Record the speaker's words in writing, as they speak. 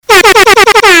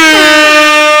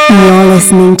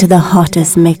listening to the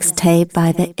hottest mixtape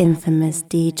by the infamous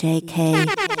DJ K,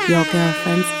 your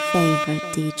girlfriend's favorite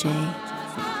DJ.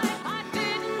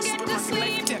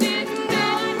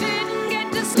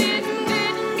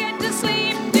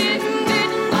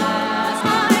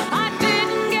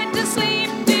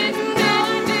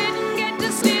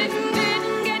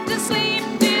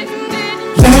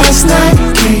 Last night,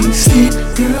 can't sleep,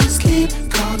 girls keep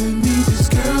calling me. This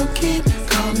girl keep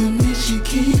calling me, she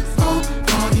keep on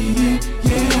partying,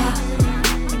 yeah.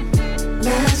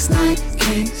 Last night,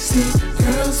 can't sleep,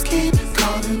 girls keep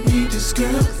calling me. This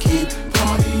girl keep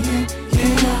partying,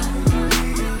 yeah.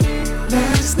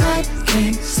 Last night,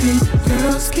 can't sleep,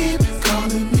 girls keep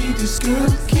calling me. This girl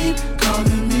keep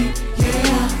calling me,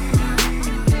 yeah.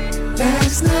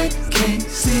 Last night, can't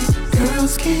sleep,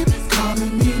 girls keep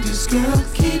calling me. This girl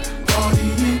keep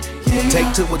partying, yeah.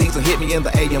 Take two of these and hit me in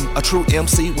the AM. A true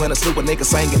MC when a slew of niggas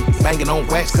singing. Banging on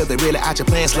wax cause they really out your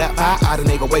plan. Slap high out a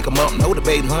nigga, wake 'em up. No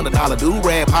debating, $100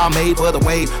 do-rag. Pomade for the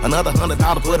wave. Another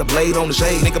 $100 put a blade on the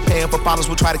shade. Nigga paying for bottles,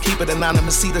 we'll try to keep it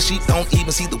anonymous. See the sheep, don't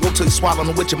even see the whoop till you swallow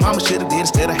them. What your mama should've did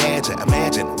instead of had you.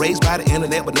 Imagine, raised by the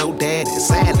internet with no daddy.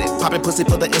 Sadly, popping pussy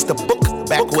for the Insta book.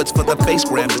 Backwards for the face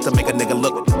gram just to make a nigga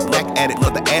look back at it.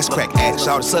 Love the ass crack addict.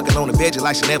 Shawty sucking on the veggie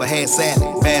like she never had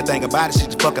salad. Bad thing about it, she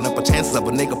just fucking up her chances of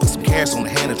a nigga put some carrots on the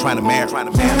hand and trying to marry.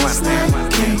 Last night,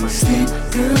 can't sleep,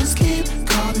 girls keep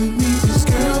calling me. This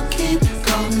girl keep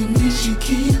calling me, she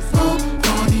keep on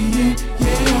partying,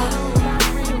 yeah.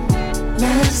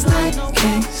 Last night,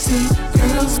 can't sleep,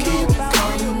 girls keep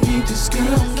calling me. This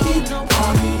girl keep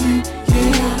partying,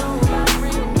 yeah.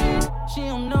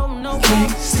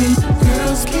 Can't sleep,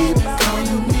 girls keep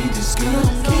calling me. This girl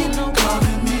keep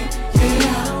calling me,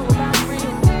 yeah.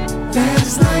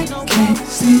 Last night, can't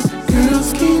sleep,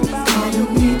 girls keep calling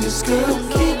me. This girl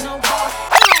keep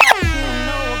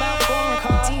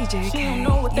DJ K,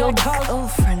 your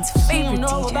girlfriend's favorite DJ.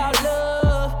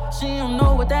 She don't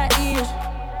know what that is.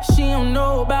 She don't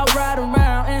know about riding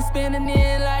around and spending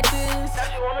it like this.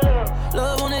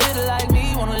 Love wanna hit it like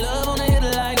me, wanna love wanna hit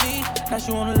it like me. Now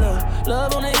she wanna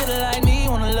love wanna hit it like me,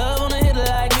 wanna love wanna hit it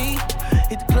like me.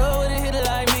 Hit the club with a hit it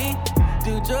like me,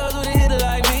 do drugs with a hit it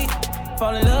like me.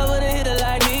 Fall in love with a hit it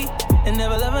like me, and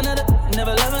never love another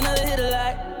hit it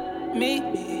like me.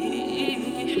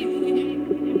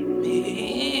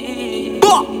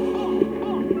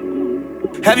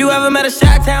 Have you ever met a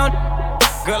Chi-Town?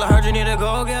 Girl, I heard you need a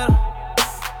go-getter.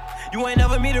 You ain't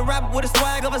never meet a rapper with a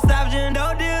swag of a savage and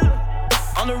dope dealer.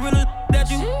 On the real that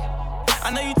you,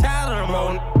 I know you tired of them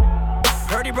rolling.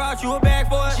 Heard he brought you a bag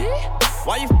for it.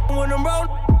 Why you f***ing with them rolling?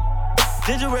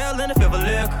 Ginger ale in the fifth of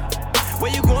liquor.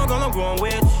 Where you going, girl, I'm going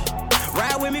with you.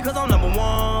 Ride with me cause I'm number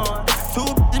one. Two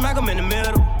bitches, make 'em in the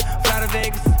middle. Fly to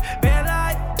Vegas, bad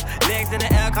life. Legs in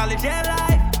the air, call it jet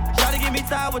life. Try to get me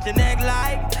tied with your neck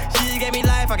like. She gave me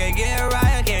life, I can't get it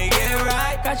right, I can't get it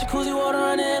right. Got your koozie water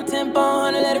running, tempo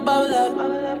on it, let it bubble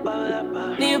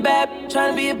up. Need a bad,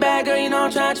 tryna be a bad girl, you know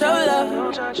I'm tryna trouble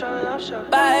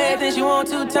up. Buy everything she want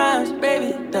 2 times,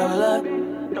 baby, double up.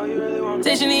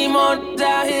 Say she need more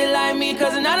out here like me,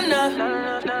 cause it's not enough.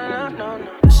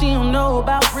 She don't know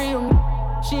about real,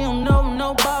 she don't know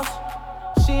no boss.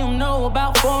 She don't know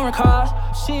about foreign cars,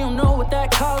 she don't know what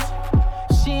that costs.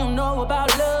 She don't know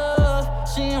about love,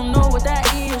 she don't know what that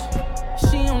is.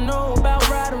 She don't know about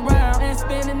riding around and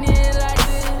spending it like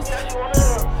this.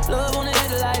 Love wanna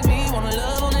hit it like me, wanna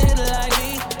love wanna hit it like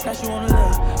me. Now she wanna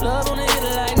love wanna hit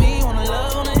it like me, wanna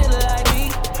love wanna hit it like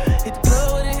me. Hit the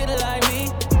club with a hit it like me,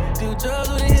 do drugs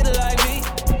with a hit it like me.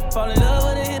 Fall in love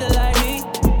with a hit it like me,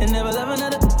 and never love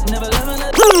another, never love another.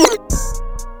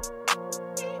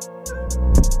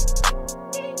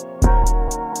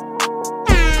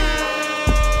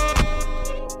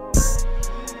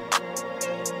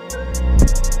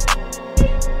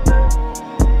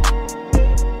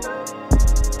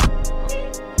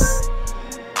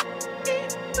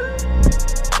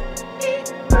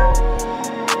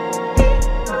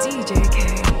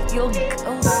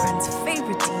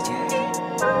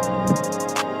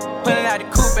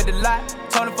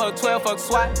 Fuck 12, fuck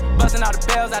SWAT, busting all the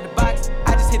bells out the box.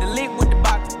 I just hit a lick with the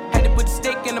box, had to put the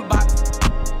stick in the box.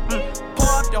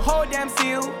 Pour up the whole damn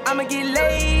seal, I'ma get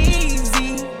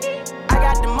lazy. I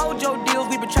got the mojo deals,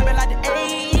 we been trapping like the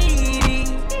 80s.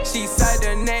 She said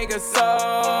the nigga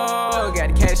so, got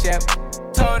the cash app.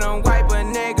 Told him wipe a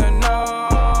nigga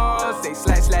no, say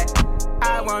slash slash.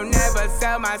 I won't never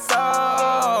sell my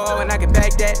soul, and I can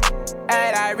back that.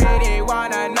 And I really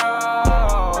wanna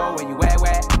know where you at,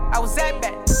 where I was at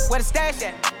back. Where the stash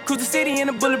at? Cruise the city in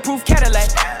a bulletproof Cadillac.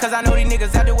 Cause I know these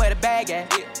niggas out there where the bag at.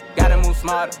 Gotta move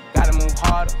smarter, gotta move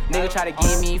harder. Nigga try to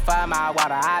give me 5 mile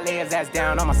water. I lay his ass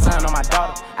down on my son, on my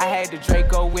daughter. I had the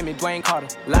Draco with me, Dwayne Carter.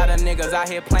 Lot of niggas out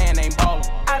here playing, ain't ballin'.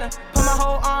 I done put my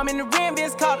whole arm in the rim,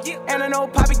 Vince Carter. And I know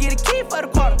Poppy get a key for the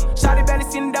quarter. Shawty barely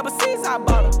seen the double C's, I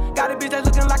bought her. Got a bitch that's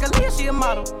looking like a Leah, she a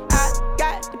model. I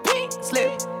got the pink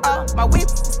slip, my whip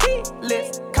is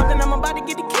keyless. Compton, I'm about to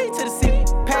get the key to the city.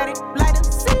 Patty, light up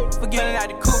the seat. Forgetting out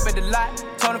the coupe at the lot.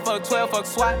 Told him fuck 12, fuck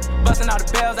SWAT. Busting all the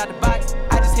bells out the box.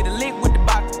 I just hit a lick with the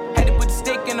box. Had to put the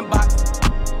stick in the box.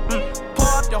 Pour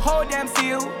up the whole damn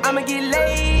seal. I'ma get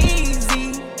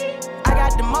lazy. I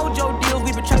got the mojo deals.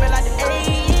 We been trapping like the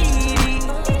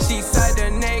 80s. She said the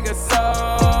nigga so.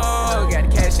 Got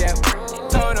the cash out.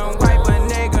 Told him wipe a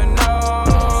nigga no.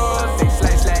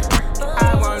 Say slash.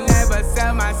 I won't never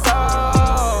sell my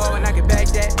soul. And I can back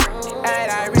that.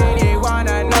 And I really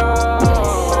wanna know.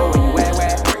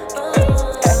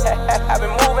 I've been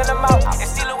moving them out and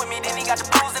stealing with me, then he got the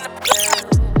blues in the.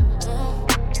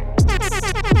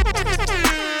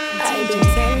 I've been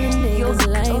telling niggas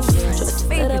life, just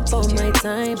set up on my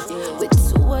time with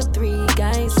 2 or 3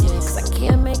 guys. Cause I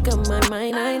can't make up my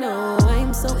mind. I know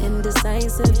I'm so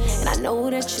indecisive, and I know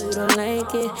that you don't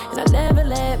like it. And I never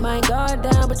let my guard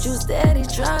down, but you steady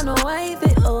trying to wipe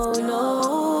it. Oh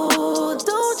no,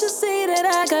 don't you see that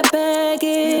I got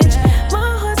baggage?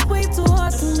 My heart's way too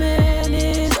hard to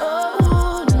manage.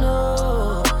 Oh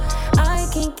no, I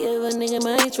can't give a nigga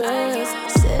my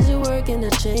trust. Said you're working to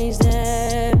change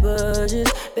that, but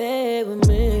just bear with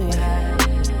me.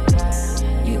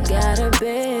 You gotta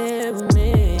bear with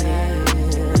me.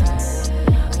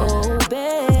 Oh,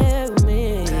 bear with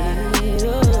me.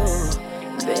 Oh,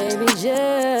 baby,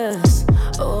 just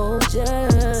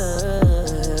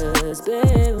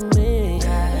bear with me.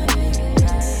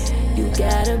 You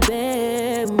gotta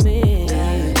bear with me.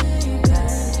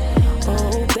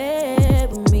 Oh, bear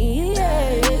with me.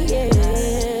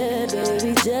 Yeah,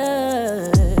 baby,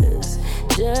 just.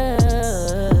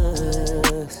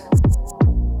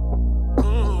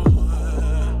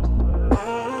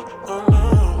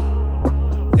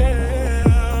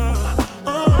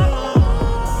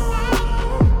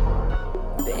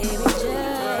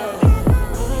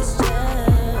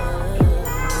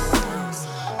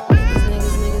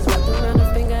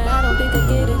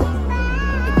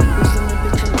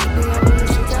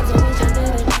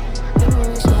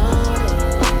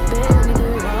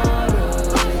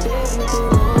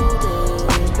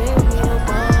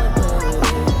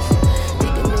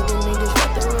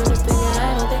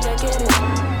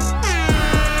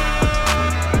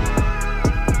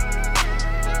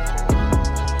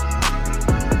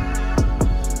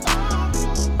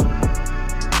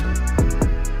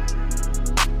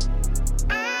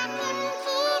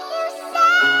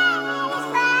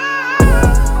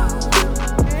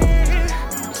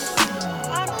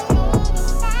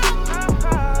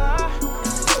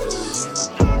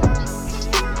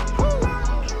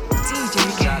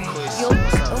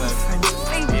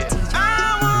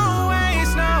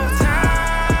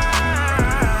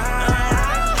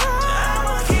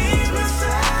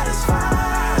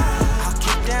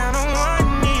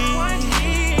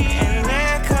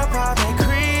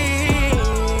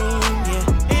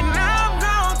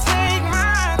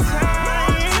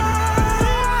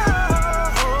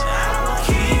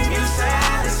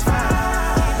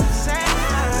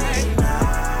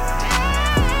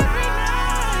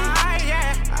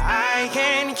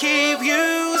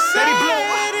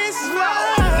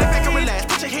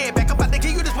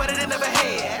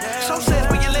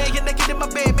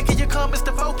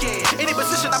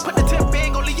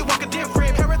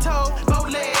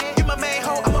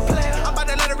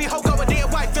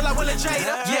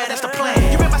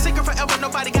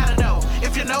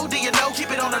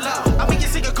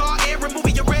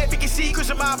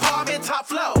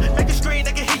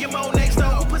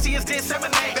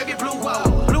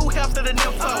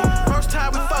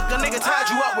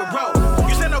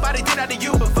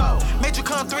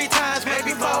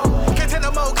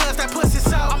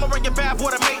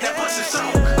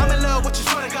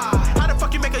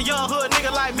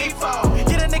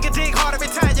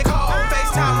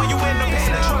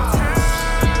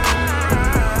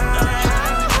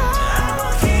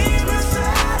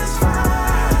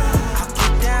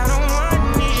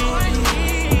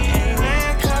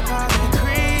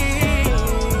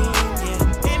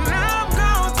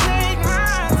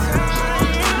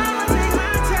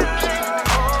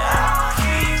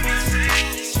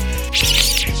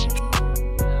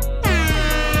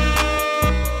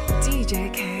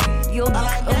 your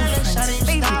old friend's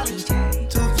favorite DJ.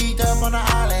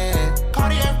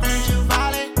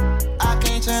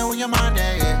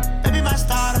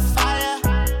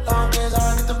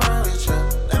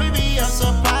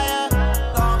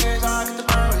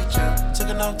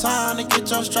 time to get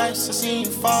your stripes, I seen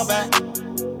you fall back.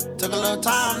 Took a little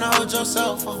time to hold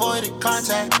yourself, avoided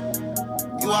contact.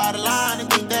 You out of line and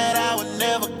think that I would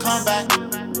never come back.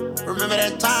 Remember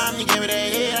that time you gave me that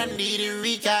head, I needed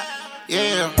recap.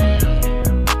 Yeah.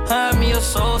 Hand me a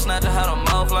soul, snatch her out of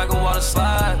mouth like a water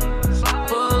slide.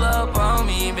 Pull up on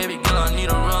me, baby girl, I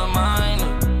need a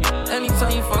reminder.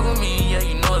 Anytime you fuck with me, yeah,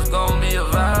 you know it's gon' be a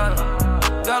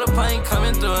vibe. Got a plane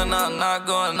coming through and I'm not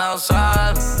going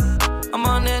outside. I'm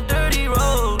on that dirty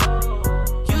road.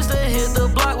 Used to hit the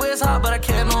block where it's hot, but I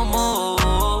can't no more.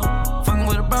 Fucking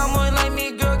with a brown boy like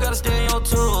me, girl, gotta stay on your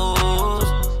toes.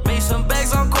 Made some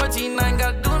bags on Cortine, I ain't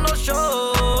gotta do no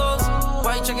shows.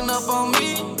 Why you checking up on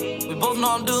me? We both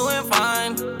know I'm doing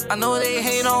fine. I know they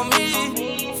hate on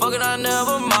me. Fuck it, I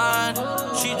never mind.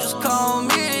 She just call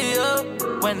me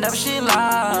up whenever she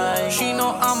lies. She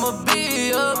know I'ma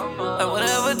be up at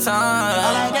whatever time.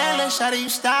 I like that little shawty, you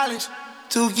stylish.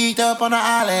 Too geeked up on the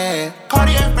island.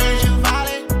 Cartier frames, you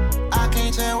violent. I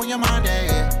can't tell when your mind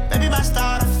at. Baby, my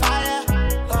start a fire.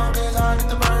 Long as I get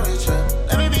the furniture.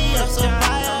 Let me be your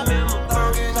supplier.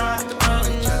 Long as I get the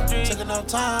furniture. Took enough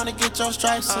time to get your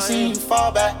stripes, I seen you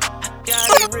fall back. Got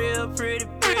a real pretty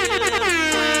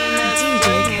DJ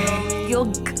K, your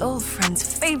girlfriend's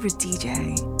favorite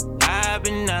DJ. I've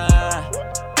been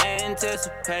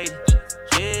anticipating,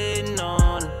 shitting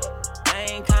on it. I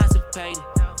ain't constipated.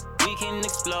 We can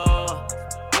explore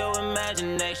your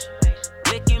imagination.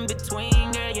 Look in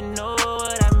between, girl, you know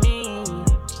what I mean.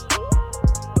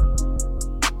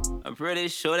 I'm pretty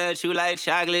sure that you like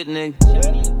chocolate, nigga.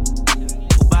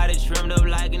 Body trimmed up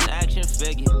like an action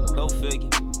figure. Go figure.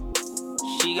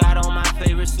 She got on my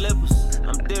favorite slippers.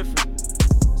 I'm different.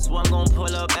 So I'm gon'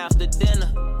 pull up after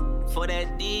dinner for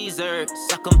that dessert.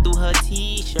 Suck 'em through her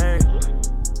t-shirt.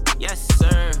 Yes,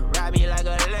 sir. Ride me like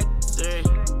a lecture.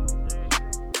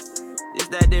 It's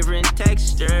that different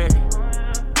texture.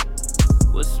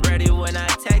 Was ready when I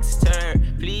text her.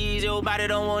 Please your body,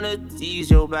 don't wanna tease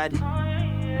your body.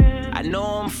 I know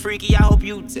I'm freaky, I hope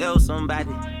you tell somebody.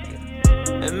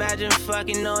 Imagine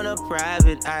fucking on a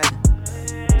private island.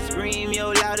 Scream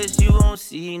your loudest, you won't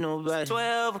see nobody.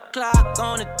 12 o'clock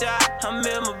on the dot, I'm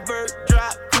in my bird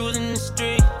drop, cruising the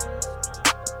street.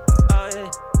 Oh yeah,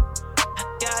 I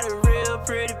got a real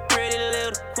pretty, pretty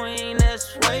little queen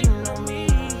that's waiting on me.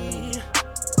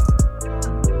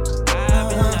 I've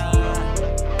been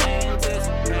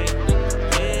anticipating,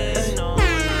 getting on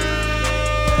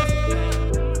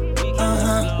we can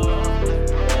explore.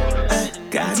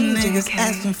 Got niggas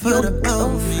asking for the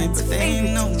old me, but they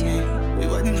ain't know me. We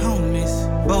wasn't homies.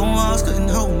 4 walls couldn't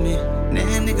hold me.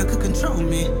 That nigga could control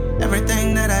me.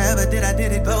 Everything that I ever did, I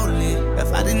did it boldly.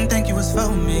 If I didn't think you was for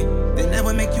me, then that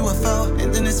would make you a foe.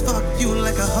 And then it's fuck you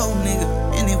like a whole nigga.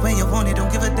 Any way you want it,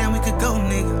 don't give a damn, we could go,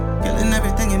 nigga. Killing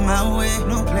everything in my way.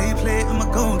 No play, I'ma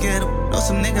go get 'em. Know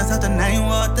some niggas out the 9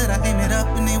 ward that I aim it up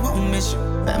and they won't miss you.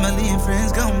 Family and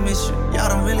friends gon' miss you. Y'all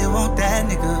don't really want that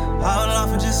nigga. All off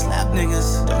and just slap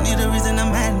niggas. Don't need a reason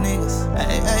I'm mad niggas.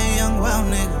 Hey, young wild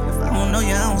nigga. I don't know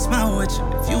you, I don't smile with you.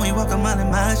 If you ain't walk a mile in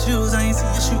my shoes, I ain't see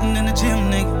you shooting in the gym,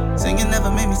 nigga. Singing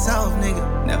never made me soft, nigga.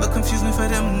 Never confuse me for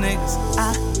them niggas.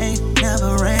 I ain't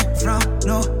never ran from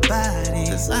nobody.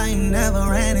 Cause I ain't never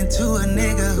ran into a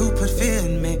nigga who put fear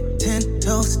in me. 10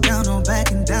 toes down, no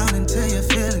backing down until you're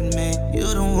feeling me.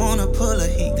 You don't wanna pull a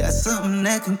heat, got something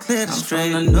that can clear the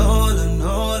straight. I'm from the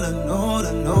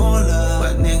NOLA.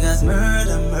 But niggas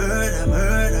murder.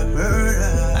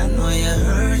 I know you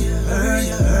heard.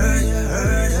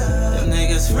 Them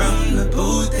niggas from the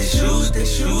booth, they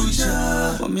shoot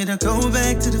ya. Want me to go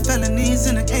back to the felonies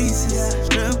and the cases.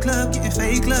 Strip club, getting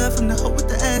fake love from the hoe with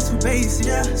the ass who basic.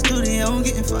 Studio,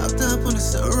 getting fucked up on the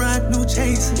Ciroc, no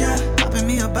chasing. Popping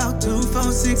me about 2,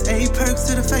 4, 6, 8 perks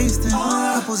to the face then.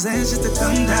 Couple Zans just to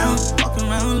come down. Walking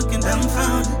around looking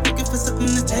dumbfounded. Looking for something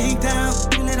to take down.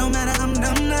 Really don't matter, I'm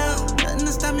numb now. Nothing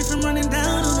to stop me from running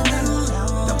down on the nigga.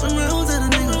 Dumping rounds at a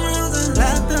nigga.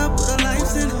 Locked up with a life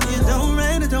sentence. You don't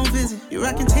rent or don't visit. You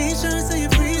rockin' t-shirts so you're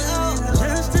free. The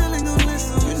judge still ain't gon'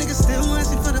 listen. You niggas still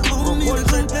asking for the old me. The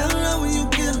gon' hell out when you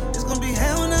get 'em. It's gon' be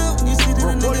hell now when you see that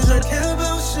the niggas don't care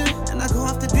about shit. And I go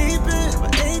off the deep end,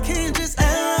 but they can't just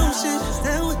air shit. Is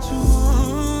that what you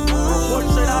want? Report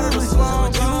straight out of the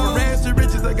slum. From rags to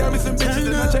riches, I got me some bitches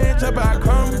and I change up how I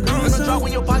come. I'm gonna drop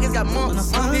when your pockets got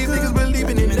months. These niggas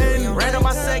believing in nothing. Ran on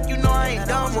my sack, you know I ain't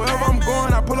dumb. Wherever I'm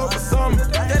going, I pull up with something.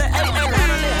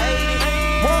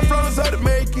 More flowers how to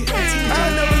make it. I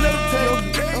never let them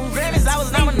take it. Grammys, I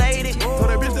was nominated. So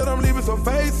that bitch that I'm leaving, so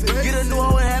face it. Get a new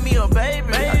hoe and have me a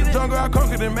baby. Out the jungle, I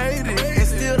conquered and made it. And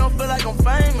still don't feel like I'm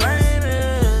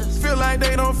famous. Feel like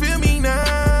they don't feel me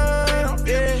now.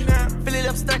 Yeah. Fill it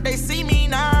up, stuck, they see me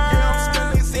now.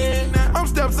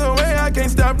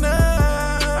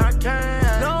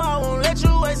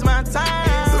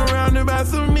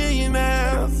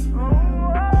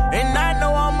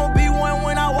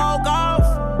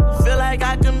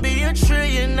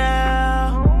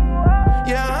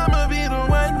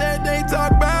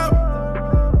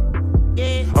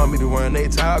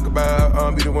 talk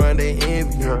about. Be the one they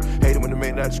envy. Hate it when they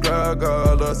make that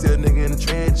struggle. Love see a nigga in the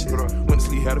trenches. Went to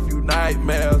sleep, had a few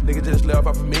nightmares. Nigga just left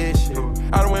off a mission.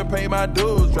 I done went and paid my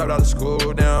dues. Dropped out of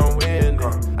school downwind.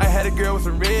 I had a girl with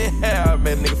some red hair.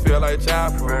 Made a nigga feel like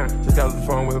Chopper. Just got on the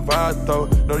phone with Vato.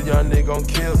 Know the young nigga gon'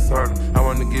 kill some. I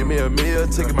wanna give me a meal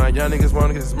ticket. My young niggas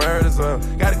wanna get this murders up.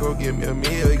 Gotta go get me a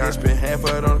meal. You can spend half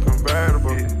of it on a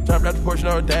convertible. Jumped out the Porsche,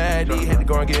 no daddy. Had to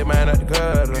go and get mine out the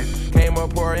gutter. Came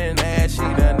up pouring that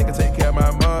shit. That nigga take care of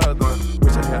my mother.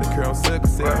 Wish I had a girl on sickle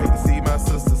cell. Hate to see my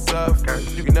sister suffer.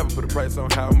 You can never put a price on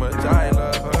how much I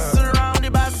love her.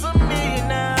 Surrounded by some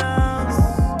millionaires.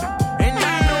 And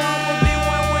I know I'ma be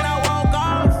one when I walk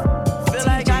off. Feel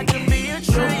like I can be a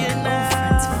trillionaire.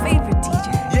 Friend's favorite DJ.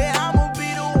 Yeah, I'ma be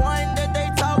the one that they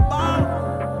talk about.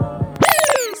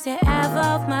 Say I've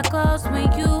off my clothes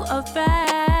when you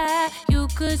arrive. You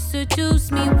could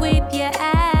seduce me with your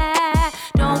eye.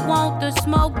 Don't want the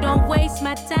smoke, don't waste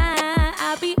my time.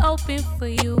 I'll be open for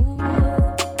you.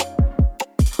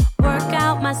 Work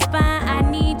out my spine, I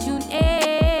need you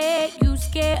near. You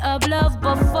scared of love,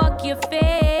 but fuck your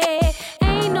fear.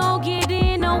 Ain't no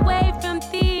getting away from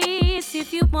this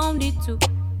if you wanted to.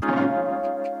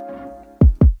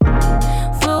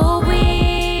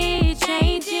 Fluid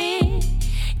changing,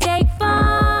 take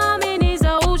form in this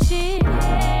ocean.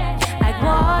 Like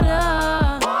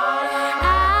water,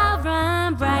 I'll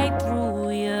run right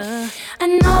through you. I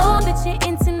know that you're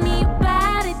into me,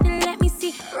 about it, then let me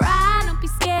see. Right, don't be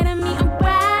scared of me, I'm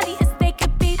body as they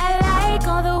could be. I like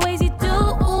all the ways you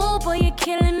do, ooh, boy, you're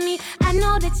killing me. I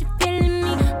know that you're feeling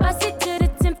me, bust it to the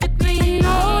 10th degree. I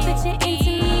know that you're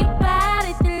into me, about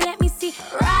it, then let me see.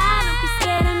 Right, don't be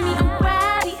scared of me, I'm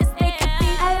body as they could be.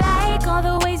 I like all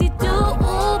the ways you do,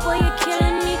 ooh, boy, you're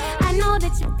killing me. I know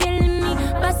that you're feeling me,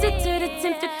 bust it to the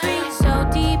 10th degree. So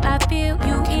deep, I feel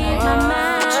you in my mind.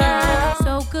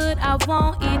 So good, I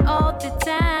want it all the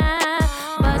time.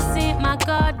 Busting my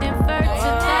garden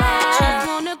fertilized. Just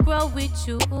wanna grow with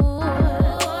you.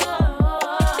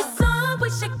 It's on, we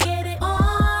should get it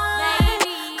on.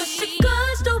 Cause she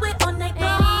could do it all night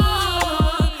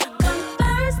long. Come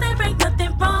first, there ain't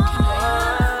nothing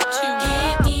wrong.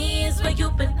 Get me is where you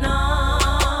belong.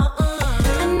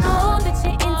 I know that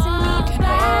you're into me,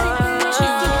 about it.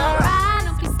 Right,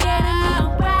 don't be scared of me, I'm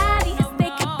body as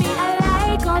they could be. I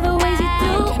like all the ways you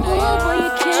do, ooh, boy,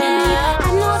 you're killing me.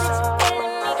 I know that you're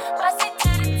feeling me, bust it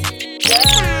to the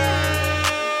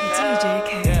DJ K,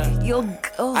 your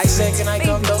I said, can I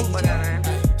come favorite through?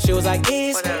 DJ. She was like,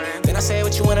 this. Then I said,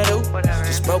 what you wanna do?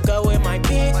 Just broke up with my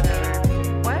bitch.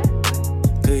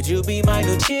 Could you be my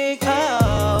new chick?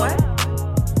 Oh.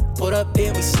 Put up,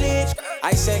 then we slid.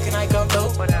 I said, can I come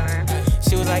through?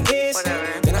 She was like, this.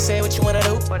 Then I said, what you wanna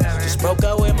do? Just broke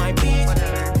up with my bitch.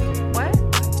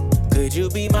 Could you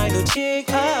be my new chick?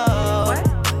 Oh.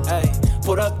 Hey.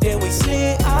 Put up, then we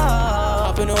slid. Oh.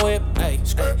 Hop in the whip, hey.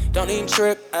 Don't even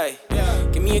trip, hey.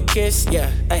 Give me a kiss, yeah.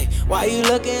 Hey, why you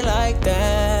looking like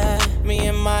that? Me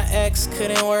and my ex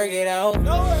couldn't work it out,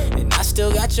 and I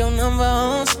still got your number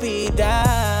on speed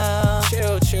dial.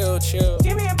 Chill, chill, chill.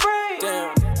 Give me a break.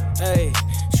 Damn, hey,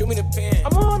 shoot me the pen.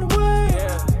 I'm on the way.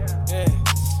 Yeah.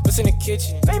 What's in the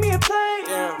kitchen? Make me a plate.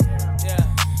 Damn, yeah.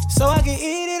 So I can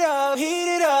eat it up,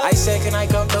 heat it up. I said, can I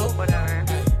come through?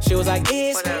 She was like,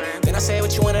 this. Then I said,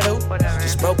 what you wanna do?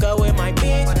 Just broke up with my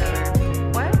bitch.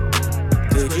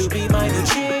 Could you be my new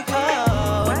chick?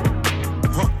 Oh.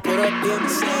 Put up in the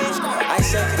stage. I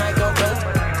said, can I go through?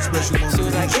 She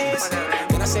was like, this.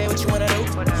 Then I said, what you wanna do?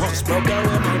 Just broke up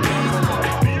with my bitch.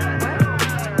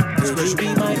 Could you be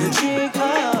my new chick?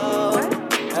 Oh.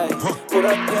 Hey. Put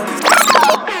up in the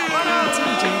DJ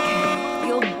K,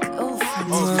 your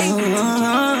girlfriend's favorite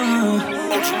DJ.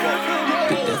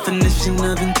 The definition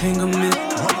of entanglement.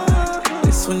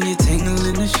 This when you tangle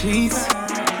in the sheets.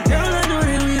 Girl, I know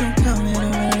that we don't come in a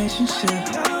relationship,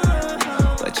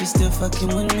 but you still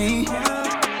fucking with me.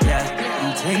 Yeah,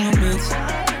 entanglements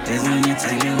is when you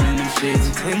tangle in the sheets.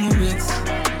 Entanglements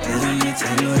is when you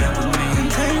tangle up with me.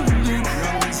 Entanglements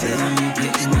is when you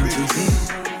getting in too deep.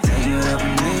 Tangle up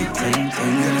with me, tangle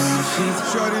in the sheets.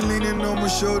 Shorty leaning on my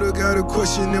shoulder, got a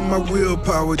question in my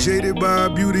willpower. Jaded by her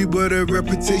beauty, but her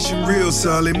reputation real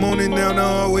solid. Moaning down the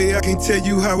hallway, I can't tell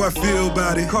you how I feel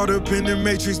about it. Caught up in the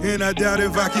matrix, and I doubt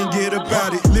if I can get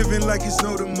about it. Living like it's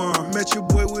no tomorrow. tomorrow. Met your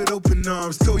boy with open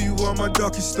arms. Told you all my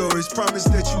darkest stories.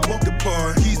 Promised that you won't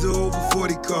depart. Keys to over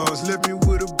 40 cars. Left me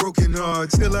with a broken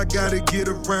heart. Still I gotta get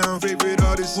around. Favorite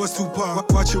artist was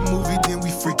Tupac. Watch a movie, then we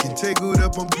freaking. Tangled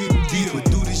up, I'm getting deeper.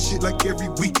 Do this shit like every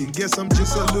weekend. Guess I'm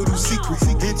just a little secret.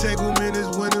 Entanglement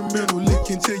is when a mental lick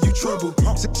can tell you trouble.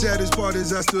 Saddest part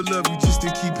is I still love you just to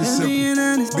keep it simple. Being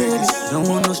honest, baby, don't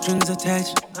want no strings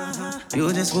attached.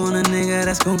 You just want a nigga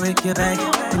that's gon' break your back.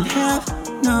 And hell,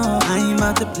 no, I ain't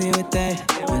about to play with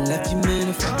that. When left you man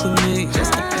and fuck with me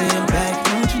just to pay him back.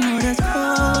 Don't you know that's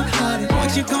cold-hearted?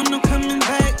 Once you gone, no coming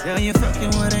back. Girl, you fucking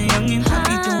with a youngin', I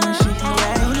be doing shit you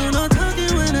like. Don't do no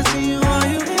talking when I see you. All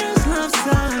you hear is love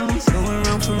sounds. Going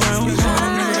round for round, we want a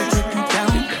nigga to take me down.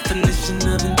 Definition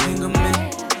of entanglement.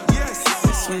 Yes,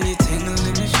 it's when you tangle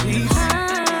in the sheets.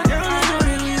 Girl, I know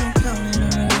that we don't come in a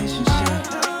relationship,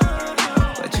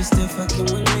 but you still fucking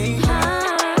with me.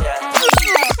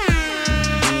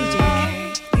 DJ,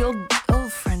 your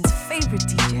girlfriend's favorite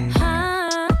DJ.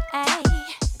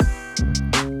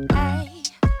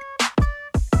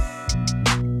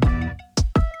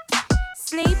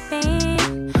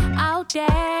 Sleeping all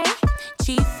day,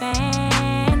 chief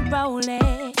and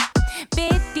rolling.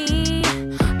 Big D,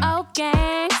 oh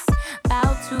gangs,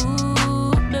 about to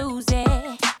lose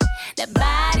it. The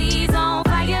body's on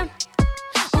fire.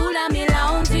 Ooh, let me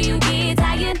alone till you get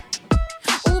tired.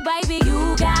 Ooh, baby,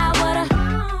 you got what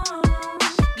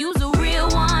you's a real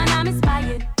one, I'm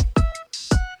inspired.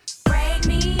 Break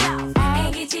me off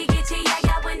and get you,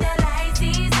 yeah, when the lights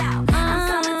is out. I'm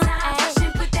summertime,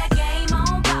 pushing, put that game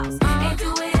on pause. And do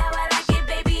it how I like it,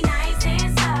 baby, nice and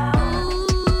slow.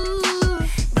 Ooh,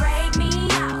 break me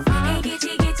off and get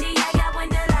you, yeah, when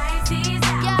the lights is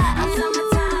out. I'm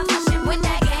summertime, pushing, put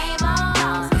that game on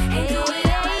pause. And do it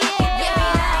how I like it, baby,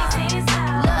 nice and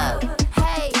slow. Look,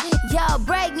 hey, yo,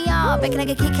 break me off. Make a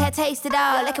nigga Kit Kat taste it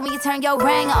all. Like when you turn your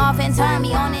ring off and turn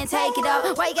me on and take it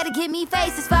off. Why you gotta give me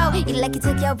faces for? Eat like you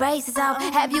took your braces off.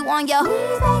 Have you on your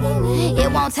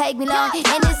it won't take me long.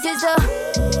 And this is a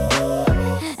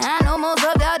I know most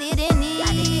of y'all didn't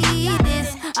need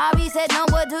this. Ari said, no,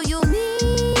 what do you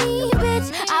mean,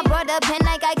 bitch? I brought up pen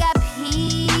like I got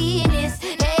penis.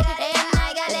 Hey, and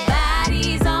I got that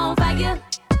Body's on fire.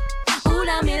 Ooh,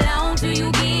 let me alone till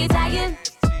you get tired.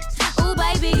 Ooh,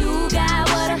 baby, you got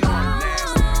what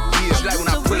It's like when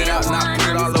I pull it out and I put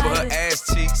it all over her ass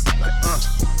cheeks.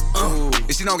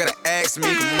 And she don't gotta ask me,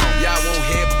 come on, y'all want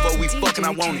head before we fucking,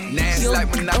 I want it nasty.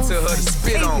 Like when I tell her to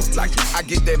spit on it. Like I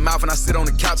get that mouth and I sit on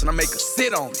the couch and I make her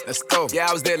sit on it. Let's go. Yeah,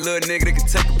 I was that little nigga that could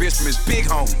take a bitch from his big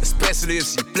home. Especially if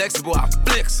she flexible, I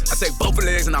flex. I take both her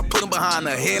legs and I put them behind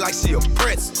her head like she a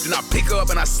pretzel. Then I pick her up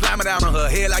and I slam it down on her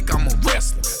head like I'm a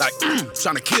wrestler. Like,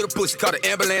 trying to kill the pussy, call the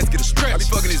ambulance, get a stretch. I be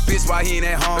fucking this bitch while he ain't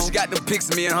at home. But she got them pics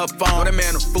of me in her phone. That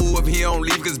man a fool if he don't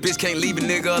leave, cause bitch can't leave a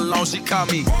nigga alone. She call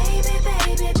me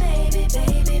baby.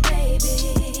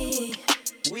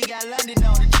 We got London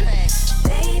on the track.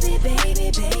 Baby.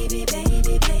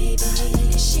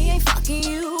 She ain't fucking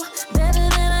you better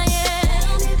than I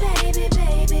am. Baby.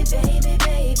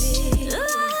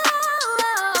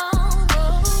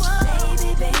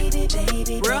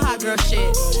 Baby. Real hot girl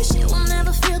shit. This shit will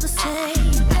never feel the same.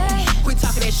 Quit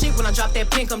talking that shit when I drop that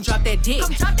pin, come drop that dick.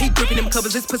 He gripping them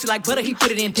covers, his pussy like butter, he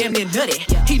put it in damn near nutty.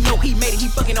 He know he made it, he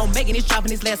fucking on Megan, he's dropping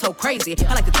his last hoe crazy.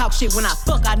 I like to talk shit when I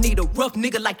fuck, I need a rough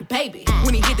nigga like the baby.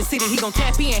 When he hit the city, he gon'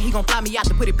 tap in, he gon' fly me out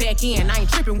to put it back in. I ain't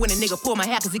tripping when a nigga pull my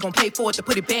hair, cause he gon' pay for it to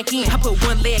put it back in. I put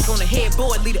one leg on the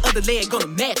headboard, leave the other leg on the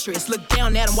mattress. Look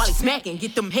down at him while he smacking,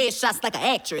 get them headshots like an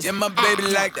actress. Yeah, my baby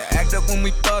like to act up when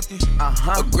we fucking.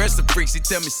 Aggressive freak, she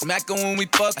tell me smack her when we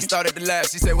fucking. I started to laugh,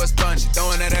 she said what's fun? She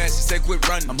throwing that ass, she said quit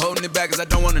running. I'm holding it back cause I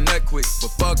don't wanna nut quick.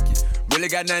 But fuck you, really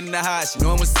got nothing to hide. She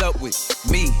knowin' what's up with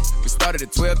me. We started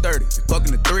at 12:30, we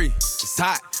fucking at 3. It's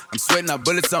hot, I'm sweating out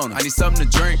bullets on her. I need something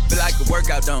to drink, feel like a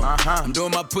workout done. I'm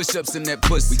doing my push-ups in that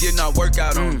pussy, we getting our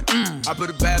workout on it. I put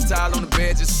a bath towel on the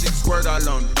bed just so she can squirt all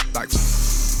on it. Like,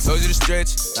 told you to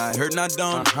stretch, I hurt not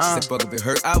don't. She said fuck if it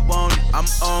hurt, I want it, I'm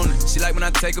on it. She like when I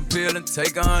take a pill and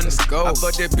take 100. Let's go. I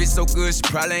fuck that bitch so good, she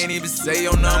probably ain't even say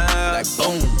your number. Like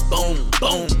boom,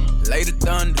 lay the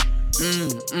thunder.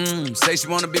 Say she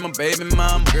wanna be my baby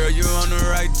mom. Girl, you on the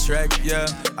right track, yeah.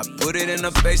 I put it in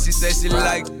her face, she said she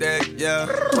like that, yeah.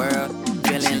 World,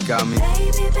 feeling, she got me.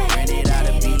 Rented out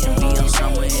a B&B, I'm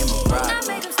somewhere in my pride.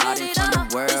 Out in front of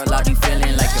the world, I be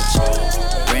feeling like a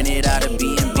child. Rented out a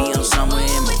B&B, I'm somewhere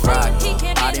in my pride.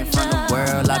 Out in front of the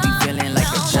world, I be feeling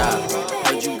like a child.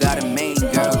 Heard you got a main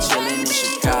girl chillin' in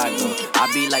Chicago.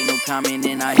 I be like no comment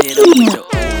and I hit her with the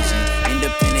O's.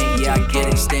 Independent, yeah, I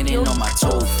get it, standing on my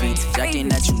toe feet.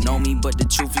 Jacking at you know me, but the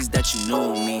truth is that you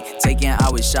knew me. Taking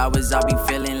hour showers, I be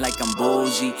feeling like I'm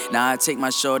bougie. Now I take my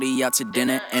shorty out to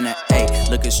dinner in a A.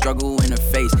 Look at struggle in her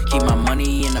face. Keep my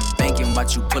money in the bank and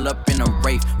watch you pull up in a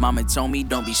Wraith. Mama told me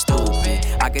don't be stupid.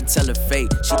 I could tell her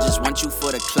fate. She just want you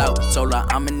for the clout. Told her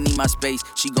I'ma need my space.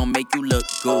 She gon' make you look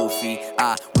goofy.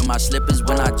 I wear my slippers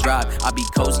when I drive. I be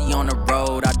cozy on the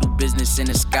road. I do business in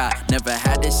the sky. Never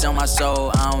had this on my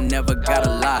soul. I don't never gotta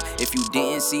lie. If you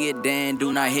didn't see it then,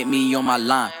 do not hit me on my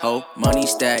line. Ho, money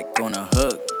stack on a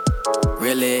hook.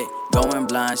 Reel it, going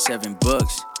blind, 7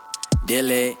 books. Deal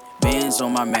it, Benz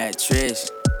on my mattress.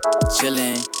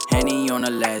 Chillin', Henny on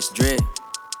the last drip.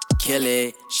 Kill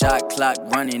it, shot clock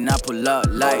running, I pull up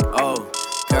like, oh.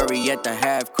 Curry at the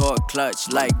half court clutch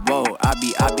like, whoa. I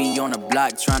be on the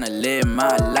block tryna live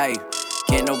my life.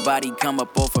 Can't nobody come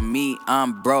up off of me,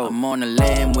 I'm bro. I'm on the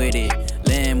land with it.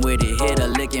 Hit a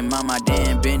lick in my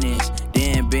damn business.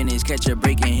 Catch a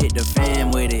break and hit the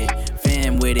fan with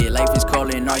it. Life is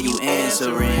calling, are you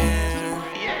answering?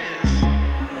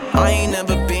 I ain't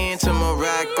never been to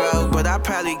Morocco, but I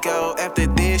probably go after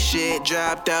this shit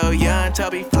dropped out. Young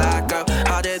Toby Flacco,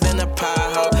 harder than a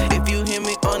pothole. If you hear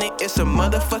me on it, it's a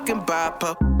motherfucking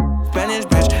boppo. Spanish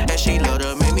bitch, and she load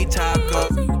up, make me taco.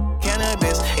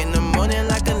 Cannabis in the morning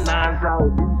like a Lonzo.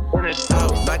 In the show,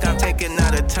 like I'm taking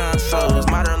out of tonsils.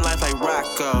 Modern life like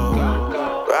Rocco.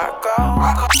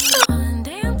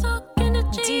 Monday I'm talking to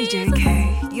DJ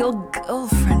K, your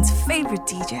girlfriend's favorite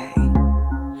DJ.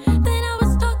 Then I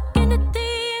was talking to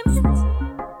demons.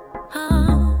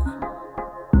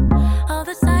 All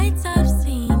the sights I've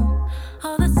seen,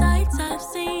 all the sights I've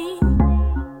seen.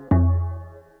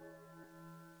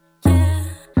 Yeah,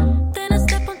 then I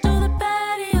step onto the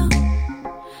patio,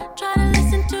 try to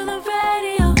listen to the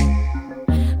radio,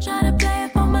 try to play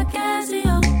up on my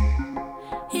Casio,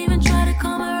 even try to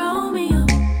call my Romeo.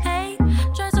 Hey,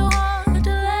 try so hard to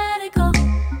let it go,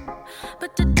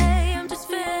 but today I'm just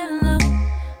feeling low.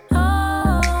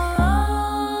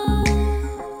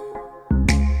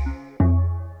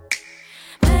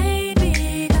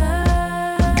 Baby girl,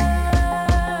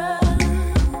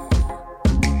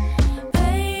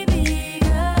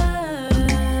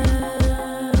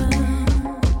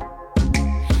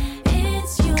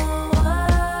 it's your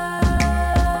world.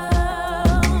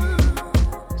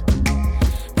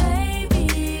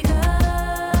 Baby girl,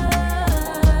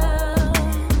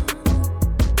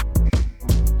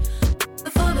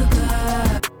 for the girls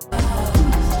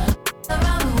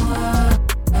around the world,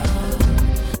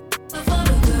 for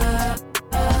the girls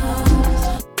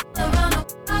around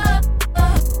the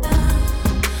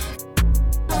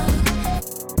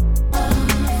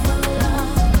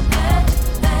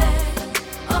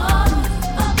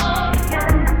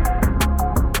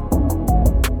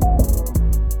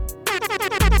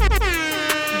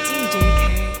DJ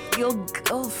K, your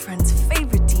girlfriend's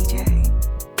favorite DJ.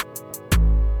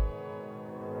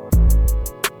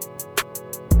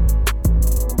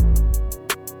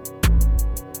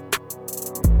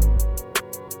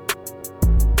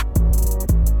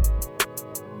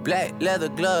 Black leather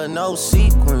glove, no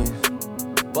sequins.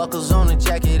 Buckles on the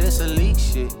jacket, it's elite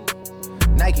shit.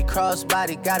 Nike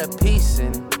crossbody got a piece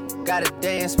in it. Gotta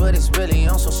dance, but it's really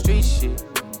on some street shit.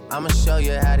 I'ma show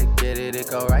you how to get it. It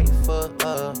go right foot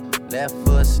up, left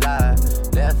foot slide.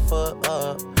 Left foot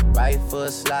up, right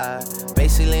foot slide.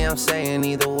 Basically, I'm saying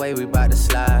either way, we bout to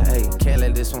slide. Hey, can't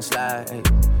let this one slide. Hey.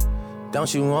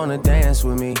 Don't you wanna dance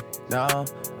with me? No,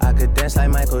 I could dance like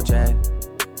Michael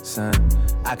Jackson.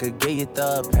 I could get you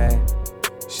the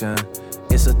passion.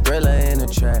 It's a thriller in the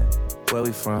trap. Where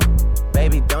we from?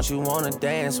 Baby, don't you wanna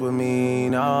dance with me?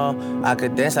 No, I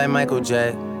could dance like Michael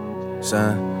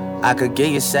Jackson. I could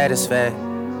get you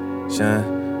satisfaction.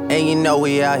 And you know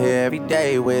we out here every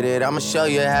day with it. I'ma show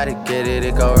you how to get it.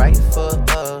 It go right foot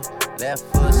up, left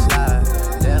foot slide.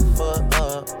 Left foot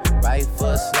up, right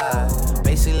foot slide.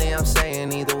 Basically, I'm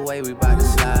saying either way, we bout to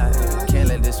slide. Can't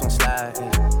let this one slide.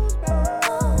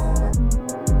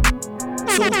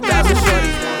 2,000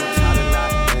 shorties on the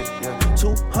top of the yeah.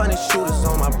 200 shooters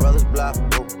on my brother's block.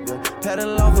 Oh, yeah.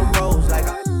 Pedal off the roads like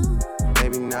I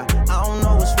maybe not. I don't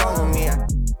know what's wrong with me.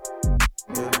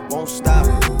 Won't stop.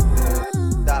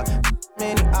 Stop.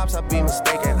 Many ops I be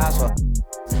mistaken. I saw.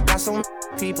 Got some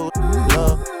people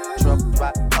love trouble,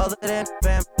 but other than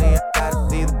family, I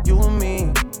got either you and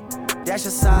me. That's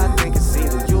just how I think it's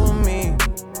either you and me.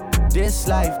 This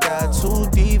life got too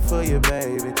deep for you,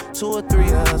 baby. 2 or 3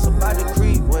 of us about to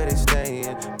creep where they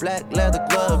stayin'. Black leather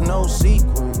glove, no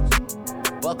sequins.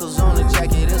 Buckles on the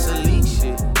jacket, it's elite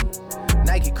shit.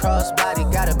 Nike crossbody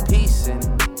got a piece in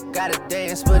it. Gotta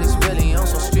dance, but it's really on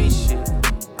some street shit.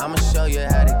 I'ma show you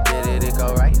how to get it. It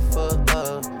go right foot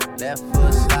up, left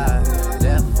foot slide,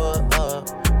 left foot up,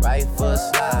 right foot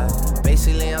slide.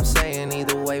 Basically, I'm saying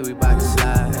either way, we bout to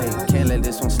slide. Hey, can't let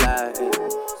this one slide.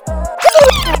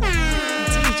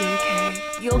 DJ K,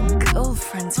 your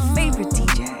girlfriend's favorite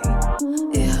DJ.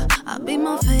 Yeah, I beat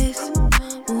my face,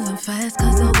 moving fast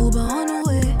cause the Uber on the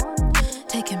way.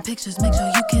 Taking pictures, make sure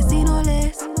you can't see no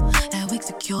less. That wig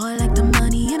secure like the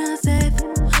money in a safe.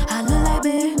 I look like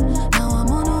babe, now I'm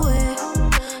on the way.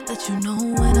 Let you know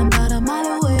when I'm about a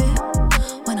mile away.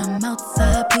 When I'm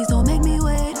outside, please don't make me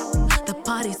wait. The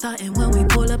party's starting when we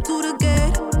pull up to the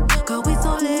gate. Girl, we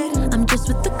so late. I'm just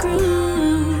with the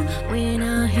crew. We ain't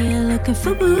out here looking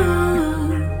for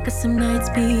boo. Cause some nights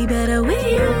be better with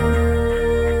you.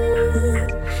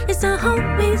 It's a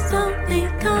homie, slowly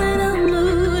calling a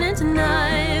mood. And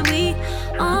tonight we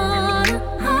on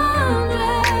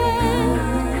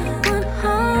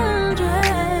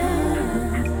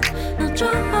 100. No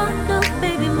drama, no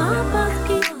baby, my boss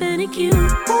keeping it cute. Ooh,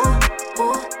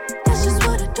 ooh, that's just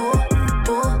what I do.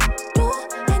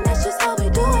 And that's just how we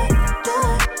do it.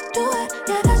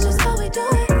 Yeah, that's just how we do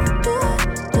it.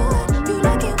 You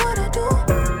like it what I do.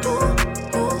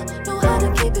 You know how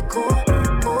to keep it cool.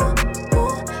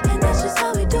 And that's just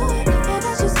how we do it. Yeah,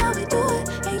 that's just how we do it.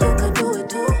 And you could do it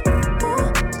too.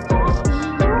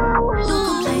 No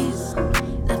complaints.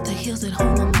 Left the heels at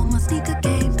home, I'm on my sneaker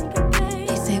game.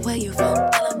 He say where you from?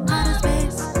 Tell him out of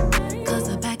space. Cause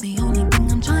the back the only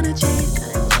thing I'm trying to chase.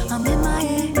 I'm in my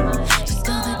head. Just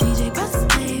tell the DJ press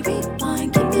play,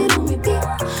 rewind, keep it on repeat.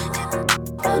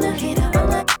 On a hater, I'm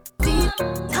like beat.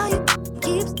 How you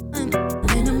keep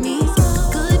enemies?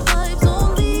 Good vibes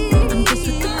only. I'm just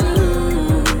with the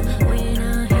crew. We ain't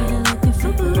out here looking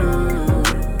for boo.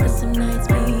 But some nights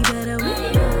be better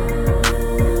with you.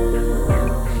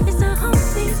 It's a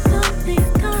homie, slowly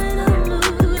kind of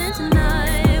mood. And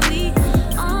tonight we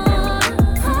on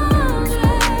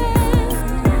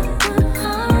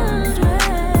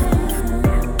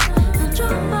 100. No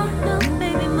drama, no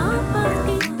baby, my boss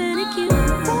keeping it cute.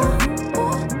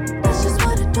 That's just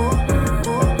what I do.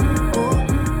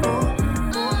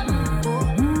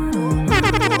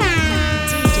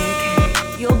 DJ K,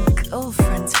 your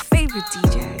girlfriend's favorite DJ.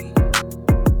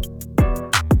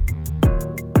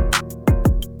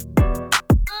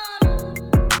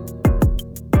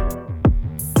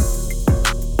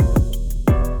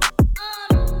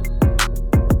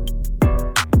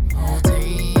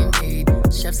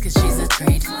 Chefs cause she's a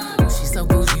treat. She's so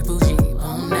bougie,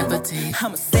 bon appetit.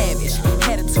 I'm a savage,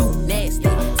 attitude nasty.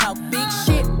 Talk big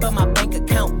shit, but my bank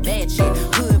account bad shit.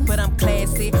 Hood, but I'm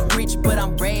classy. Rich, but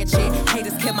I'm ratchet.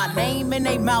 Haters kept my name in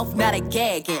their mouth, now they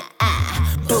gagging.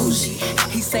 Bougie.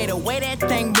 He say the way that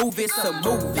thing move, it's a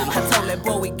movie. I told that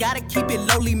boy we gotta keep it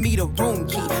lowly, me the room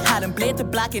key. I done bled the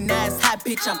block and now it's hot,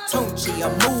 bitch, I'm Tunchi.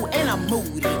 I'm mood and I'm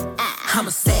moody. I'm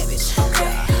a savage.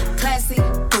 Classy,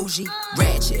 bougie,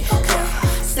 ratchet.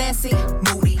 Sassy,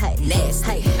 moody,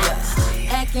 nasty.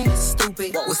 Acting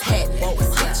stupid, what's happening?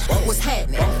 What's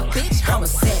happening? Bitch, I'm a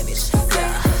savage.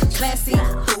 Classy,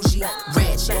 bougie,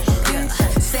 ratchet.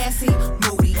 Sassy,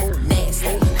 moody,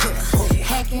 nasty.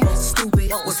 Hacking,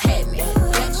 stupid, what's happening?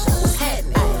 Bitch, what's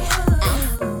happening?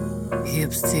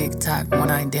 Hips tick tock when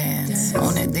I dance.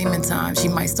 On that demon time, she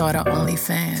might start her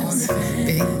OnlyFans.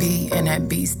 Big B and that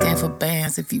B stand for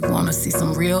bands. If you wanna see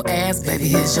some real ass, baby,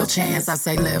 here's your chance. I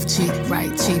say left cheek,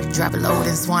 right cheek, drop it low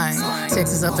and swing.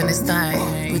 Texas up in this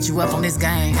thing, put you up on this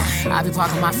gang. I be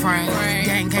parking my frame,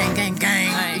 gang, gang, gang,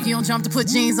 gang. If you don't jump to put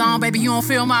jeans on, baby, you don't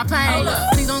feel my pain.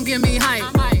 Please don't give me hype.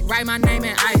 Write my name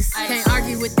in ice. Can't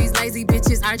argue with these lazy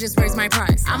bitches, I just raise my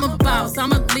price. I'm a boss,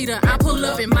 I'm a leader. I pull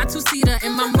up in my two-seater,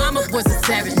 and my mama was a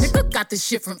savage. Nigga got this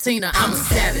shit from Tina, I'm a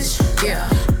savage. Yeah.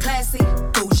 Classy,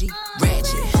 bougie,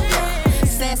 ratchet.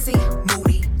 Sassy,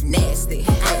 moody, nasty.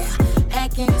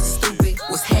 Acting stupid,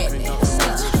 what's happening?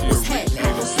 What's happening?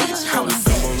 Bitch, I'm a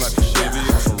savage.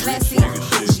 Classy,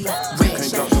 bougie,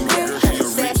 ratchet.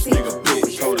 Sassy, moody,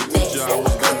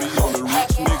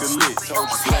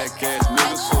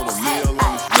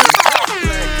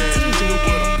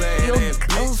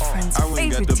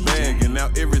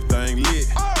 everything lit.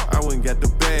 I went got the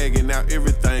bag and now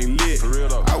everything lit.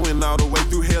 I went all the way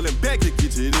through hell and back to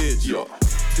get to this.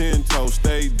 10 toes,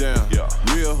 stay down.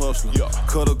 Real hustler.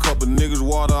 Cut a couple niggas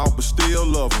water off, but still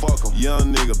love 'em.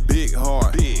 Young nigga, big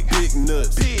heart, big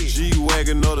nuts.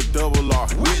 G-Wagon or the double R.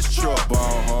 Which truck?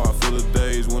 Ball hard for the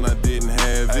days when I didn't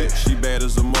have it. She bad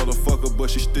as a motherfucker, but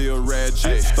she still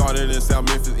ratchet. Started in South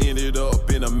Memphis, ended up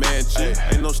in a mansion.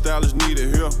 Ain't no stylist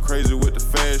needed here. Crazy with the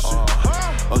fashion.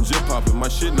 I'm just popping my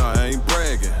shit now, I ain't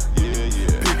bragging.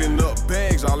 Pick Stacking up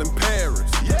bags all in Paris.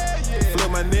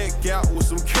 Flip my neck out with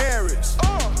some carrots.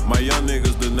 My young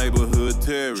niggas, the neighborhood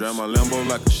terrorists. Drive my Lambo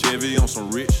like a Chevy on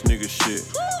some rich nigga shit.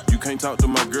 You can't talk to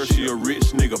my girl, she a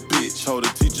rich nigga bitch. Told the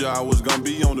teacher I was gonna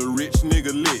be on the rich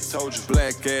nigga list. Told you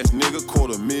black ass nigga,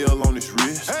 $250,000 on his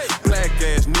wrist. Black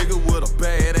ass nigga with a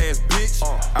bad ass bitch.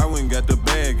 I went and got the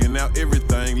bag and now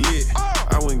everything lit.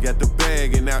 I went and got the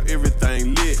bag and now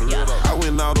everything lit. I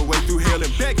went all the way through hell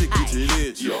and back to get you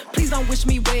this. Please don't wish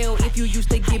me well if you used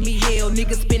to give me hell.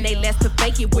 Niggas spend they last to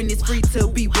fake it when it's free to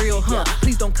be real, huh?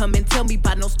 Please don't come and tell me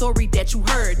about no story that you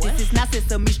heard. This is not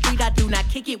Sesame Street, I do not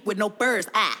kick it with no birds.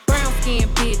 Brown skin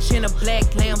bitch in a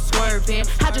black lamb swerving.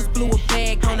 I just blew a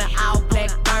bag on an all black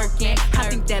Birkin. I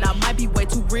think that I might be way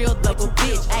too real, love a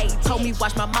bitch. Ayy, told me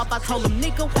watch my mouth, I told him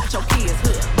nigga watch your kids.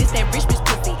 This that rich bitch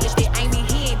pussy, if it ain't me,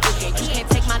 he ain't looking. You can't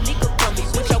take my nigga from me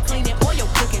with your cleaning or your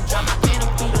cooking. Drive my phantom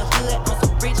through the hood on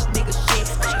some rich nigga shit.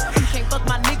 You can't fuck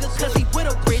my nigga cause he with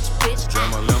a rich bitch.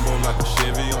 Drive my Lambo like a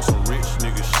Chevy on some rich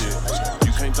nigga shit.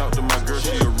 You can't talk to my girl,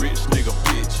 she a rich nigga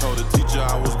bitch. Told the teacher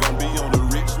I was gonna be on the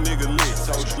rich nigga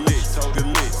list. Told you lit, told you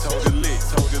lit, told you lit,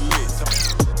 told you lit.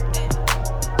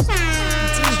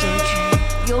 DJ K,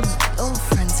 your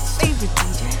girlfriend's favorite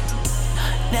DJ.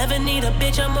 Never need a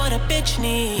bitch, I'm what a bitch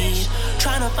need.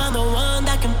 Tryna find the one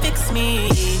that can fix me.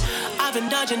 I've been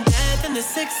dodging death in the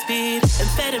 6-speed.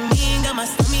 Amphetamine got my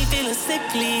stomach feeling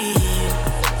sickly.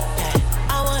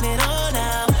 I want it all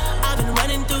now. I've been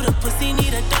running through the pussy,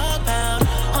 need a dog pound.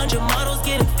 100 models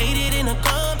getting faded in a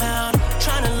compound.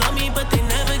 Tryna love me, but they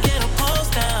never get a pulse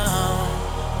down.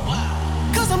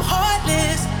 Cause I'm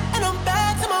heartless, and I'm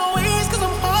back to my ways, cause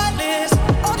I'm heartless.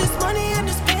 All this money and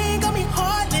this pain got me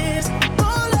heartless.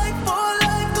 For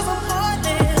life, cause I'm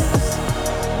heartless.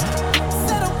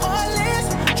 Said I'm heartless,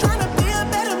 tryna be a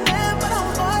better man, but I'm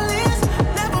heartless.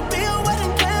 Never be a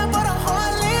wedding plan, but I'm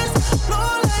heartless. For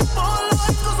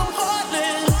life, cause I'm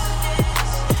heartless.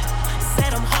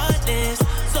 Said I'm heartless,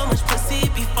 so much pussy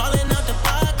be falling out the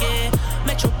pocket.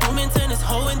 Metro Boomin turn this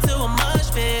hoe into a mosh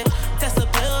pit. Tesla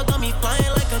bill got me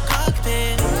flying like a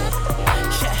cockpit.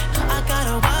 Yeah, I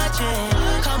gotta watch it.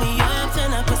 Call me up,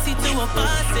 turn that pussy to a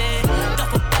faucet.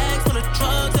 Duffel bags full of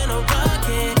drugs and a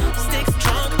rocket. Sticks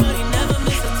drunk, but he never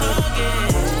miss a target.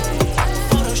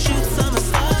 Photo shoots, I'm a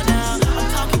star now. I'm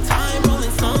talking time,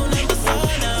 rolling zone number four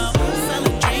now.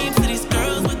 Selling dreams to these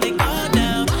girls with their guard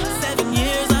down. 7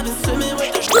 years I've been swimming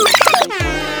with the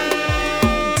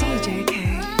DJ K,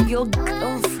 your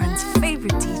girlfriend's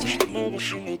favorite DJ.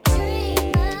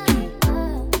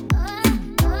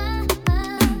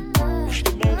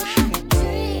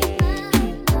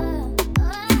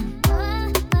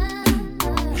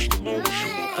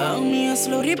 A mí es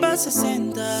lo riba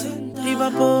 60,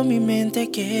 riba por mi mente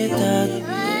quieta.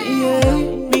 Yeah.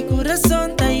 Mi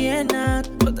corazón está llena,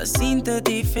 toda cinta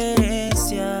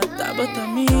diferencia. Está bota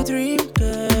mi dream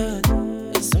girl,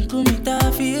 es un comida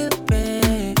feel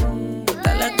bad.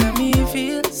 Bota la que me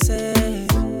feel safe,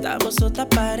 está vosotras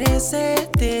parece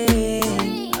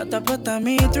thing. Hasta bota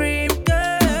mi dream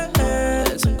girl,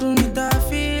 es un comida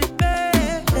feel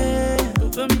bad.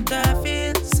 Bota mi da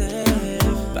feel safe,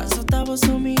 paso está vos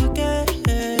mi girl.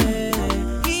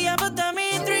 Y ya bota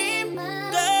mi dream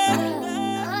girl.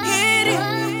 Hit it.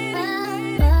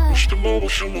 Este modo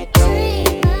se mató.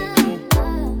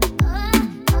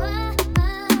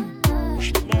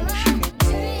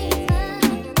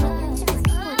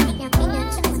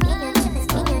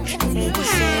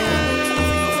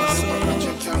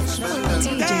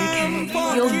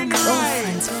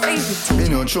 Me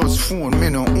no trust phone, me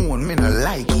no own, me no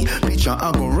like it. Picture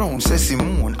I go round, say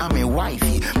Simone, I'm a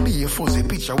wifey. Be a fuzzy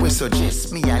picture we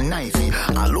suggest me a knifey.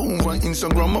 All over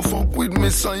Instagram, I fuck with me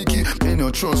psyche. Me no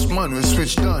trust man, we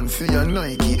switch down for your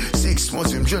Nike. 6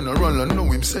 months him general, I know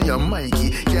him say I'm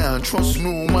Mikey. Can't trust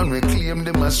no man, we claim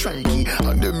them as strikey.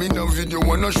 And them in a video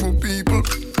wanna show people.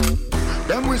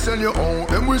 Them we sell your own,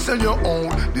 them we sell your own.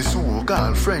 The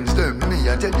so-called friends, them me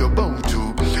I tell you about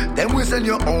to. Them we sell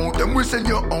your own, them we sell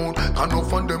your own. And no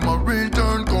fund them a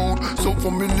return code. So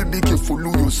for me, be careful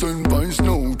who you send vines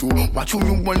now to. Watch who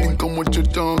you want link and what you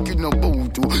talking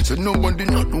about to. So nobody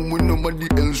not know when nobody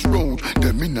else wrote.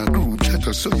 Them in a group chat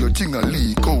so your thing a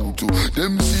leak out to.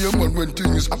 Them see a man when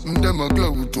things happen, them a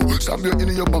glow to. Stab you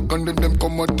in your back and then them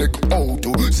come and take out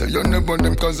to. Say you never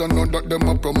them cause I know that them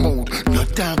a promote.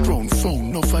 Not that round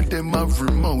phone, no for them have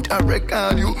remote. I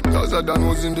record you, cause I done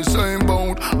was in the same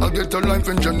boat. I get a life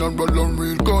in general and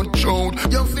real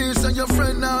gunshot. Your face and your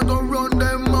friend now go run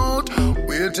them out.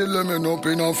 Wait till them end up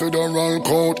in a federal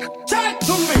court. Chat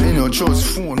to me. Me no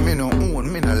trust phone, me no own,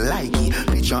 me no like it.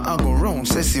 Picture I go round,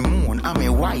 say Simone, I'm a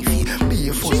wifey. Be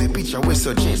a fuzzy picture we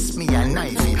suggest me a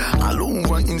knifey. All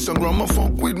over Instagram, I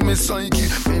fuck with me psyche.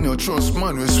 Me no trust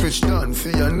man, we switch down for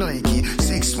your Nike.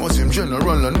 6 months him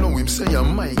general, I know him say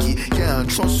I'm Mikey. Can't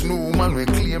trust no man, we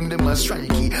claim them as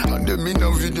strikey. And them in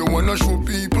a video wanna show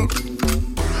people.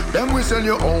 Them we sell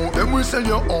your own, them we sell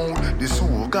your own. The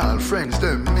so-called friends,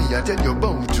 them me I tell you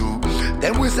about to.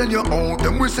 Them we sell your own,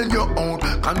 them we sell your own.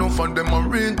 Can't no fund them a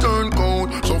return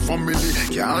code. So family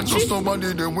can't trust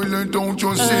somebody, they will let out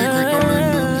your secret. Don't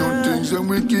let them your things, then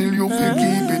we kill you if you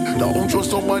keep it. Don't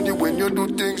trust somebody when you do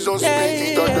things, just speak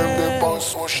it. And them they on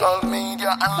social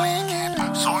media and leak it.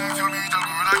 So if you meet a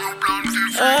girl and you plan to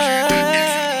freak it,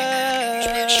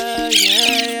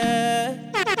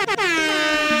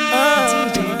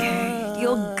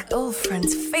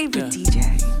 girlfriend's favorite DJ.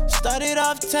 Started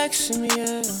off texting me,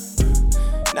 yeah.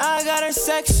 Now I got her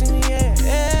sexing me,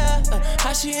 yeah.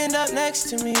 How she end up next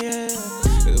to me, yeah.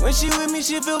 Cause when she with me,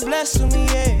 she feel blessed with me,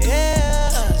 yeah.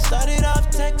 Started off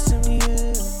texting me,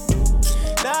 yeah.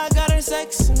 Now I got her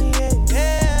sexing me,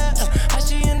 yeah. How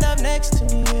she end up next to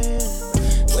me, yeah.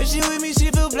 When she with me,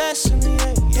 she feel blessed with me,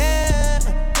 yeah.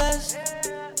 Blessed,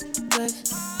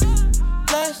 blessed,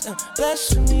 blessed,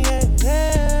 blessed with me,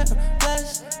 yeah.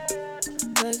 Blessed.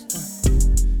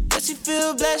 Let you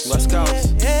feel blessed. Let's go.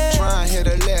 Try and hit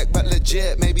a leg, but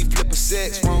legit. Maybe flip a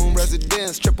 6-room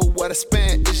residence. Triple what I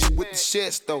spent. Is you with the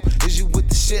shits though? Is you with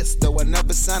the shits though? I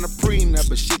never signed a prenup,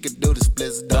 but she could do the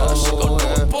splits though. She gon'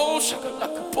 do a bullshit,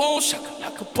 like a bullshit,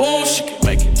 like a bullshit. She can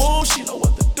make it move. She know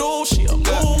what to do. She a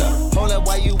move. Hold up,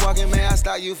 while you walking, man, I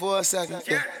stop you for a second.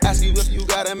 Yeah. Ask you if you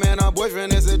got a man or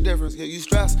boyfriend, is a difference. Yeah, you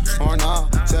stressed or nah?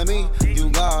 Tell me you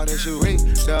got it. You read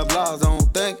the blogs,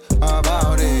 don't think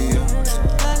about it.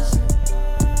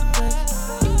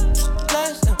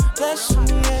 Bless you,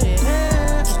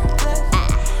 yeah.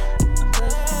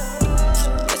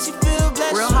 Let you feel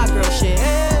blessed. Real hot girl shit.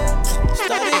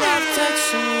 Started off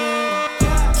texting me.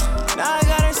 Now I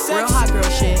got her sexy. Real hot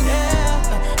girl shit.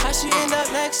 How she end up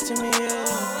next to me,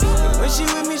 yeah. When she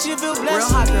with me, she feel blessed. Real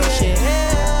hot girl shit.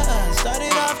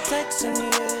 Started off texting me,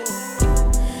 yeah.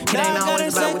 It ain't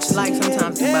always about what you like,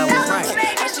 sometimes it's about what's right.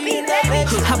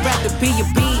 I'd rather be a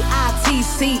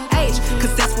B-I-T-C-H,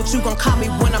 cause that's what you gon' call me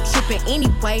when I'm trippin'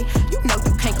 anyway. You know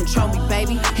you can't control me,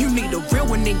 baby. You need a real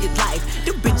one in your life.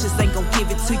 Them bitches ain't gon'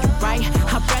 give it to you, right?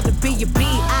 I'd rather be a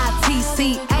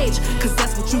B-I-T-C-H, cause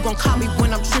that's what you gon' call me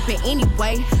when I'm trippin'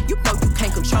 anyway. You know you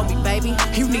can't control me, baby.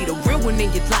 You need a real one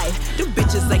in your life. Them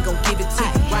bitches ain't gon' give it to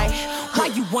you, right? Why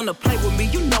you wanna play with me?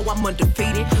 You know I'm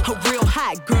undefeated. A real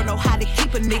hot girl know how to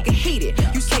keep a nigga heated.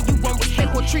 You say you won't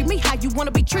respect or treat me how you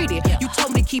wanna be treated. You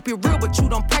told me to keep it real, but you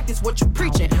don't practice what you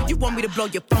preaching. You want me to blow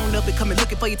your phone up and come and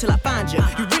looking for you till I find you.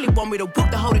 You really want me to whoop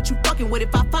the hoe that you fucking with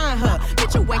if I find her.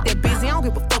 Bitch, you ain't that busy. I don't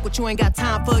give a fuck what you ain't got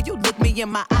time for. You look me in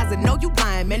my eyes and know you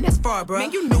lying, man. That's far, bro.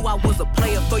 Man, you knew I was a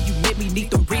player, but you let me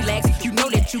need to relax. You know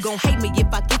that you gon' hate me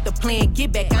if I get the plan.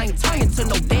 Get back, I ain't turning to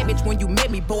no damage when you met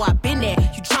me, boy. I been there.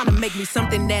 You tryna make me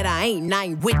something that I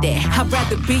ain't with that. I'd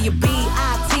rather be a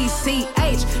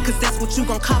B-I-T-C-H, cause that's what you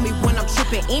gon' call me when I'm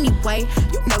trippin' anyway.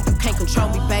 You know you can't control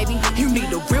me, baby. You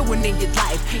need a real one in your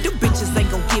life. Them bitches ain't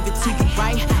gon' give it to you,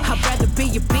 right? I'd rather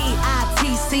be a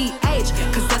B-I-T-C-H,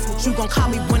 cause that's what you gon' call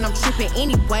me when I'm trippin'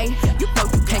 anyway. You know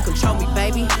you can't control me,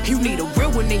 baby. You need a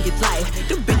real one in your life.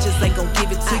 Them bitches ain't gon'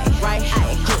 give it to you, right?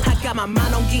 I got my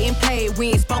mind on getting paid. We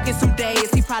ain't spoken some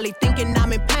days. He probably thinking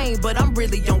I'm in pain, but I'm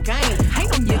really on game.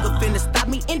 Ain't no nigga finna stop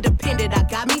me. Independent, I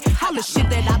got me. All the shit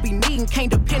that I be needing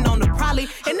can't depend on the probably.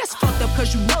 And that's fucked up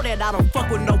cause you know that I don't fuck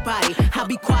with nobody. I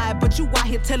be quiet, but you out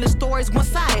here telling stories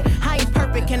one-sided. I ain't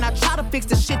perfect and I try to fix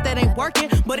the shit that ain't working,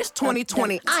 but it's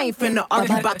 2020. I ain't finna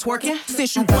argue about twerking.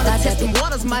 Since you wanna test them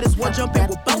waters, might as well jump in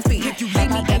with both feet. If you leave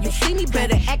me and you see me,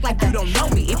 better act like you don't know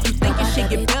me. If you think your shit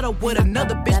get better with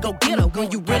another bitch, go get her.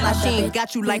 When you realize she ain't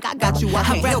got you like I got you, I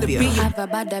can't help you. I'd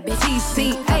rather be a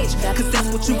TCH, cause that's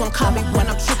what you gon' call me when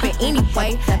I'm trippin'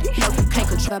 anyway. You know you can't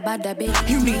control about that bitch.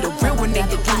 You need a real one in your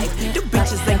life. Them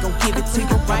bitches ain't gon' give it to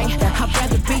you, right?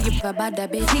 I'd rather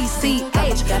be a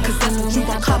TCH, cause that's what you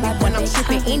gon' call me when I'm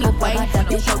trippin' anyway.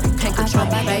 You know you can't control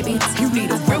me, baby. You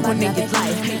need a real one in your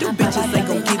life. Them bitches ain't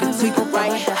gon' give it to you,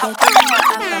 right?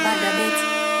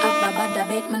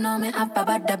 Me know me have a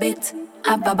bad bit.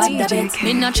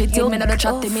 Me not cheat you, me not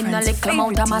chat. Me not lick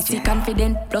amount of massy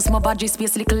confident. Plus my body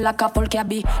space little like a full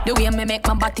cabby. The way me make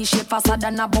my body shape faster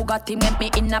than a Bugatti. Make me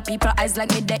in a people eyes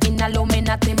like me the in a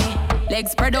Illuminati me.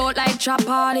 Legs spread out like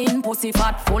chapalin. Pussy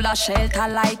fat full of shelter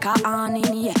like a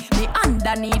awning. Yeah, me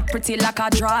underneath pretty like a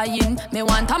drying. Me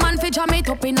want a man feature me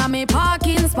up in a me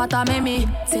parking spot. A me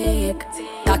take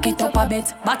it up a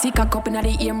bit. Body cock up in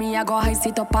the ear. Me I go high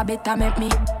sit up a bit. A make me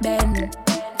bend.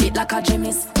 Fit like a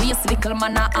Jimmy's. Waist little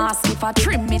man I ask if I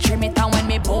trim it. And when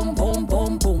me boom, boom,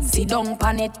 boom, boom, see down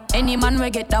pan it. Any man we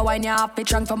get that wine, you have to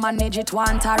trunk for manage it.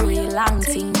 Want a real long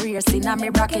thing, brace in a me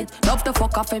bracket. Love to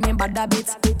fuck off in me bad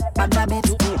habits.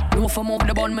 No for move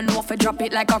the bun, me no for drop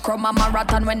it like a crumb a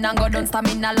marathon. When I go down,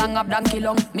 stamina long up donkey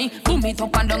long. Me boom it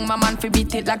up and down, my man fi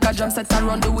beat it like a drum set and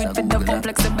run. Do it for the fun,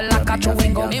 flexible like a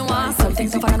chewing gum. Me want something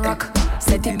to and rock.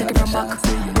 Set it, take it from back.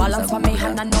 Balance for me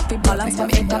hand and off it, balance for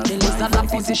me head up. The lizard la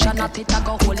position at it, I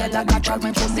go hold it like a trap.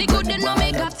 My pussy good, then no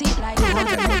make up teeth like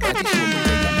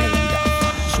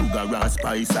sugar and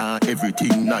spice and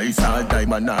everything nice. All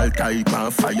diamond, all type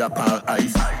and fire pan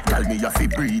ice. Tell me if you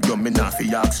breathe, you me not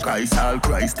fi ask Christ. All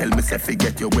Christ, tell me if you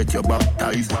get you wet, you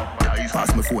baptized.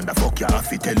 Pass me phone, the fuck you have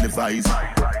to televise.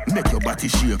 Make your body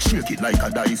shake it like a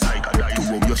dice. To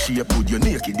how your shape good, you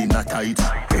naked in a tight.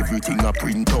 Everything I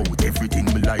print out, everything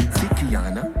me like.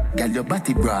 Kiana, girl your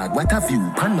body brag, what a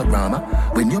view, panorama.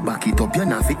 When you back it up, you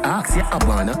not fi ask you a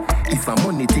wanna. If a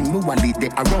money thing, me wallet they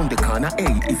around the corner.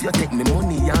 Hey, if you take me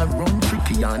money, you run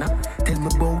trickyana. Tell me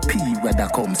about P, whether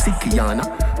come sickyana.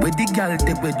 Where the girl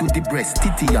they will do the breast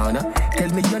titiana. Tell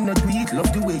me you not do it,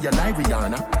 love the way you lie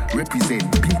Rihanna.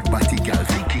 Represent big body girl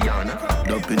Kiana.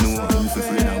 Don't be no who fi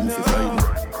afraid and who fi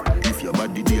frightened. If your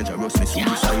body dangerous, me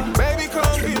suicidal. Baby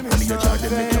come give me your child,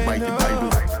 then make you bite the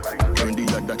Bible. Turn the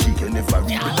other cheek, you never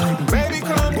read the Bible. Baby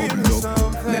come give me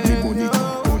something. Let me bone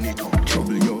it up,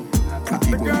 trouble you.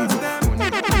 Pretty bone it up.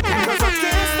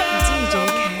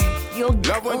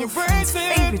 Love when you brace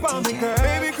it for me, girl.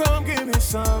 Baby, come give me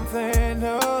something,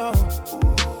 oh.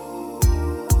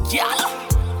 Yeah.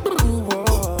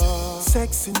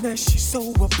 Sexiness, she's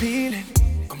so appealing.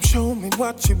 Come show me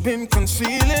what you've been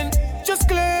concealing. Just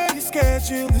clear your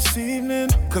schedule this evening.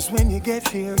 Cause when you get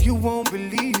here, you won't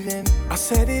believe it. I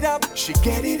set it up, she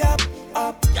get it up.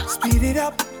 Speed it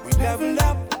up, we level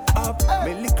up.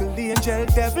 Me little angel,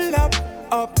 devil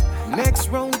up. Next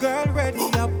round, girl,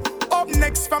 ready up. Up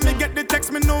next for me get the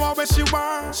text, me know where she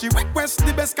want. She request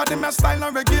the best, cause them a style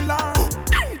and regular.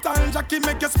 Anytime Jackie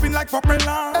make you spin like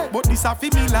propeller. But this a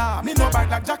female, me no bite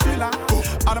like Jackilla.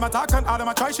 Adam attack and Adam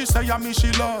a try, she say me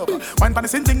she love. Wine pan the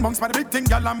same thing, bunks by the big thing,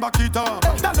 girl and back it up.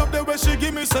 That love the way she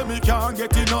give me, say me can't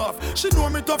get enough. She know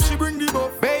me tough, she bring the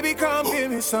buff. Baby come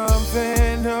give me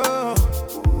something, oh.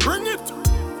 Bring it,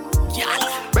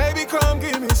 yeah. Baby come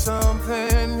give me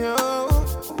something, oh.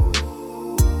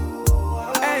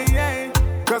 Hey,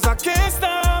 cause I can't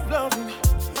stop loving.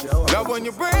 Love when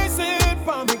you brace it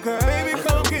for me, girl. Baby,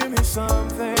 come give me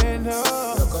something,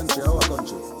 oh.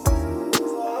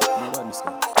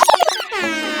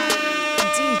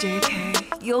 DJ K,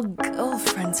 your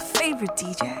girlfriend's favorite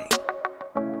DJ.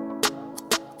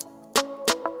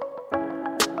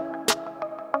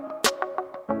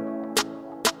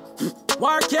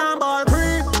 Work your ball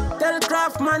free. Tell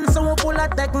Craftman so we pull a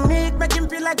technique. Make him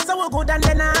feel like so we good and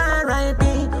then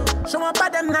R.I.P. Show up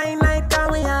at them 9 night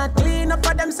and we are clean up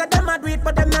for them. Say them a do it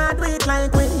but them not do it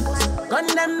like we. Gun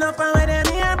them up and where them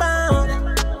here bound.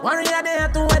 Warrior they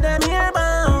have to where them here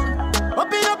bound.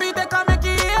 Up it they can make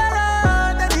it here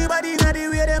out. Everybody know the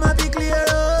way them a be clear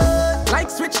out. Like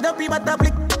switch the P but the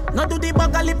flick. No do the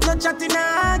bag a lip, no chat in a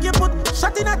hag. You put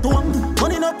shot in a dome.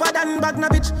 Money no pad and bag na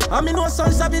bitch. I mean no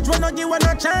son savage when no give one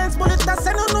a chance. Bullets that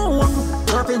say no one.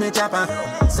 No fi me chopper,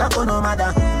 Sako no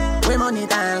matter. We money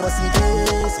down, go see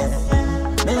case.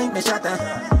 Me link me shatter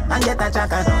and get a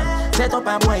chaka. Set up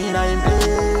a boy in a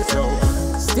place.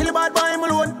 Still a bad boy, me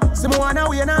alone. See me wanna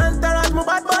win and entourage, me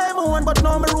bad boy, me own. But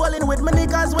now me rolling with me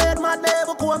niggas, wait my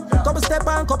devil come. Couple step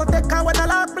on, couple take on when I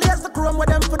lock place the chrome. With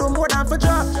them for do more than for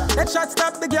drop. Let shot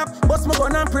stop the gap, bust me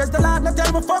gun and praise the Lord. No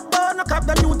tell me fuck boy, no cap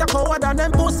them youth a coward and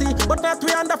them pussy. But not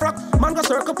we on the frock, man go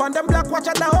circle on them black. Watch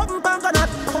at the open pan gun.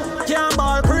 Can't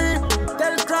ball creep.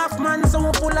 Tell Craftman so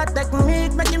we pull a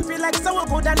technique. Make him feel like so we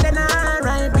good and then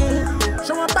R.I.P.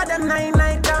 Show up at them 9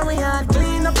 night and we are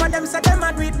clean up for them. Say them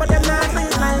a do it but them not do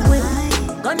it like we.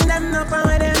 Gun them up and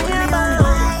where them here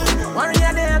bound.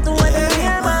 Warrior they have to where them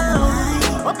here bound.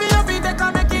 Up they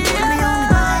can make it here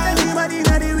out. Everybody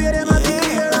know the way them a be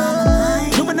here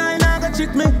out. Juvenile now go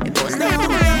cheat me. It was down to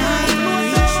my mind.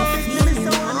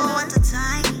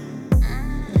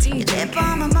 DJ K,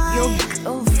 your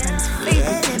girlfriend's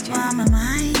favorite DJ. On my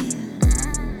mind.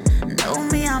 Know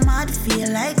me, I'm mad, feel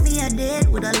like me a dead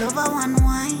with a lover one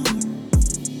wine.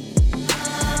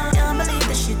 Can't believe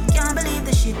the shit,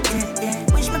 shit,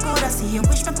 yeah. Wish me coulda see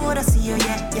you,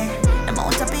 yeah. The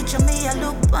amount of picture me I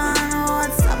look on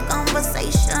WhatsApp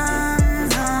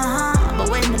conversations, but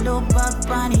when me look back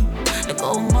on it, look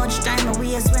how much time I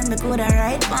waste when me coulda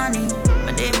write on it.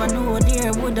 But never know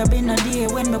there woulda been a day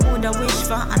when me woulda wish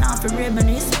for an half a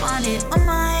reminisce on it. Oh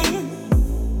my,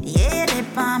 yeah, they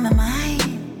on my mind.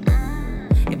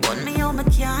 You put me on my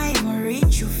can't even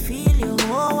reach you, feel you.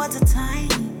 Oh, what a time.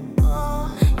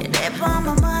 Oh, you're there on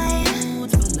my mind.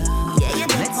 Yeah, you're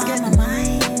there on my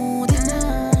mind.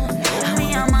 Tell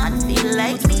me I'm hot, feel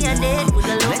like me a dead with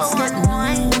a love of one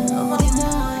wine.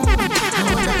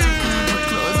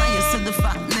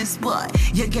 Boy,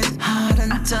 you get hard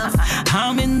and tough.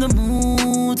 I'm in the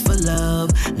mood for love.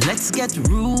 Let's get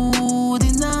rude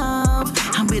enough.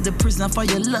 I'm be the prisoner for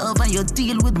your love, and you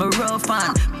deal with my rough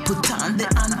and put on the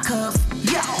handcuff.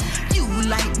 Yo, you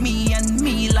like me and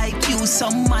me like you.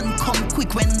 Some man come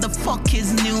quick when the fuck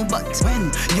is new, but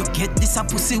when you get this a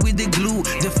pussy with the glue,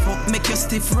 the fuck make you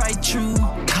stiff right through.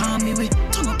 Call me with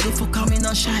turn up the fuck, I'm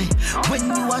not shy. When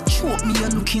you a choke me, you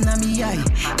looking at me eye.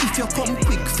 If you come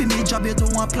quick for me job, you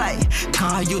don't apply.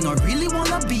 Cause you not really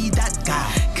wanna be that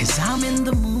guy. Cause I'm in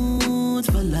the mood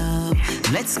for love.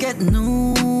 Let's get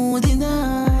nude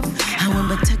enough. And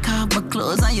when I take off my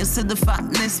clothes and you see the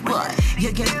fatness, boy,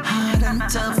 you get hard and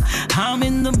tough. I'm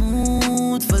in the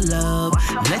mood for love.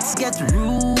 Let's get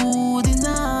rude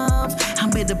enough. I'm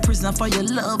be the prisoner for your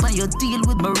love, and you deal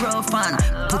with my rough and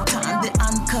put on the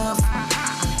handcuff.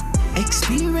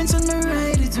 Experience on the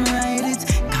ride it.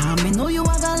 Cause me know you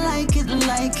are gonna like it.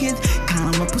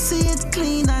 Cause my pussy is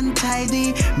clean and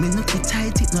tidy. Me look it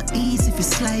tight, it not easy if you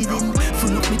sliding.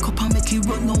 Full up me cup and make it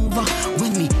run over.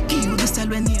 When me give you the style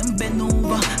when you bend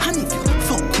over. And if you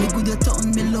fuck me good, you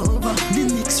turn me lover. The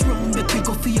next round, make me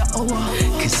go for your hour.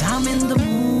 Cause I'm in the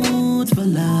mood for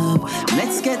love.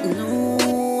 Let's get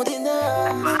nude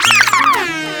enough.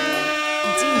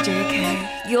 DJ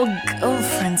K, your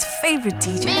girlfriend's favorite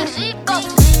DJ.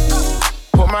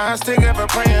 Put my hands together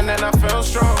praying and I feel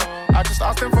strong. I just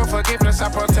asked him for forgiveness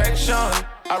and protection.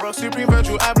 I wrote Supreme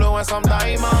Virtual Abloh and some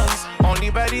diamonds.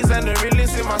 Only baddies and the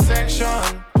realest in my section.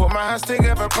 Put my hands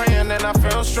together praying and I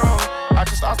feel strong. I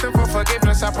just asked him for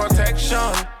forgiveness and protection.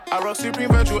 I wrote Supreme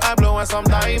Virtual Abloh and some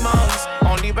diamonds.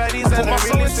 Only baddies and the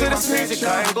realest in my section.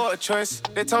 I ain't got a choice.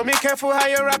 They told me careful how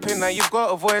you're rapping, now you've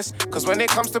got a voice. Cause when it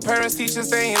comes to parents, teachers,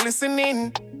 they ain't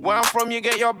listening. Where I'm from, you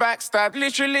get your back stabbed,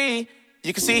 literally.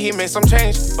 You can see he made some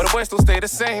change, but the boys still stay the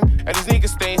same. And these niggas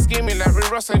staying scheming like Rick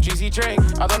Ross and Jeezy Drake.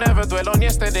 I don't ever dwell on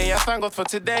yesterday, I thank God for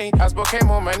today. As Bo came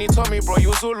home and he told me, bro, you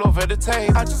was all over the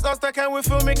tape. I just asked that, can we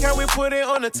film it, can we put it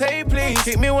on the tape, please?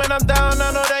 Kick me when I'm down,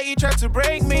 I know that he tried to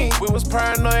break me. We was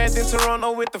paranoid in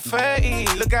Toronto with the 30.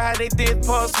 Look at how they did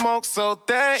Pop Smoke so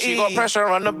dirty. She got pressure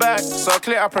on the back, so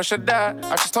clear I pressured that.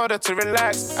 I just told her to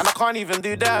relax, and I can't even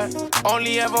do that.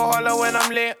 Only ever holler when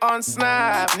I'm lit on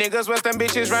Snap. Niggas with them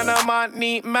bitches ran a month.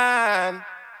 Neat man.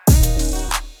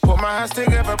 Put my hands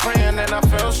together praying and I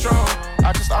feel strong.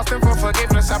 I just asked him for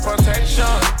forgiveness and protection.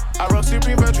 I wrote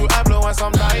Supreme Virtual Abloh and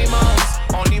some diamonds.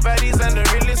 Only baddies and the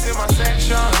realest in my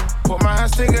section. Put my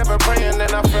hands together praying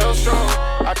and I feel strong.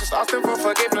 I just asked him for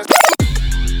forgiveness.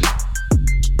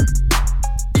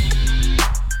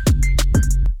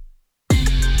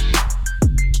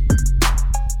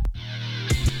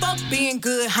 Being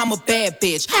good, I'm a bad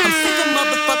bitch. I'm sick of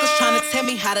motherfuckers trying to tell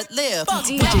me how to live.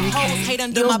 DJ hoes hate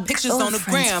under my pictures on the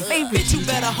gram. Bitch, you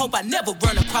better hope I never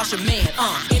run across your man.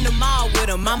 In the mall with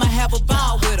him, I'ma have a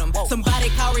ball with him. Somebody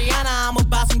call Rihanna, I'ma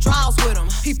buy some draws with him.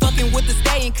 He fucking with the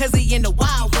stallion cause he into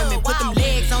wild women. Put them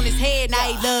legs on his head, now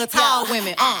he love tall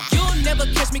women. You'll never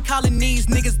catch me calling these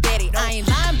niggas daddy. I ain't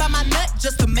lying by my nut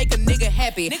just to make a nigga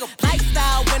happy.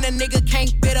 Lifestyle when a nigga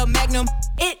can't fit a magnum.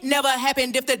 It never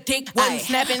happened if the dick wasn't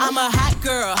snapping. I'm a hot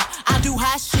girl, I do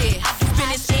hot shit.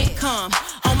 Finish income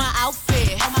on my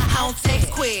outfit. I don't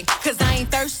text quick, cause I ain't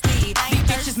thirsty. These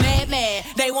bitches mad,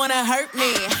 they wanna hurt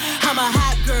me. I'm a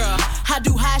hot girl, I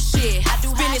do hot shit.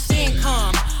 Finish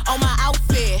income on my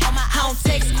outfit. I don't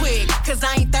text quick, cause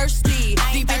I ain't thirsty.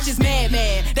 These bitches mad,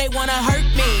 they wanna hurt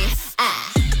me.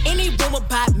 Any rumor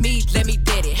about me, let me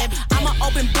dead it. I'm an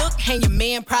open book, and your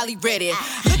man probably read it.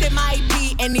 Look at my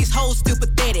EP, and these hoes still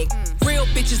pathetic. Real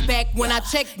bitches back when I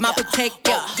check my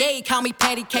protector. Yeah, call me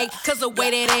patty cake, cause the way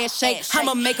that ass shake.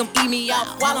 I'ma make them eat me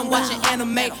out while I'm watching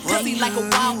anime. Pussy like a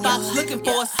wild fox, looking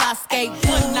for a Sasuke.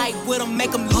 One night with them,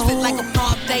 make them lose it like a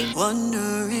prom date.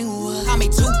 Wondering what. Call me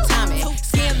two-timing.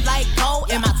 Skin like gold,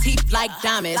 and my teeth like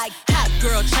diamonds. Hot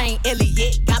girl chain,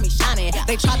 Elliot, got me shining.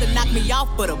 They tried to knock me off,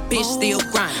 but a bitch still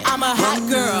grinding. I'm a hot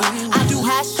girl, I do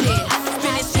hot shit.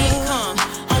 Finish income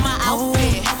on my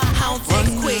outfit. I don't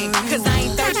text quick, cause I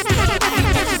ain't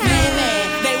thirsty.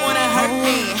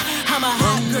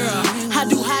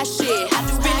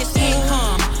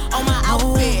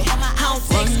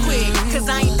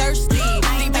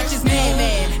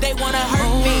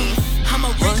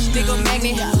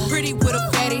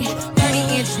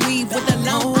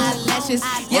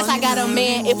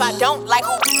 if I don't like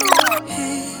who.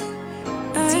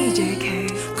 DJ K,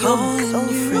 your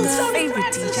girlfriend's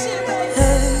favorite DJ.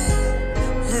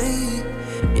 Hey,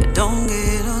 you don't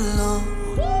get along.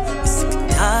 You're sick and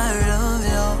tired of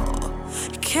y'all.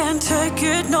 You can't take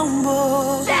it no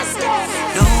more. Let's go.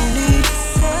 No need to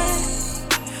say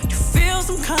you feel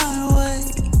some kind of way.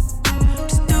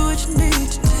 Just do what you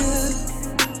need to do.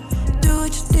 Do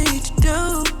what you need to do.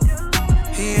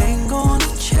 He ain't gonna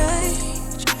change.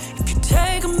 If you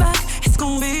take him back, it's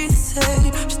gonna be the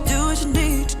same. Just do what you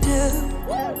need to do.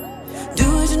 Do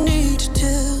what you need to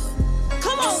do.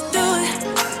 Come on. Just do it,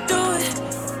 do it,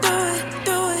 do it,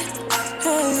 do it.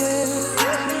 Hey,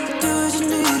 do what you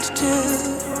need to do.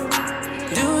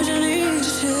 Do what you need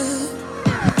to do.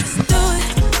 Just do it,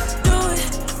 do it,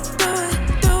 do it,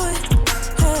 do it.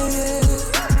 Hey,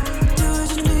 do what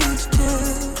you need to do.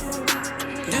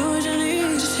 Do what you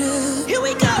need to do. Here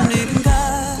we go. And even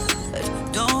God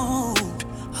don't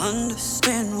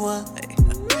understand why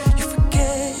you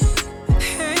forget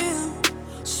him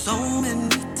so many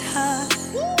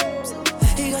times.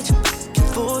 He got you back and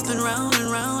forth and round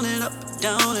and up and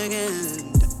down again.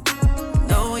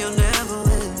 No, you'll never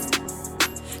win.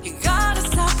 You gotta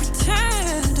stop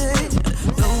pretending.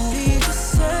 No need to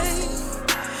say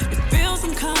you feel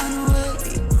some kind of way.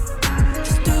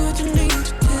 Just do what you need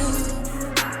to do.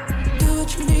 Do what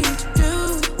you need to do.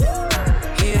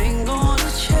 He ain't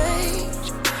gonna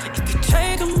change. If you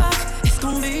take him back, it's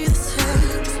gonna be the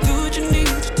same. Just do what you need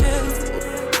to do.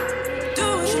 Do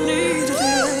what you need to do.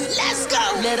 Let's go.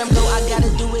 Let him go, I gotta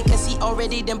do it, cause he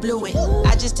already done blew it.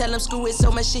 I just tell him screw it,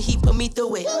 so much shit he put me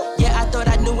through it. Yeah, I thought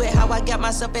I knew it, how I got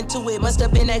myself into it. Must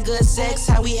have been that good sex,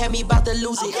 how he had me about to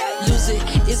lose it. Lose it,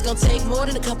 it's gonna take more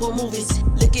than a couple movies.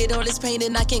 Look at all this pain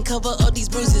and I can cover all these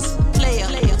bruises. Player.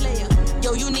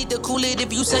 Yo, you need to cool it.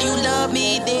 If you say you love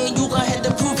me, then you gon' have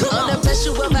to prove it. I'm the best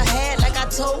you ever had, like I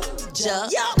told ya.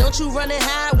 Don't you run and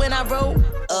hide when I roll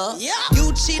up.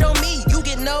 You cheat on me, you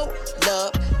get no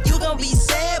love. You gon' be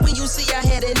sad when you see I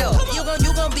had enough.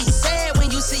 You gon' be sad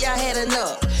when you see I had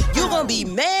enough. You gon' be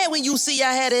mad when you see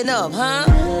I had enough, huh?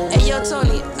 Hey, yo,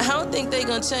 Tony, I don't think they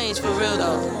gon' change for real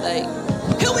though. Like,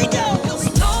 here we go.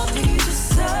 Don't need to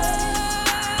say.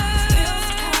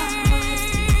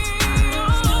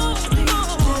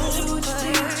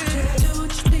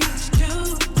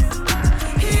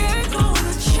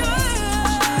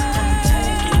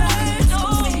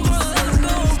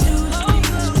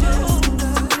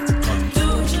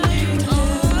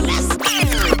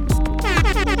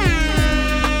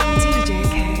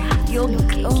 Your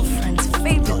girlfriend's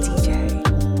favorite DJ.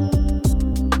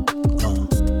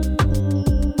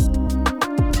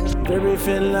 Baby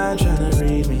Finland tryna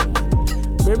read me.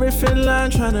 Baby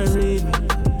Finland tryna read me.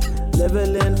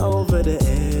 Leveling over the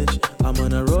edge. I'm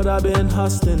on a road I've been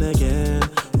hustling again.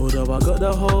 Although I got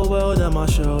the whole world on my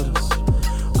shoulders.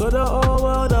 Got the whole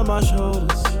world on my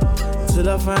shoulders. Till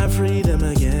I find freedom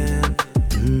again.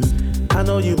 I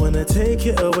know you wanna take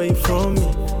it away from me.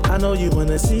 I know you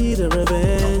wanna see the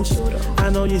revenge. I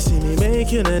know you see me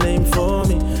making a name for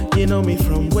me. You know me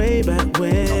from way back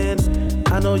when.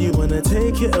 I know you wanna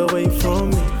take it away from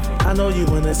me. I know you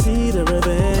wanna see the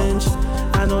revenge.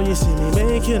 I know you see me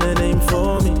making a name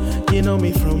for me. You know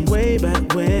me from way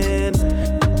back when.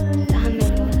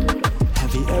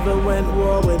 Have you ever went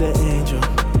war with an angel?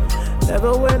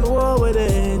 Never went war with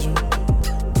an angel.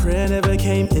 Prayer never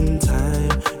came in time,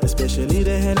 especially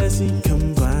the Hennessy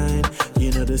combined.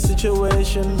 You know the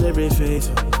situation very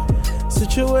fatal.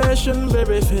 Situation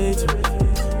very fatal.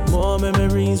 More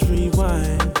memories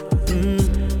rewind.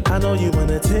 I know you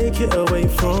wanna take it away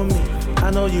from me. I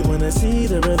know you wanna see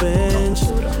the revenge.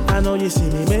 I know you see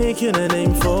me making a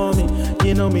name for me.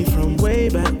 You know me from way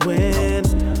back when.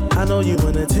 I know you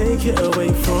wanna take it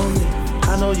away from me.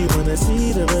 I know you wanna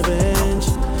see the revenge.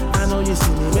 I know you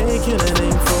see me making a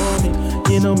name for me.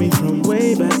 You know me from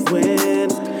way back when.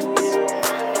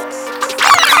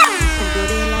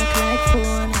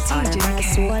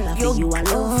 Your you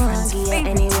alone. Yeah,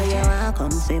 anywhere you are,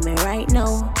 come see me right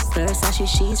now. First as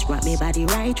she's wrap me body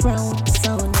right round.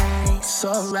 So nice.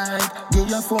 So right, give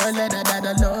your four letter that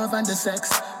the love and the sex.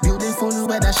 Beautiful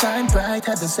weather shine bright,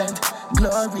 heaven sent.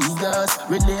 Glorious,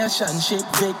 relationship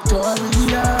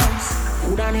victorious.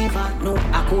 Coulda never, no,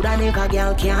 I coulda never,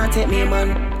 girl can't take me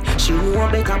man. She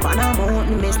won't wake up on a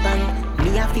mountain, me stand.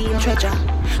 Me a feel treasure.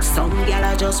 Some girl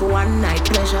are just one night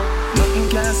pleasure. Nothing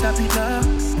can stop it now.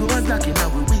 Road blocking now,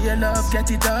 we real love get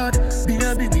it out.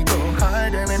 Baby, we go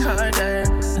harder and harder.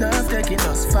 Love taking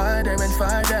us farther and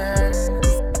farther.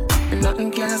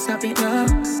 Nothing can stop it now.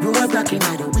 Road blocking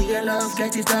now, the real love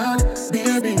get it out.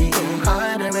 Baby, we go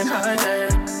harder and harder.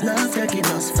 Love taking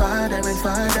us farther and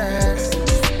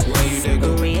farther. they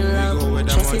go. Real love,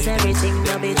 trust is everything,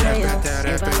 no betrayal.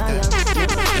 Never lie.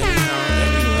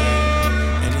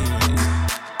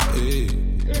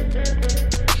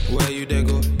 Where you they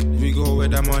go? We go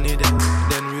with the money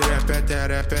then we repeat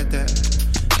that.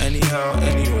 Anyhow,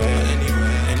 anywhere.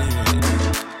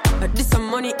 This a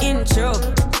money intro.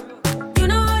 You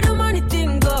know how the money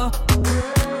thing go.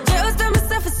 Just tell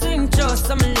myself a swing throw.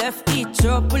 Some left each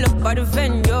throw. Pull up by the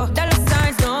venue. Dollar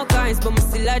signs, no kinds, but me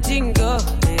still a jingle.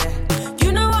 Yeah.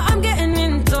 You know what I'm getting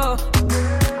into.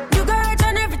 You got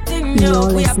done everything.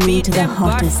 You're listening to the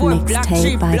hottest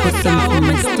mixtape by the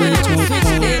infamous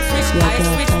DJ K.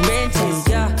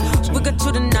 Yeah. We got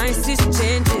to the nicest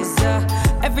changes.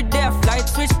 Every day I fly,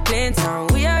 switch planes.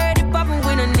 We already popping,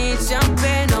 we don't need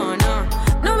champagne.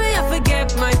 No, me I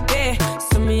forget my pay.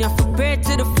 So me I prepare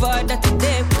to the Father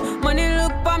today. Money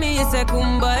look for me, it's a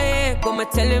kumbaya. Come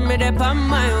telling me that I'm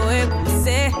my way. Come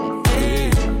say,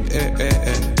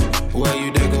 where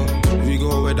you they go? We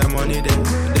go with the money then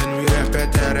we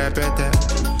repeat that.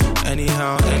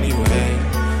 Anyhow, anyway.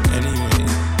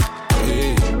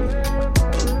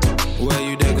 Where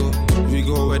you they go? We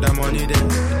go with the money then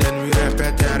we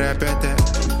repeat that.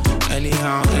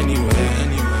 Anyhow, anyway.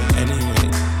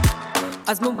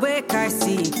 As my wake I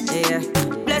see, yeah.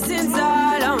 Blessings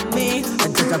all on me. I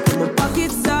think I put my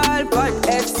pockets all on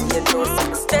FC. You know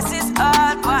success is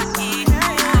all on E.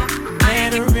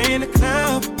 Met her in the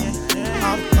club,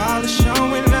 all the polish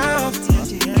showing love.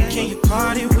 Can you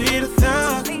party with a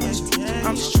thug?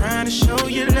 I'm just trying to show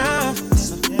you love.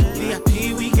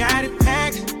 VIP, we got it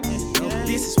packed.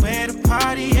 This is where the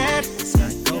party at.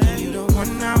 You the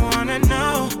one I wanna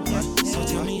know. So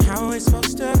tell me how it's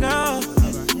supposed to go.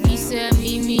 He said,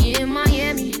 meet me in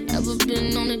Miami. Ever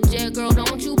been on a jet, girl,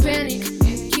 don't you panic.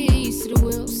 Keys to the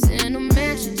wheels and the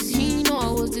mansions. He know I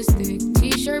was this thick,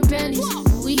 t-shirt panties.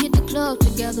 We hit the club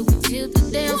together, we tilt the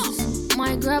dances.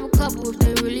 Might grab a couple if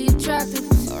they really attractive.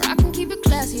 Or I can keep it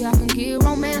classy, I can get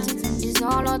romantic. It's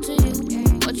all up to you,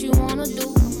 what you wanna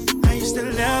do. I used to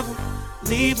love him,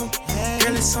 leave him.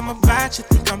 Girl, it's something about you,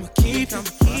 think I'ma keep him.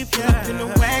 Pull up in the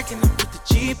wagon and put the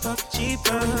Jeep up.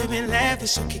 We living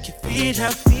lavish, so kick your feet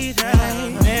up.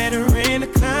 Met her in the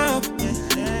club,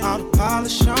 all the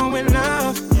polish showing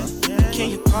love. Can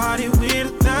you party with a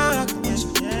thug?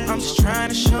 I'm just trying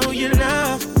to show you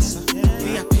love.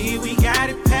 VIP, we got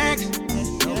it packed.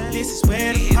 This is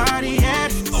where the party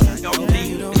at. You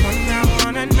the one I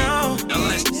wanna know.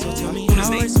 So tell me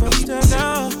how it's supposed to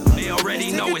go. They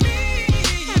already know it.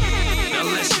 Now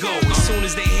let's go. As soon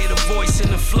as they hear the voice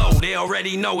and the flow, they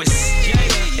already know it's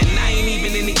Jada. And I ain't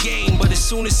even in the game, but as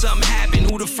soon as something happen,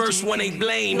 who the first one they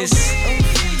blame is?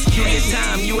 Give me a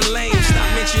time, you a lame.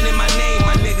 Stop mentioning my name,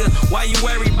 my nigga. Why you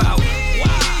worry about?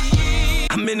 Why?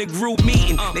 I'm in a group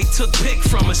meeting. They took pic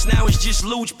from us, now it's just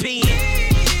Luch peeing.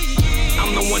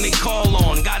 I'm the one they call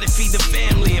on. Gotta feed the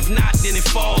family, if not, then it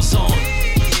falls on.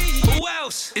 Who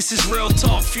else? This is real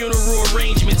talk, funeral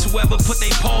arrangements, whoever put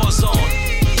their paws on.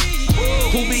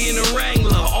 Who be in the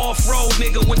Wrangler, off-road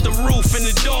nigga with the roof and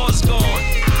the doors gone.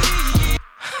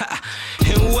 And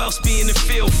who else be in the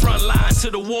field, front line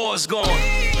till the war's gone.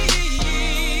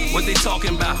 What they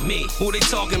talking about? Me. Who they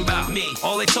talking about? Me.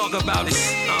 All they talk about is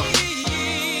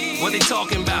what they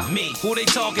talking about? Me. Who they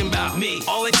talking about? Me.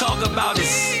 All they talk about is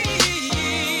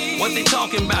what they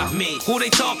talking about? Me. Who they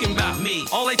talking about? Me.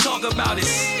 All they talk about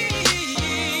is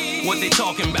what they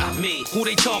talking about? Me. Who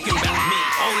they talking about? Me.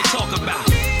 All they talk about.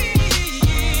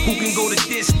 Who can go the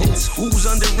distance? Who's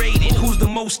underrated? Who's the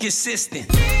most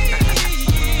consistent?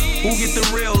 Who get the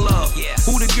real love?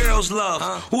 Who the girls love?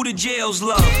 Who the jails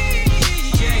love?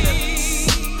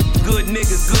 Good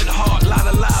nigga, good heart, lot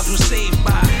of lives were saved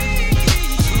by.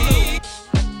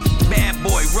 Bad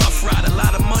boy, rough rider, a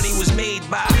lot of money was made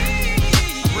by.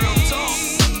 Real talk.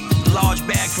 Large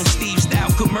bag from Steve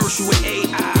Style commercial with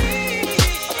AI.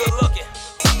 Good looking.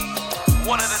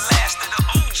 One of the last of the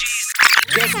OGs.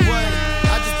 Guess what?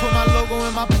 I just put my logo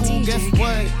in my pool. Guess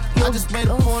what? I just made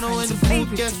a porno in the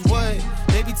booth. Guess what?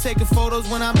 They be taking photos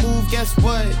when I move. Guess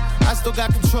what? I still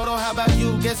got control. Though. How about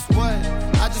you? Guess what?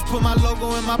 I just put my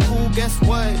logo in my pool. Guess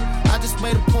what? I just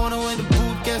made a porno in the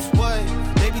booth. Guess what?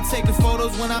 They be taking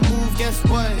photos when I move. Guess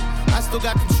what? I still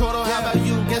got control. Though. How about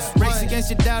you? Guess what? Race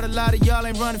against your doubt. A lot of y'all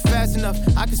ain't running fast enough.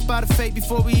 I can spot a fake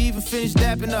before we even finish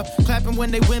dapping up. Clapping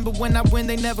when they win, but when I win,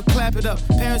 they never clap it up.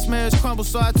 Parents' marriage crumble,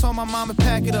 so I told my mama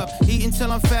pack it up. Eat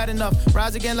until I'm fat enough.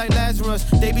 Rise again like Lazarus.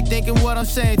 They be thinking what I'm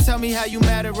saying. Tell me how you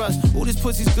mad at us. Ooh, this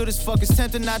pussy's good as fuck. It's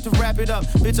tempting not to wrap it up.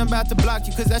 Bitch, I'm about to block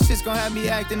you, cause that shit's gonna have me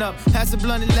acting up. Pass the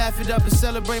blunt and laugh it up and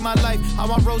celebrate my life. I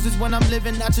want roses when I'm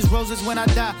living, not just roses when I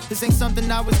die. This ain't something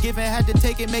I I was given, had to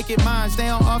take it, make it mine. Stay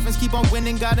on offense, keep on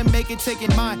winning, gotta make it, take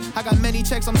it mine. I got many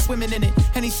checks, I'm swimming in it.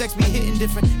 Henny sex be hitting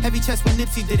different. Heavy chest when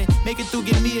Nipsey didn't. Make it through,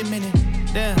 give me a minute.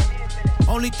 Damn.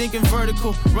 Only thinking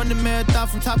vertical. Run the marathon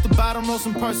from top to bottom, roll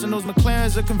some personals.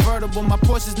 McLaren's a convertible. My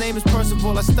Porsche's name is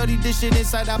Percival. I studied this shit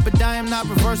inside out, but I am not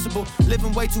reversible.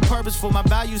 Living way too purposeful. My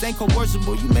values ain't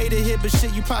coercible. You made a hit, but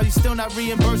shit, you probably still not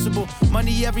reimbursable.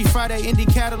 Money every Friday, indie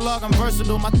catalog, I'm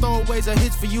versatile. My throwaways are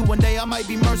hits for you. One day I might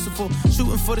be merciful.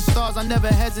 Shooting for the stars, I never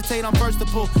hesitate, I'm first to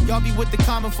pull. Y'all be with the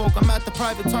common folk, I'm at the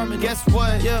private tournament. Guess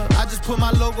what? Yeah, I just put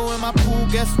my logo in my pool.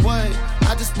 Guess what?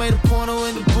 I just made a porno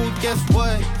in the booth. Guess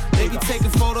what? They be taking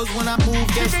photos when I move,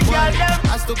 guess what?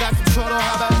 I still got control,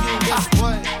 how about you, guess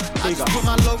what? I just put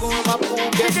my logo in my pool,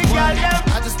 guess what?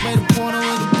 I just made a porno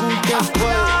in the booth, guess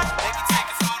what? They be taking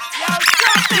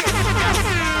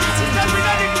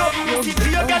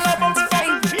photos when I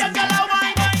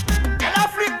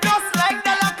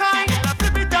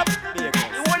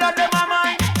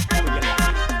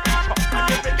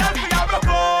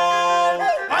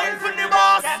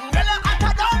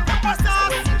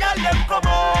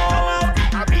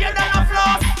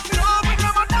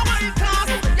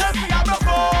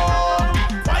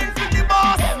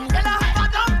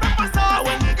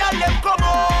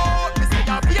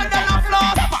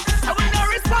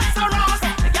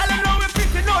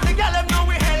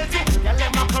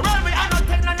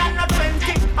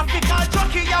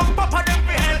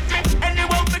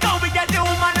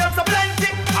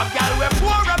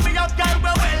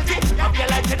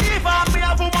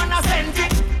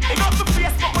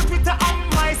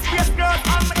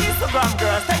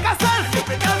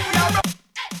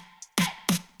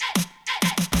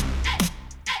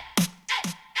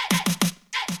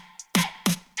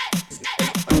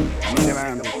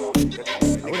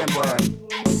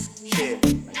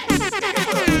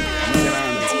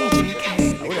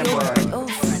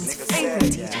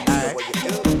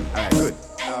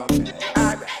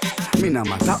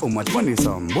How much money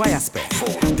some boy I spend?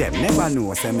 Them never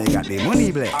know, say me got the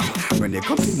money blend. When they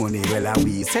come to money, well I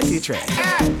we set the trend.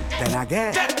 Then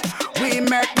again, we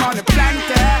make money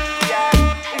plenty.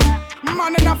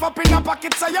 Money enough up in the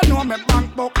pocket, so you know me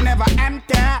bank book never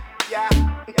empty.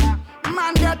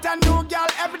 Man get a new girl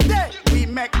every day. We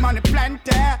make money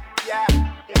plenty.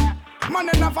 Money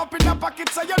enough up in the pocket,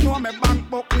 so you know me bank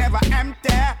book never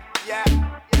empty.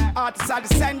 Artists of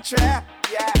the century.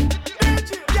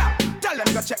 Tell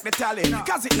them go check the tally,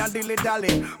 cause it not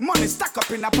dilly-dally. Money stack up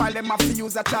in a pile, them have to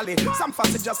use a trolley. Some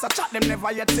fancy just a chat, them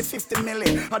never yet see 50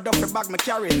 milli. A duffel bag me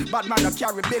carry, bad man no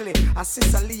carry Billy. A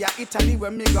Sicily, Italy, where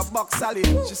me go box Sally.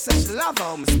 She said she love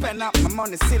how me spend up my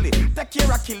money silly. Take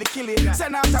care of killy,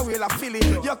 send out a wheel of Philly.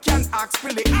 You can't ask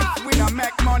Philly, if we don't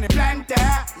make money plenty,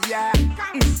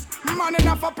 Money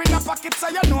enough up in the pocket, so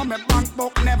you know me bank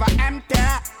book never empty,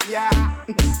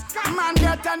 Man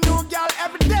get a new girl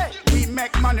every day. We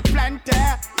make money plenty,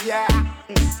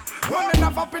 Money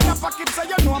enough up in the pocket, so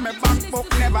you know me bank book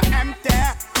never empty,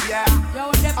 Yo,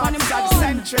 step on him outside the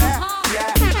century,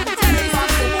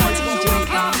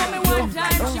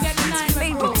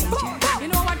 You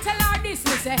know what? Tell her this,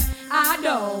 me say, I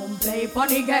don't play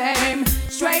funny game.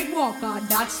 Straight walker,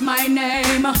 that's my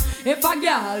name. If a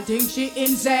girl think she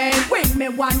insane, with me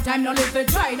one time, no live to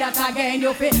try that again.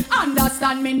 You fi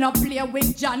understand me, no play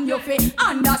with John. You fi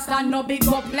understand, no big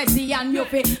up lesbian. You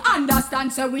fi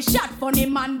understand, so we shot funny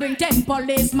man, bring 10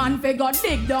 policeman. Fi go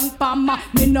dig down palm.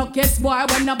 Me no kiss boy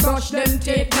when I brush them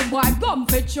teeth. The boy come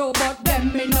fi show, but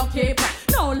them me no keep.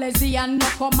 No lesbian, no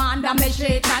commander, me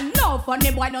shit. And no funny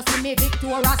boy, no see me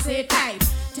Victoria say type.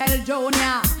 Tell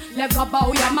Junior, let go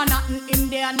bow ya Manhattan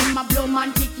Indian in my blue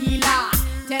man tequila.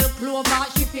 Tell Clover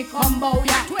she fi come bow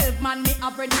ya. 12 man me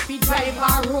have ready fi drive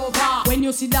a rover. When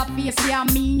you see that face ya,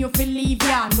 mean you fi leave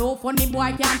ya. No funny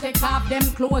boy can't take off them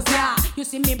clothes ya. You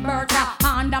see me Bertha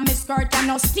under me skirt and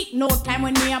no stick no time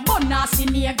when me a bonus in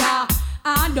nigga.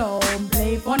 I don't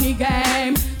play funny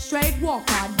game. Straight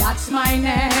walker, that's my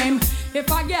name. If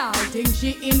a girl think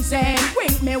she insane,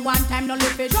 wink me one time, no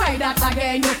live it, try that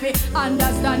again. You fi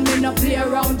understand me, no play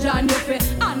around John. You fi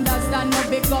understand, no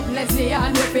big up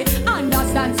lesbian. You fi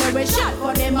understand, so we shot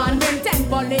for them and bring 10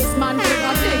 policeman. We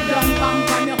got big gun pump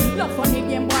from you. Love funny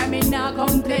game, boy, me nah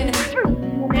complain.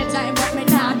 Me time, but me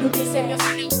nah do the same. You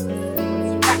see,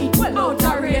 right, well out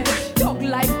of range. Talk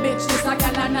like bitch, this a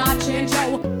girl and not change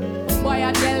yo. Boy,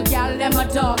 I tell girl them a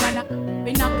dog and I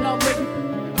be in a club with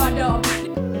a dog.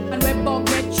 And we both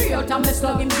get 3 out of me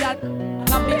slugging girl. And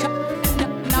a bitch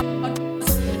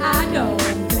I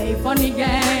don't play funny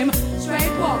game.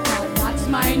 Straight walker, that's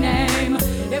my name.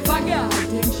 If a girl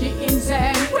think she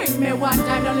insane, bring me one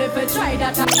time, don't live it, try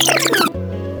that.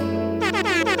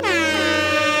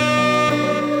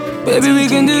 Baby, we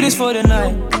can do this for the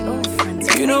night.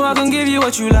 You know I can give you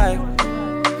what you like.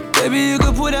 Baby, you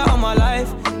can put that on my life.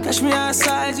 Catch me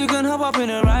outside, you can hop up in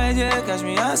a ride, yeah. Catch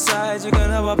me outside, you can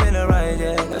hop up in a ride,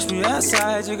 yeah. Catch me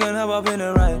outside, you can hop up in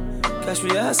a ride. Catch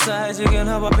me outside, you can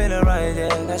hop up in a ride, yeah.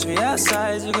 Catch me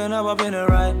outside, you can hop up in a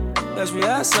ride. Catch me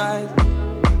outside.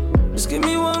 Just give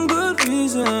me one good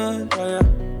reason, oh yeah.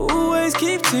 Always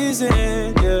keep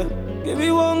teasing, yeah. Give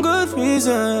me one good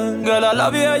reason. Girl, I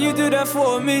love you how you do that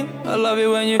for me. I love it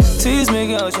when you tease me,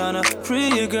 girl. Tryna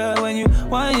free you, girl. When you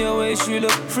wind your waist, you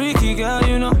look freaky, girl.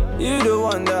 You know, you the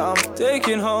one that I'm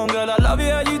taking home. Girl, I love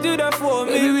you how you do that for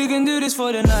me. Baby, we can do this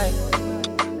for the night.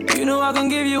 You know I can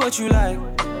give you what you like.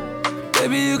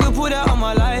 Baby, you can put that on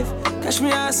my life. Catch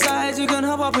me outside, you can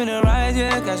hop up in a ride,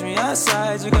 yeah. Catch me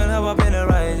outside, you can hop up in a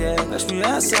ride, yeah. Catch me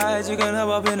outside, you can hop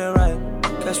up in a ride.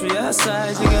 Catch me outside,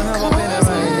 you can hop up in a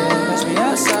ride, yeah. Catch me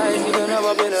outside, you can hop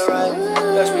up in a ride.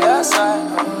 Catch me outside,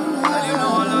 and you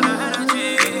know I love the energy.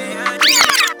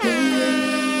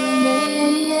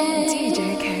 DJ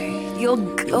K, your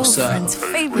girlfriend's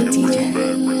favorite DJ.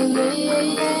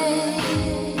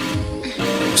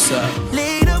 What's up?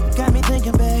 Lead up, got me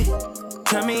thinking, babe.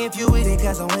 Tell me if you with it,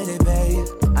 cause I'm with it, babe.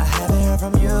 I haven't heard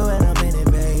from you and I'm in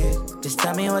it, babe. Just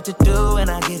tell me what to do and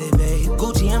I get it, babe.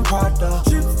 Gucci and Prada.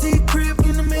 Trip to the crib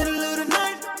in the middle of the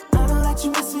night. I don't let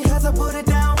you miss me cause I put it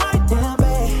down right down,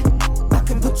 babe. I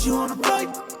can put you on a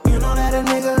flight. You know that a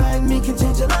nigga like me can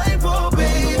change your life, oh,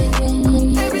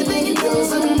 babe. Everything you do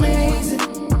is amazing.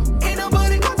 Ain't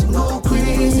nobody got to go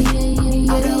crazy.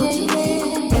 I know what you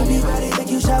need. Everybody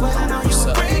think you shy, but I know you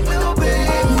a freak, little babe.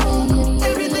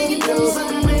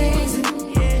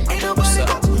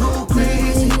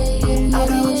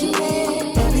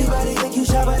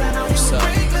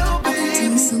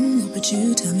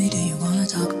 You tell me, do you wanna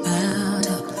talk about?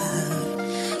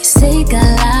 You say you got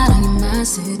a lot on your mind,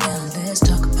 sit down, let's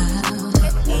talk about.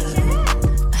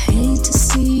 I hate to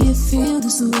see you feel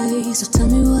this way, so tell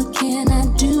me what can I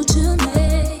do to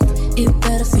make it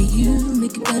better for you,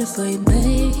 make it better for you,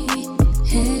 babe.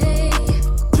 Hey,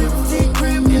 take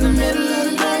crib in the middle of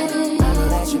the night. I know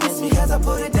that you miss me cause I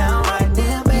put it down right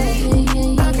there,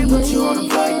 babe. I can put you on a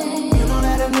flight. You know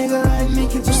that a nigga like me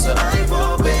can change your life,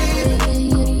 oh, babe.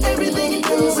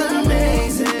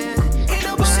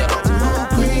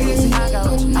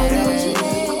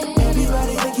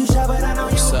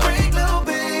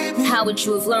 How would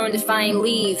you have learned if I ain't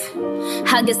leave?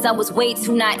 I guess I was way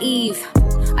too naive.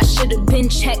 I should've been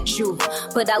checked you,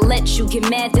 but I let you get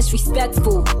mad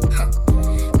disrespectful.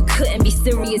 You couldn't be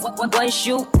serious, was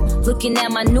you? Looking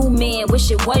at my new man, wish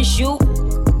it was you.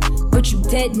 But you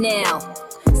dead now.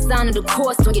 Sign of the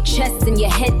cross on your chest and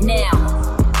your head now.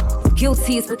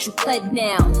 Guilty is what you pled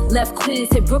now. Left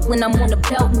Queens, hit Brooklyn, I'm on the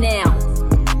belt now.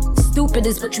 Stupid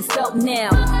is what you felt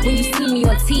now. When you see me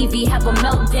on TV, have a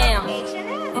meltdown.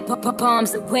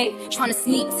 Bombs away, tryna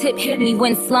sneak tip, hit me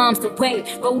when slime's away.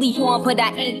 Rollie on, but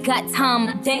I ain't got time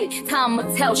of day. Time to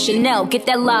tell Chanel, get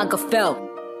that Lagerfeld.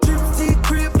 Trip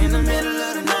crib in the middle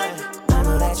of the night. I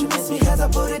know that you miss me cause I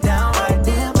put it down right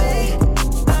there, babe.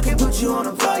 I can put you on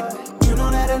a flight. You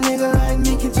know that a nigga like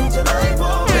me can change your life,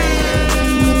 oh,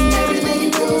 babe. Everything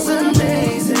you do is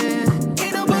amazing.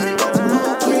 Ain't nobody got to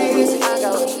go crazy. I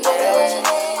got what you need.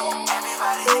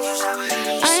 Everybody think you shy.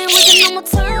 I ain't wasting no more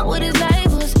time with his life.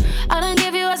 I done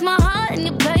give you as my heart and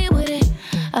you play with it.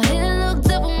 I hit it look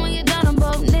different when you down on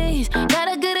both knees.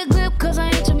 Gotta get a grip cause I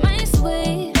ain't your main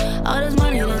sweet. All this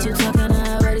money that you talking,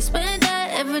 I already spent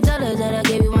that. Every dollar that I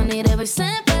gave you, I need every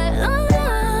cent back. Oh,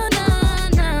 no, no,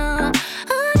 no.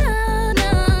 Oh, no,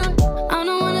 no. I'm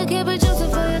the one to keep it juicy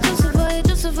for you, juicy for you,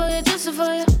 juicy for you, juicy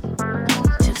for you.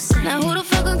 Now who the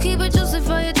fuck gon' keep it juicy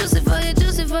for you, juicy for you,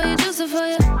 juicy for you, juicy for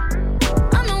you?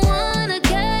 I'm the one to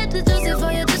get the juicy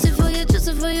for you, juicy for you,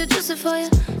 juicy for you, juicy for you.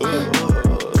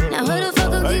 Now who the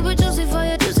fuck gon' keep it juicy for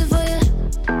you, juicy for you,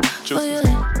 for you,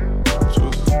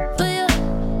 for you?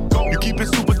 You keep it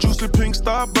super juicy, pink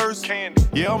starburst. Candy.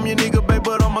 Yeah, I'm your nigga, babe,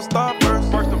 but I'ma start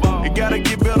first. First of all, it gotta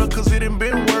get better cause it ain't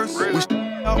been worse. Really?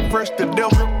 We out fresh to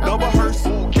death, double hearse.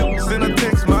 Send a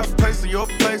text, my place to your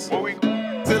place.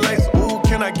 Till lace, ooh,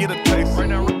 can I get a taste? Right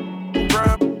now,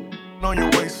 grind on your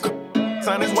waist.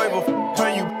 Sign this waiver,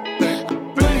 pay you.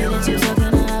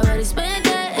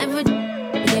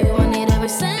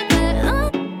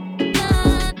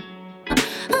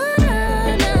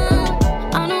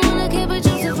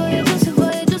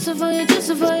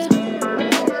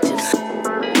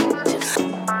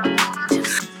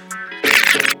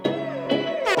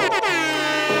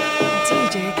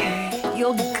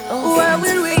 Where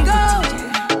will we go?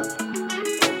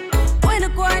 When the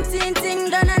quarantine thing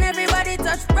done and everybody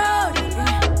touch road.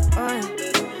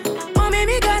 Oh,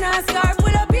 maybe gonna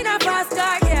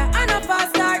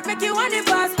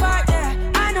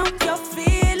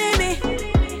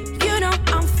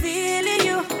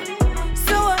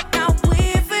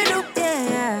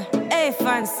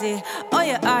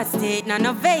nah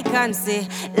no vacancy.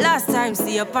 Last time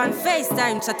see you on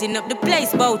FaceTime, chatting up the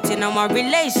place, bout in our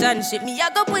relationship. Me, I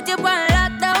go put you on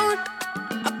lockdown.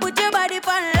 I put your body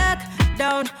on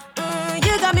lockdown.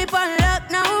 You got me on lock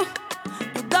now.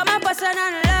 You got my passion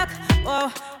on lock.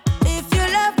 Oh, if you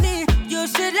love me, you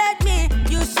should let me.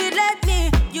 You should let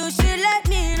me. You should let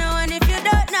me know. And if you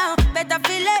don't know, better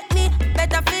feel let me.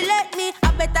 Better feel let me.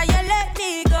 I better you let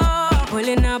me go.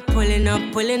 Pulling up, pulling up,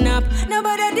 pulling up.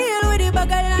 Nobody deal with the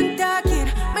bagel and talking.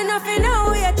 Me nothing know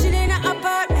we are chilling in an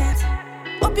apartment.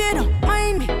 Hope you don't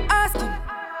mind me asking,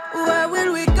 where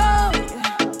will we go?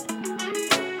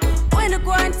 When the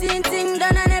quarantine thing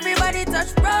done and everybody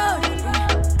touch road.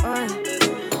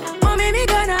 Mommy, me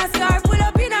gonna start. Pull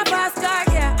up in a fast car,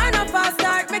 yeah. I know fast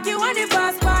start. Make you want the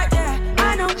fast part, yeah.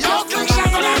 I know.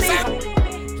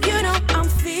 You know I'm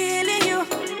feeling you.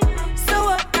 So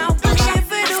what now? If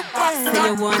we do say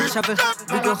you want trouble,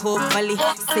 we go Hope Valley.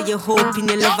 Say you hope in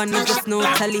your love and you just no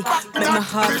tally. Make my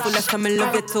heart full of some, I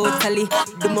love you totally.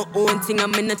 Do my own thing,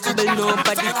 I'm in a trouble,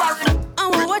 nobody.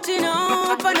 And we're watching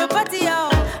up on the patio.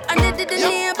 And they did the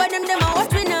neighbor, them are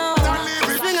watch me now.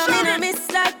 Swing them in a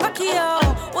mist like Pacquiao.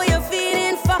 What you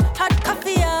feeling for hot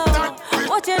coffee, yo?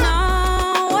 What you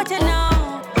know, what you know?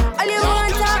 All you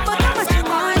want talk about how much you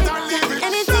want it.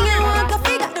 Anything you want,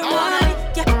 coffee got the money.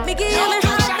 Yeah, me give you my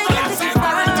heart, make it this is for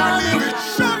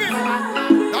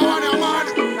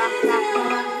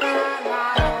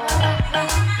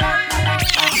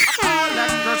all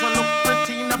that girls will look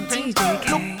pretty in a pink.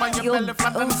 Look when your belly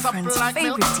flat and soft like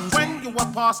milk. When you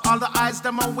walk past, all the eyes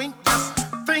them a wink. Just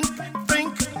think,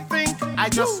 think, think. I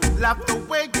just love the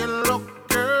way you look,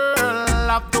 girl.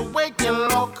 Love the way you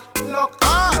look.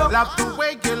 Love the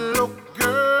way you look,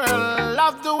 girl.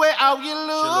 Love the way how you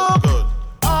look.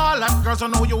 All that girls, I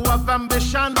know you have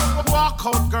ambition. Walk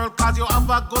out, girl, cause you have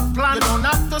a good plan. You don't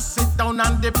have to sit down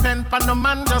and depend on no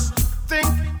man. Just think,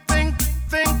 think,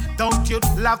 think. Don't you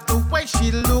love the way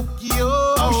she look, yo?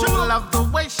 Love the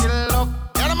way she look.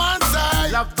 Yeah, the man say.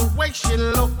 Love the way she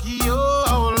look,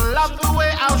 yo. Love the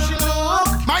way how she look.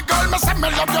 My girl, me say me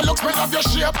love your looks, me love your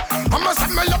shape. I'ma say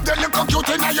me love the little cute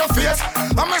in your face.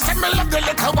 I'ma say me love the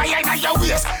little wire in your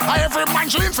waist. Every man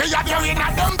dream for you in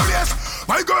a damn place.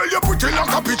 My girl, you put in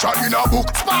like a picture in a book.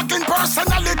 Sparkling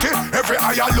personality, every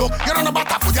eye you look. You're on the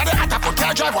butter foot, you're the other foot.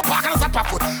 Can't drive a park and a zapper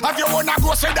foot. Have you wanna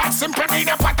go say that simple be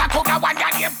the butter cook? I want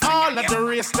your name. All of the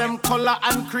race, them color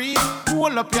and creed.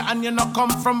 Hold up your hand, you not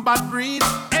come from bad breed.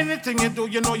 Anything you do,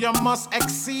 you know you must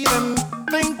exceed. And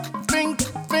think, think,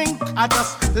 think. I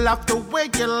just love the way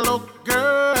you look,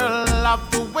 girl. Love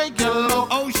the way you look.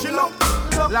 Oh, she look.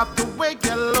 Love the way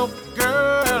you look,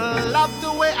 girl. Love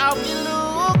the way how you look.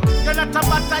 You're not a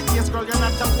bad yes, girl. You're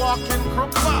not a walking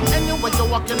crook. Anyway, you're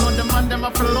walking on the man, them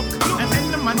have to look. And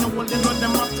any man you hold, you know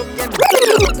them have to get.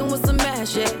 Working with some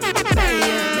mash, yeah. Bad,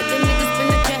 yeah. Making niggas spend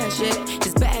the cash, yeah.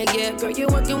 It's bad, yeah. Girl, you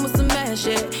working with some mash,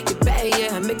 yeah. You bad,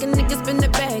 yeah. Making niggas spend the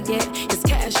bag, yeah. It's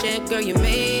cash, yeah. Girl, you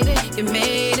made it. You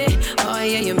made it. Oh,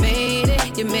 yeah, you made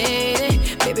it. You made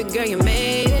it. Baby girl, you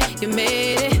made it. You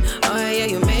made it. Oh, yeah,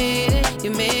 you made it.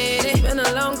 You made it. Been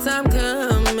a long time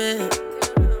coming.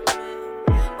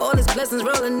 All these blessings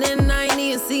rolling in, I ain't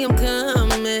even see them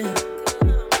coming.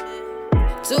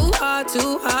 Too hard,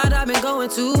 I've been going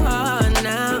too hard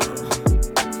now.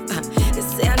 They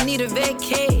say I need a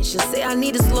vacation, say I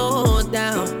need to slow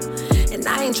down. And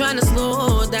I ain't trying to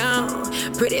slow down.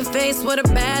 Pretty face with a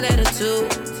bad attitude.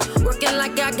 Working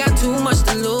like I got too much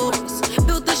to lose.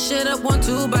 Built this shit up on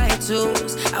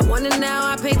 2x2s. I want it now,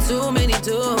 I pay too many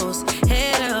dues.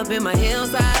 Head up in my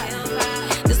heels high.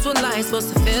 This what life's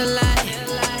supposed to feel like.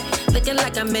 Looking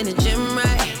like I'm in the gym,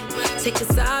 right? Taking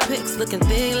side pics, looking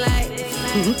thin like.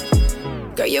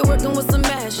 Girl, you're working with some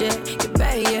mash, yeah. You're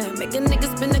bad, yeah. Making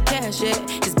niggas spend the cash, yeah.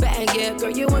 It's bad, yeah. Girl,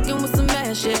 you're working with some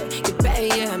mash, yeah. You're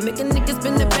bad, yeah. Making niggas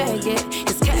spend the bag, yeah.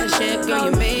 It's cash, yeah. Girl,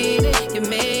 you made it. You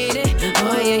made it.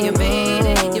 Oh, yeah, you made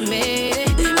it. You made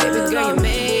it. Baby girl, you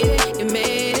made it. You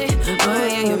made it. Oh,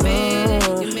 yeah, you made it.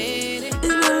 You made it. It's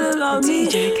really about me.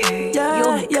 DJ K,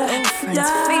 your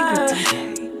girlfriend's favorite DJ.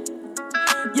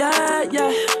 Yeah,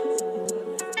 yeah.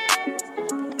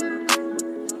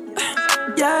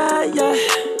 Yeah, yeah.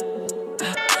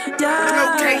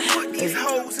 Yeah. Okay, put these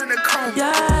hoes in the cone.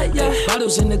 Yeah, yeah.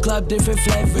 Bottles in the club, different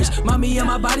flavors. Mommy and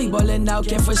my body ballin' out,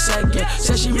 can't forsake her.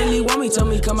 Said she really want me, told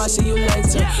me come, I see you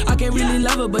later. I can't really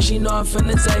love her, but she know I'm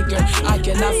finna take her. I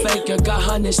cannot fake her, got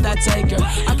hundreds, that take her.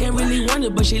 I can't really want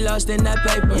her, but she lost in that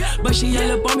paper. But she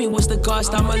ain't up on me, what's the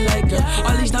cost? I'm a Laker.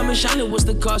 All these diamonds shining, what's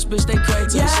the cost? Bitch, they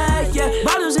craters. Yeah, yeah.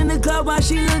 Bottles in the club while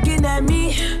she looking at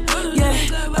me. Yeah,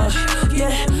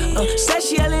 yeah. Said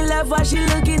she yelling love while she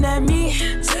looking at me.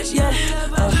 Yeah,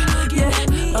 yeah.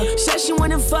 Said she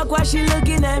wanna fuck while she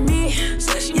looking at me.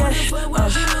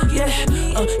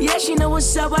 Yeah, she know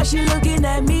what's up while she looking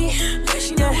at me.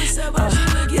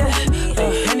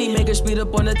 Honey, make her speed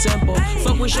up on the tempo.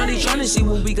 Fuck with shorty tryna see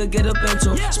what we could get up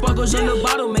into. Sparkles in the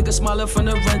bottle, make her smile up from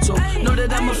the rental. Know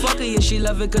that I'm a fucker, yeah, she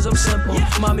love it cause I'm simple.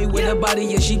 Mommy with her body,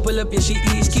 yeah, she pull up, yeah, she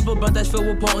ease. Keep her butt that's filled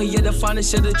with potent, yeah, the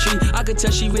finest of the tree. I could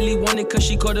tell she really want it cause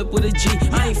she caught up with a G.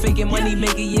 I ain't faking money,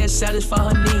 make it, yeah, satisfy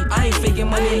her need. I ain't faking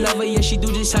money, love her, yeah, she do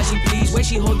just how she please. Way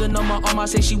she holding on my arm, I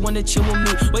say she wanna chill with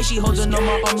me. Way she holding on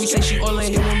my arm, we say she all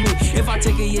in here with me. If I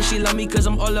take it, yeah, she love me cause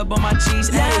I'm all up on my cheese.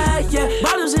 Yeah.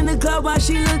 Bottles in the club while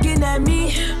she looking at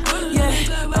me.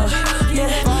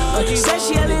 Said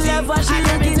she only love while she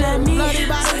looking at me.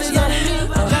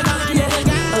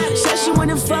 Said she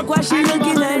wanna fuck while she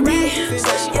looking at me. I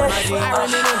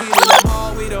remember being in the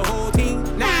mall with the whole team.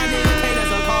 Now I didn't take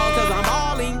us a call cause I'm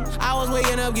balling. I was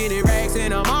waking up getting racks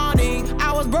in the morning.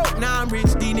 I was broke, now I'm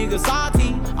rich, these niggas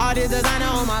salty. All this designer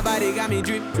on my body got me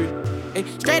drip. Hey,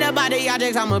 straight up out the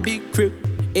objects, I'm a big crip.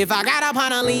 If I got up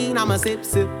on a lean, I'm a sip.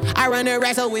 I run the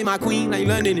racks up with my queen like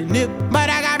London and Nip. But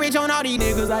I got rich on all these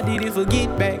niggas, I didn't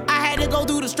forget back. I had to go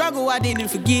through the struggle, I didn't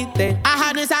forget that. I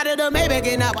hopped inside of the Maybach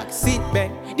and now I can sit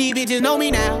back. These bitches know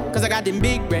me now, cause I got them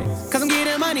big racks. Cause I'm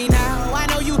getting money now, I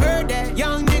know you heard that.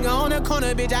 Young nigga on the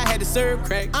corner, bitch, I had to serve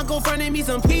crack. Uncle fronted me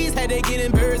some peas, had to get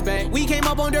them birds back. We came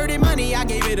up on dirty money, I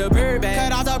gave it a bird back.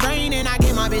 Cut off the brain and I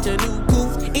gave my bitch a new goof.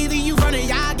 Either you from the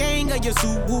y'all gang or you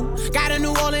Suwu. Got a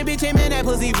New Orleans bitch, and man, that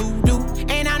pussy voodoo.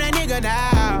 Ain't on a nigga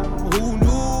now, who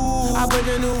knew? I put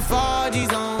the new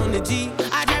 4Gs on the G.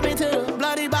 I trap into the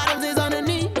bloody bottoms is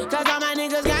underneath. Cause all my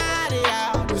niggas got it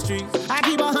out the streets. I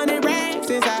keep 100 racks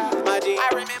inside my G. I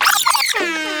remember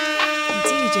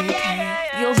DJ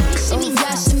K, you're so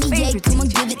favorite. Come on,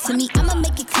 give it to me. I'ma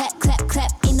make it clap, clap,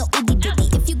 clap. Ain't no itty bitty.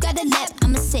 If you got a lap,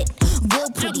 I'ma sit real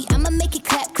pretty. I'ma make it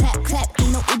clap, clap, clap.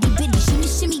 Ain't no itty bitty. Shimmy,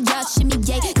 shimmy, y'all, shimmy,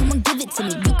 yay. Come on, give it to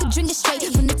me. You can drink it straight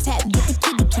from the tap. Get the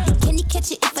kitty. Can you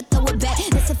catch it if I throw it back?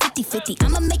 That's a 50-50.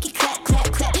 I'ma make it clap,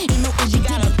 clap, clap. Ain't no itty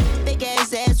bitty. Big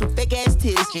ass ass with big ass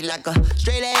titties. She like a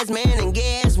straight ass man and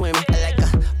gay ass women. I like a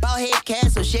bald head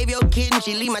cat, so shave your kid. And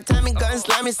she leave my Tommy gun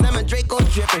slimy, slam Draco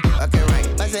dripping. Okay,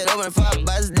 right. Bust it open for a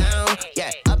buzz down.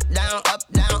 Yeah, up, down, up,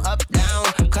 down, up, down.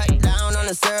 Cut down on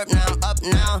the syrup, now I'm up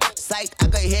now. Psych, I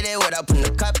could hit it without putting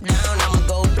the cup down. I'ma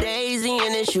go crazy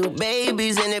in it, shoot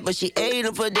babies in it. But she ate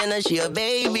them for dinner, she a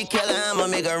baby killer. I'ma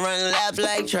make her run laugh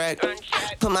like track.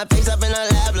 Put my face up in her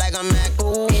lap like I'm Mac.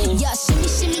 Ooh. Yeah, shimmy,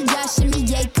 shimmy, yeah, shimmy,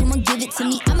 yeah. Come on, give it to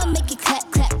me. I'ma make it clap,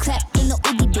 clap, clap. Ain't no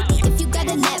itty bitty. If you got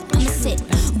a lap, I'ma sit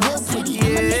real pretty.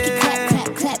 I'ma make it clap,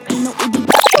 clap, clap. Ain't no itty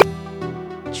bitty.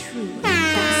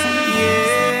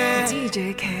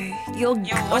 DJ K, your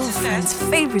girlfriend's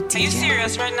favorite DJ. Are you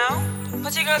serious right now?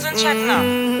 Put your girls in check now.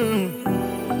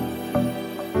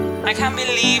 I can't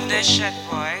believe this shit,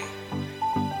 boy.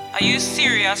 Are you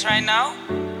serious right now?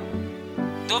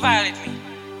 Don't violate me.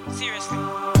 Seriously.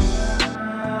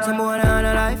 Some boy on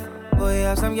a life. Boy,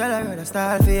 have some girl I rather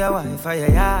style for your wife or your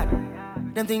yard.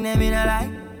 Them think they mean a lie.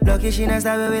 Lucky she not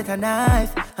stab with a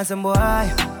knife. And some boy,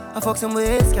 I fuck some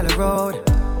ways, girl road.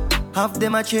 Half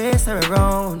them a chase her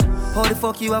around. How the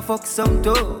fuck you a fuck some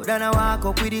toad? And I walk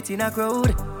up with it in a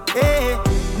crowd. Hey,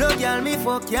 no girl me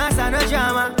fuck, can't stand no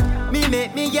drama. Me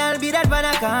make me girl be that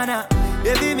banana.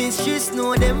 Baby mistress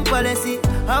know them policy.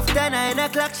 After 9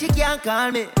 o'clock she can't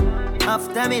call me.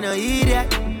 After me no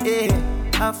idiot, yeah.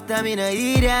 After me no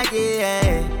idiot,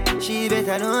 yeah. She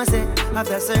better know say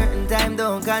after certain time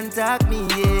don't contact me,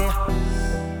 yeah.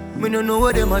 Me no know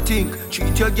what them a think.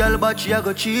 Treat your girl but she a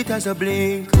go cheat as a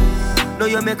blink. Now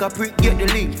you make a prick get the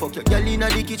link. Fuck your girl inna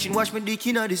the kitchen, wash me dick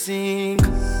inna the sink.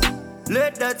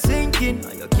 Let that sink in.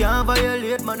 You can't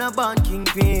violate, man, a band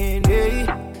kingpin, hey.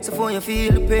 So for you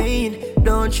feel the pain,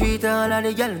 don't treat all of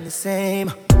the girl the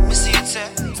same. Me see it say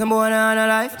some boy on a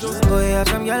life. Boy, have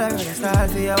some girl I rather start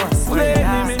for your wife.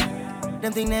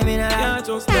 Them think they mean a lie. Can't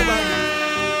trust nobody.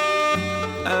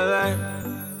 A lie.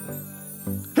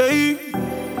 Hey.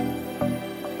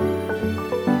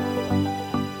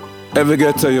 Ever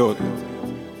get to you?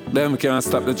 Them can't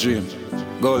stop the dream.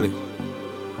 Goalie.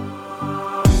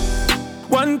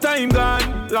 One time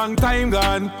gone, long time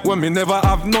gone, when me never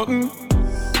have nothing.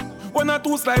 1 or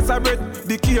 2 slices of bread,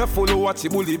 be careful of what you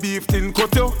bully beef tin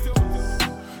cut you.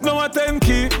 Now a 10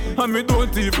 key, and me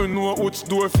don't even know which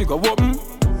door figure open.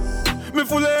 Me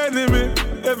full of enemy,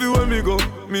 everywhere me go,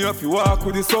 me have to walk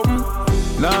with the something.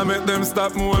 Now make them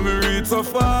stop me when me reach so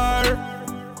far.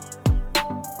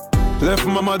 Left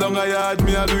mama down a yard,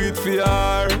 me a do it for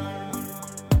her.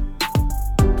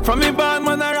 From me born,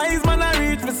 man, I rise, man, I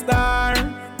reach my star.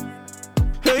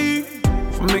 Hey,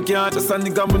 from me me can't just a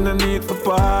nigga me no need for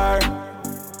par.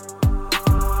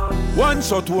 One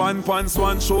shot, one pants,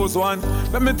 one shows, one.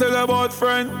 Let me tell you about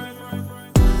friend.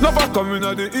 Never come in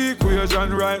the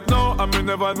equation right now, and me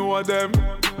never know them.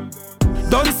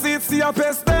 Don't see it, see I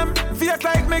pest them. Fake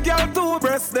like me girl to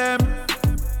breast them.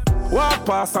 Walk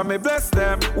past and me bless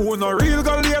them. Who no real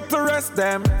girl yet to rest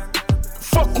them.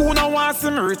 Fuck who no want see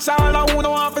me rich, all and who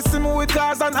no want to see me with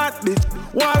cars and hot bitch.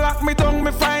 Wanna lock me down,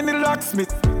 me find the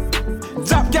locksmith.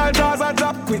 Drop girl jaws a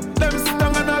drop quick. Them sit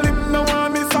down and a lip, no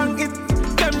want me song it.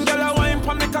 Them girl a wine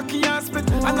pon the cocky and split.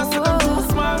 And I say them too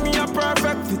small, me a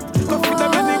perfect fit. Go fit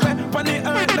them anywhere, pon the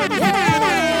earth them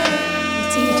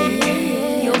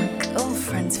DJ, your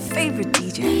girlfriend's favorite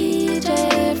DJ.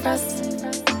 DJ Frost.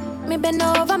 Me bend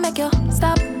over, make you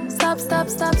stop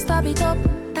it up.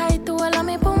 Tight to all of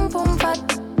me pum pum fat.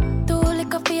 Too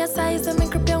lick up for your size and me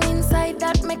grip you inside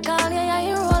that. Me call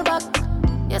you roll back.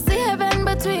 You see heaven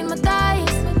between my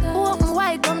thighs. Open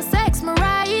wide, come sex me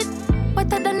right.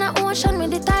 Wetter than the ocean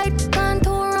with the tide. Can't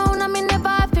turn around and me never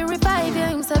have to revive you.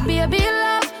 Him say baby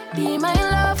love, be my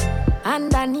love.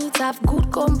 And I need to have good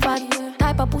comfort.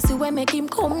 Type of pussy where make him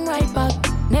come right back.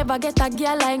 Never get a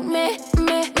girl like me.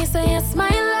 Me say yes my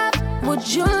love. Would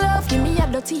you love? Give me a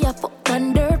dirty a fuck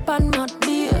and dirt and not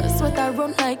beer. Sweater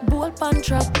run like bull pan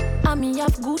trap. And me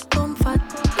have good comfort,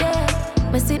 yeah.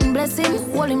 Me sitting blessing,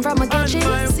 hold him from a kitchen.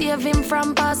 Save him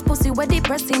from past pussy where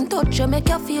depressing. Touch you make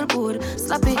you feel good,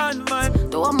 slap it.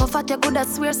 Though I'm a fat you could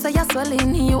swear so you're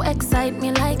swelling. You excite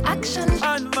me like action.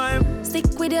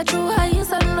 Stick with your true highs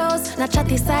and lows. Not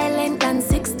chatty silent and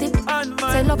 60.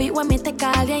 Say love it when me take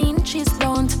all your inches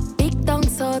down. Big down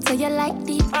so you like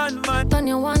deep. Turn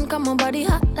your one, come on body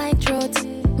hot like throat.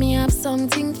 Me have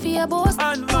something for your boss.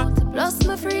 Plus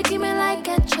me freaky me like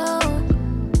a show.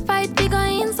 Fight big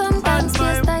in sometimes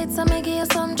case tight so me give you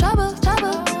some trouble.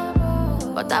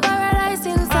 But I paradise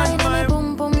inside and me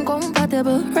boom boom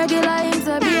comfortable. Regular him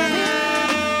to be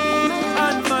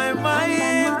on my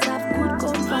mind.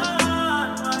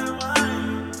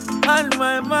 On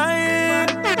my mind.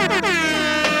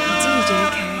 DJ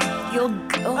K, your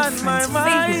girlfriend's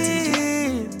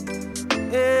favorite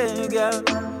DJ. Yeah, girl.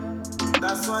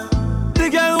 That's why. The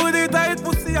girl with the tight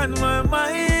pussy on my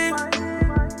mind.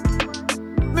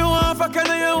 Me want fuck you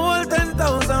your whole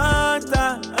 10,000 times.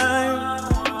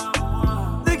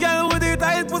 The girl with the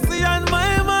tight pussy on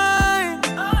my mind.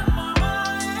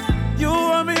 You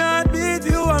want me heartbeat,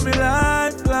 you want me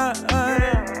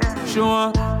lifeline. She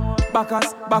want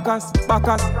Bacchus.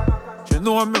 She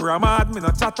know me ramad, me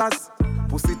no chatters.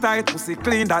 Pussy tight, pussy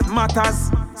clean, that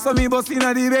matters. So me bust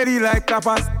inna the belly like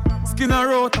clappers. Skin a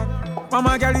rota.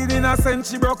 Mama girl in innocent,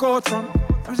 she broke out from.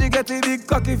 And she get a big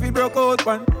cock if he broke out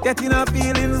one. Getting her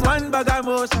feelings, one bag of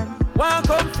emotion. One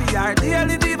come for her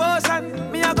daily devotion.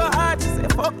 Me a go hard, she say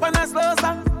fuck when I slow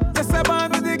song. You say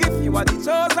born with the gift, you are the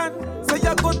chosen. So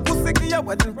you good pussy to your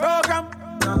wedding program.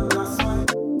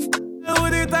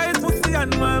 With the tight pussy on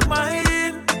my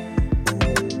mind.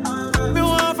 Me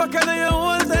want fuck you your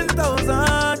whole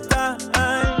 10,000 times.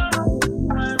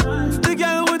 The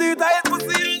girl with the tight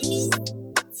pussy.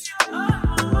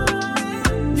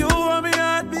 You want me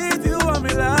heartbeat, you want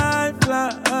me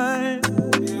lifeline.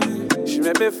 She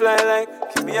make me fly like,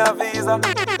 give me a visa.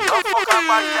 Come fuck her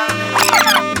back,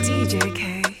 DJ K,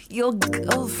 your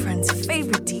girlfriend's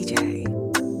favorite DJ.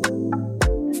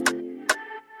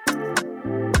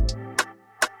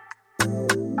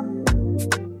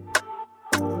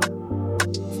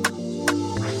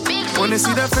 When they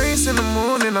see that face in the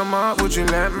morning, I'm out, would you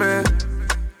let me?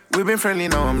 We've been friendly,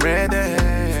 now I'm ready.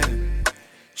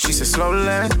 She said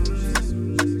slowly.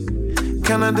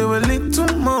 Can I do a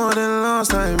little more than last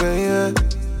time, baby?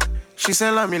 She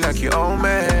said love me like you own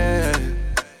me.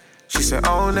 She said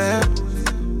own it.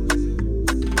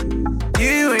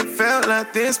 You ain't felt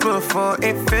like this before.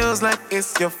 It feels like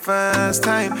it's your first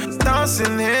time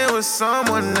dancing here with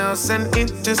someone else, and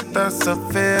it just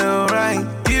doesn't feel right.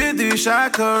 You do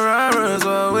shakararas,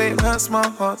 well, it hurts my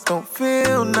heart, don't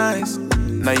feel nice.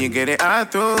 Now you get it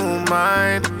out through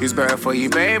mine. Who's better for you,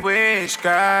 babe? Which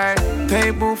guy?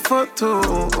 Table for two.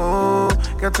 Girl,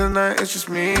 tonight it's just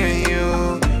me and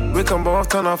you. We can both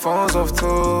turn our phones off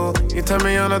too. You tell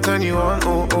me I'll turn you on.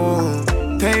 Ooh.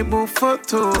 Table for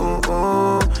two.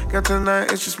 Girl,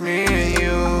 tonight it's just me and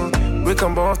you. We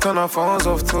can both turn our phones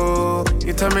off too.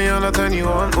 You tell me I'll turn you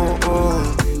on. Ooh.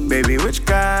 Baby, which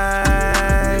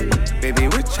guy? Baby,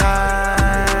 which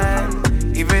high?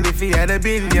 Even if he had $1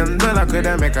 billion,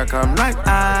 couldn't make her come like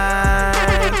I.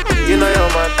 You know you're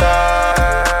my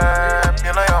type.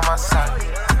 You know you're my side.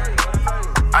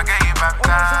 I get you back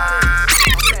time.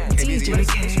 DJ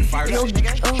K, your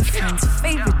girlfriend's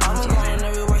favorite DJ.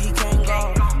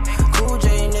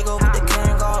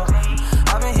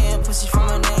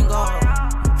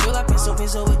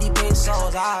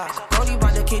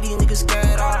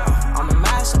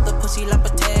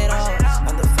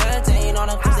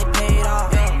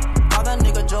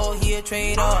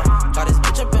 trade up. Got this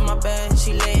bitch up in my bed,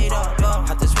 she laid up.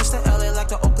 Had this wrist to LA like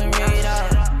the Oakland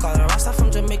Raiders. Call her Rasta from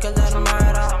Jamaica, let him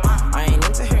ride up. I ain't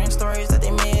into hearing stories that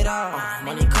they made up.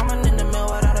 Money coming in the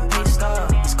mail without a pay stub.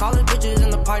 These college bitches in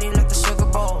the party like the Sugar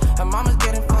Bowl. And mama's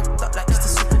getting fucked up like it's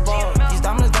the Super Bowl. These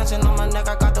diamonds dancing on my neck,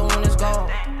 I got the winners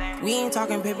gold. We ain't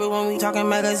talking paper when we talking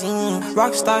magazine.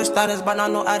 Rockstar status, but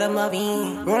not no Adam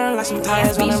Levine. Rolling like some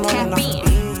tires when I'm rolling off the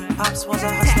beat. Pops was a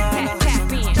hustler.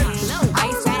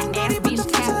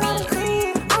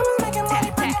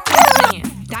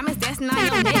 Diamonds dancing on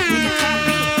your neck, nigga, tap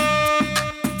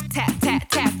in. Tap, tap,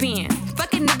 tap in.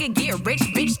 Fucking nigga get rich,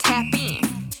 bitch, tap in.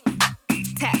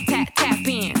 Tap, tap, tap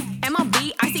in.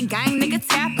 MLB, icy gang, nigga,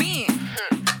 tap in.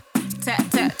 Tap,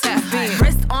 tap, tap in.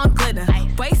 Wrist on glitter,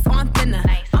 waist on thinner.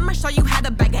 I'ma show you how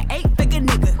to bag an 8-figure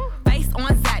nigga. Face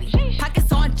on zaddy,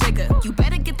 pockets on jigger. You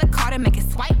better get the card and make it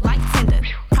swipe like Tinder.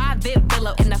 Private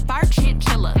villa in the far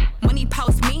chinchilla. When he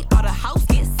post me, all the house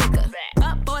get sicker.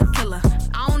 Up boy killer,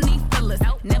 I don't need fillers.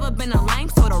 Never been a lame,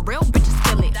 so the real bitches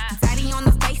feel it. Daddy on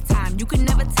the FaceTime, you can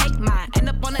never take mine. End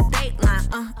up on a dateline,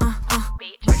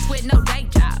 Rich with no day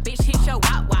job, bitch hit your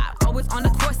wop. Always on the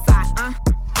court side,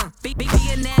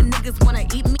 Billionaire niggas wanna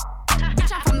eat me.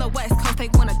 Bitch, I'm from the West Coast, they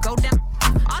wanna go down.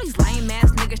 All these lame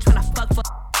ass niggas tryna fuck.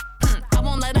 I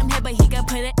won't let him hit, but he can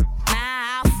put it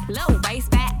now. Low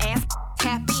waist, fat ass,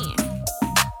 tap in.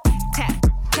 Tap,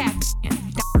 tap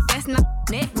in. That's not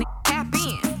net, tap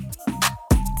in.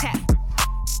 Tap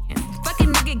in.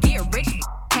 Fucking nigga get rich,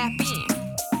 tap in.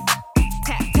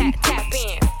 Tap, tap, tap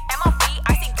in. MLB,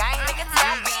 icy gang, nigga,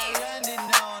 tap in.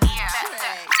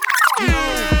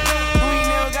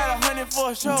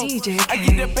 Show. DJ I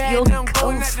get the bag, your now I'm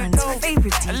going at the door.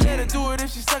 Favorite DJ. I let her do it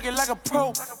if she suck it like a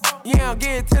pro. Yeah, I'm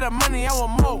getting to the money, I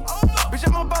want more. Bitch,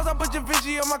 I'm a boss, I put your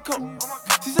Vinci on my coat.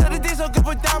 She said the dick so good,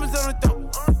 put diamonds on the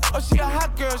throat. Oh, she a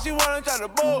hot girl, she wanna try to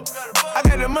bowl. I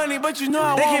got the money, but you know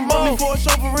I they want more. They can't book me for a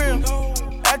show for real.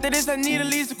 After this, I need at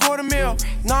least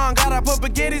 $250,000. Nah, I gotta put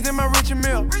spaghettis in my Richard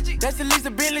Mill. That's at least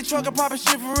a Bentley truck, I pop a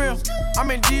shit for real. I'm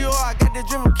in Dior, I got that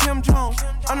drip from Kim Jones.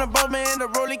 I'm the boat man, the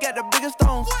rollie got the biggest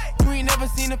stones. You ain't never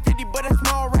seen a 50, but that's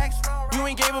small racks. You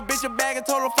ain't gave a bitch a bag and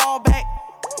told her fall back.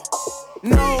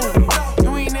 No,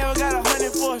 you ain't never got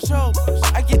 100 for a show.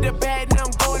 I get the bag, now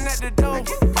I'm going at the door.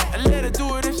 I let her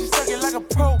do it if she suck it like a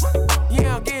pro.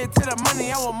 Yeah, I'm getting to the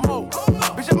money, I want more.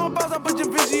 Bitch, I'm a boss, I put your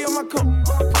Vinci on my coat.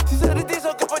 She said the dick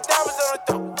so good, put diamonds on her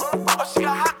throat. Oh, she a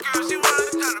hot girl, she wanna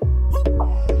try to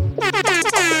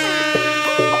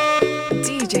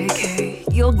DJ K,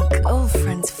 your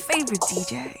girlfriend's favorite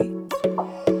DJ.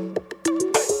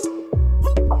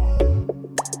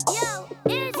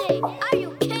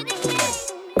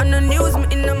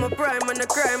 Prime on the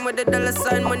crime with the dollar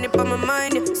sign, money for my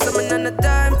mind. Yeah. Summon on the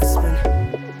time for spend.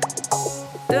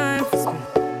 Time for spend.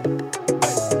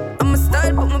 I'm a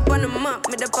style, put me on the map,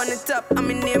 me up on the top. I'm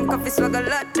in name, coffee swag a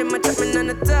lot. Them a chat me on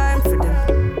the time for them.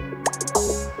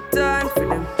 Time for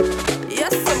them.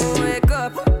 Yes, I'ma wake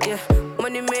up. Yeah,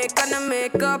 money make and I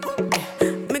make up.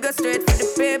 Yeah, me go straight for the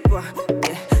paper.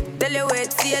 Yeah, tell you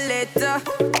wait, see you later.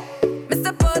 Me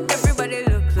support everybody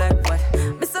look like what?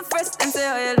 Me so fresh and say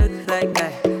how you look like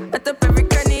that. I top every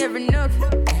cranny, every nook.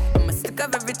 I'ma stick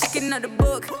up every chicken out the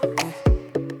book.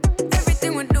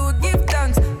 Everything we do, give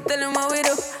thanks. Tell them what we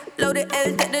do. Load the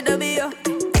L, take the W.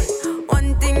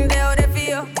 One thing they out there for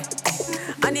you.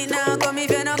 And it now come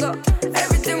if you no go.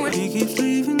 Everything we do. He keeps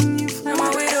leaving you for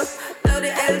what we do. Load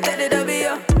the L, take the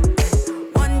W.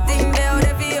 One thing they out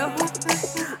there for you.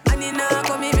 And it now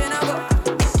come if you no go.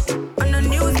 On the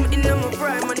news, me in my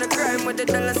prime. On the crime with the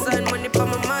dollar sign, money for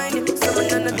my mind.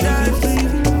 Someone on the time.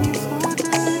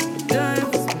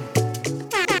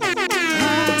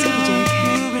 DJ K,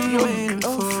 your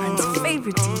girlfriend's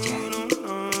favorite DJ.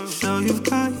 So you've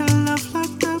got your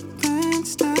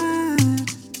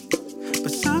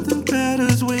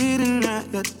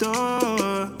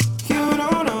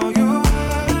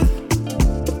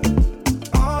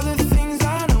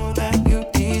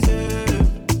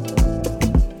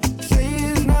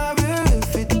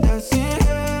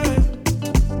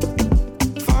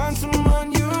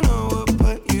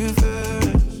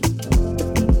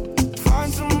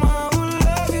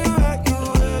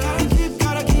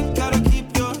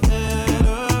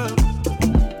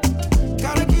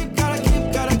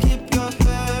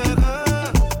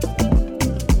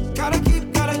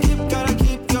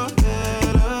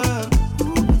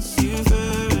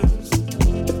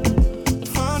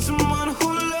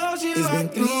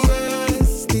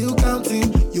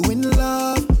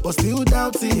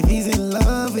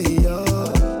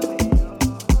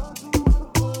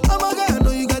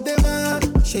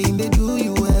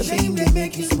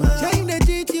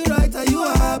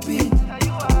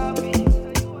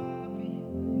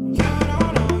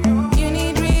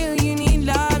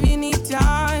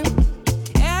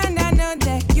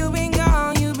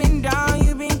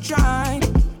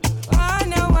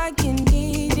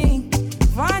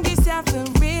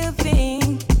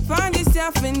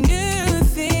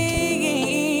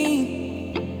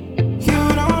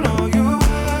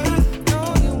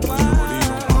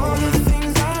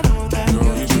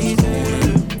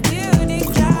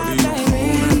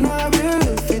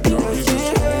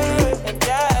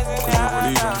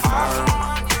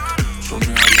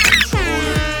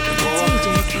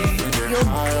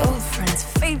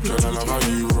love how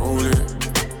you roll it.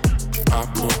 I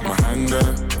put my hand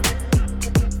there.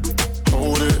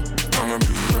 Hold it, I'ma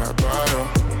be right by you.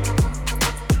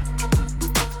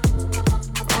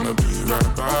 I'ma be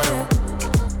right by you.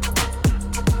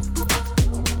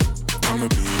 I'ma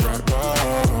be right by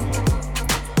you.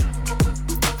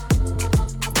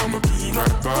 I'ma be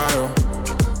right by you.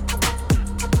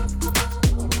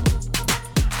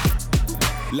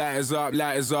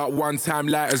 Lighters up, one time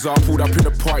lighters up. Pulled up in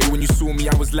the party when you saw me,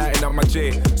 I was lighting up my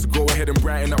J. So go ahead and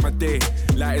brighten up my day.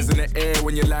 Lighters in the air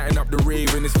when you're lighting up the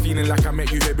rave. And it's feeling like I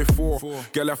met you here before.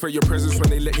 Girl, I felt your presence when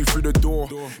they let you through the door.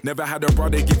 Never had a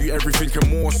brother give you everything and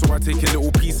more. So I take a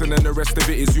little piece and then the rest of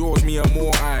it is yours, me and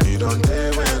more. You don't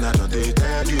dare when I don't they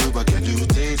tell you, but can you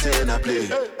taste and I play?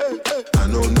 I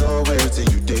don't know where till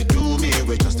you they do me,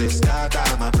 we just they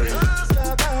scatter my brain.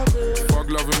 Fuck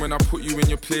loving when I put you in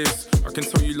your place. I can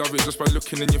tell you love it just by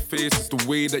looking in your face. It's the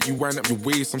way that you wind up your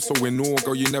waist. I'm so in awe,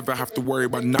 girl, you never have to worry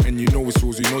about nothing. You know it's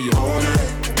yours, you know you own it.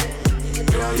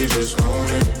 Yeah, you just own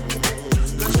it.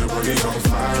 Cause your body's on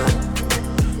fire.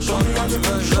 Show me how to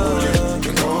control it.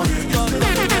 And go ahead.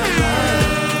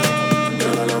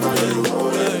 Girl, I love how you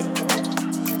hold it.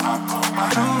 I put my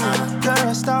hand there. You're a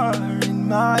star in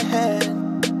my head.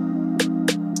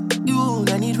 You,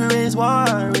 I need to raise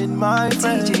war in my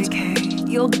friends. DJ K,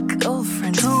 your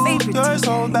girlfriend's favorite You're DJ.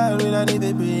 so bad when I need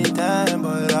to pretend,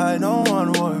 but I don't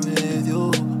want war with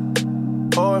you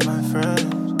or my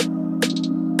friends.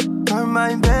 You're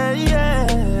my best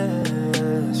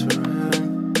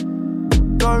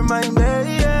friend. You're my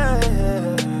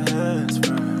best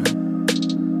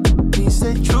friend. He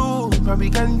said true, but we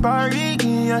can party,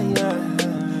 yeah.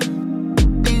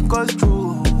 Because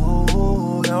true,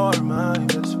 you're my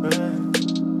best friend.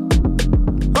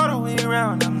 All the way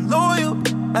around, I'm loyal.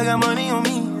 I got money on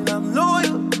me and I'm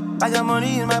loyal. I got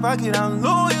money in my pocket, I'm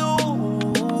loyal.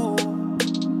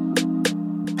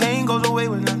 Pain goes away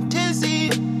when I'm tipsy.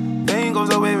 Pain goes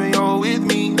away when you're with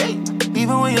me. Hey.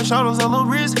 Even when your shadows a little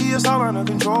risky, it's all under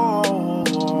control.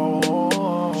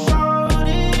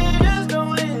 Shorty, just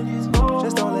don't let this go.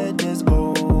 Just don't let this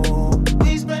go.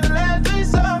 We spent the last 3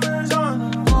 summers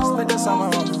on the road. Spent the summer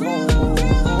on the road.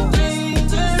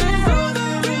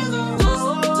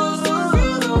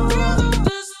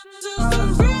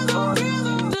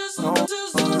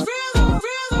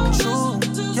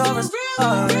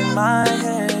 In my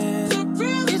head,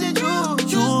 is it true?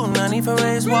 You, no need for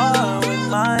raise war with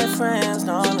my friends,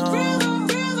 no.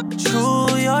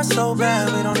 True, you're so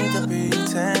bad, we don't need to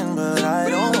pretend, but I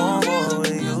don't want war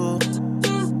with you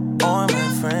or my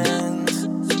friends.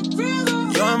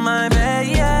 You're my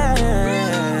best friend.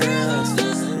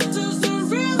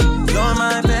 You're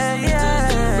my best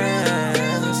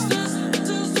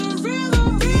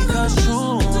friend. Because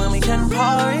true, when we can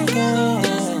party again.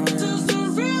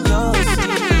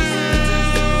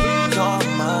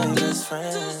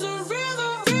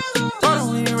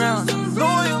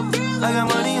 I got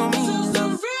money on me,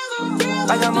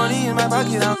 I got money in my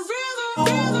pocket, I'm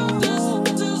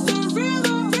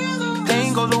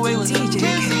pain goes away when you're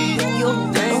tipsy.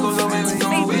 Pain goes away when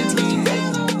you're with me.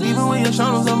 Even when your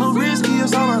shadows a little risky,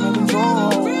 it's all under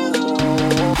control.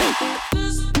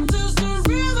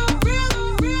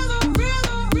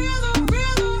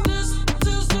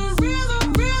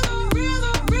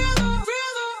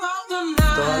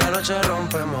 Toda la noche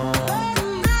rompemos,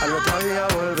 al otro día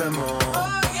volvemos.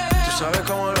 Tú sabes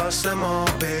cómo lo hacemos,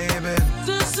 baby.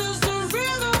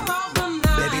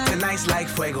 Baby, tonight's like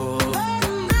fuego.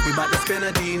 We bout to spend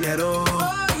a dinero.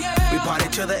 We party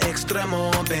to the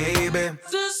extremo, baby.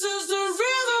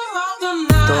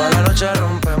 Toda la noche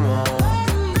rompemos,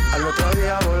 al otro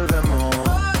día volvemos.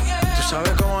 Tú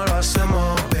sabes cómo lo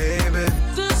hacemos, baby.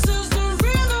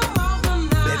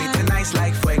 Baby, tonight's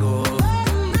like fuego.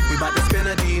 We bout to spend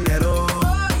a dinero.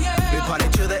 We party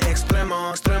to the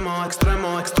extremo, extremo,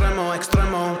 extremo, extremo,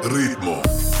 extremo. Ritmo.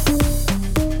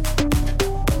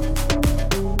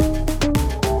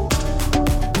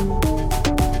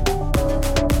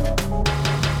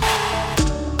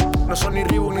 No son ni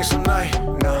Reebok ni Sonai,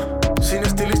 no. Sin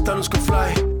estilista luzco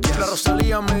fly. La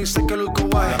Rosalía me dice que luzco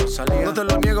guay. No te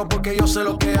lo niego porque yo sé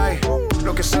lo que hay.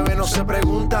 Lo que se ve no se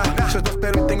pregunta. Yo te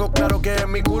espero y tengo claro que es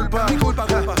mi culpa.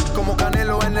 Como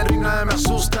Canelo en el ring nadie me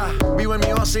asusta. Vivo en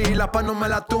mi oasis y la paz no me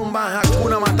la tumba.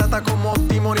 Hakuna Matata como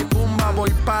Timon y Pumba.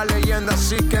 Voy pa' leyenda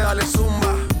así que dale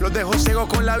zumba. Los dejo ciego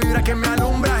con la vibra que me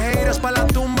alumbra. Haters pa' la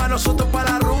tumba, nosotros pa'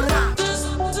 la rumba.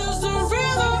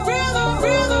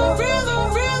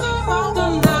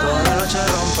 Toda la noche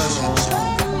rompemos,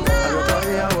 al otro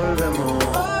día volvemos.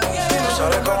 Tú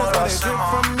sabes cómo lo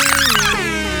hacemos.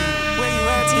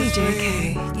 DJ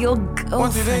K, your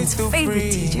girlfriend's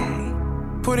favorite DJ.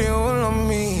 put it all on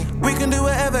me. We can do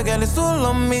whatever, girl, it's all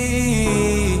on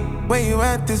me. Where you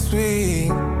at this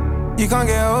week? You can't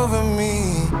get over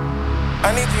me.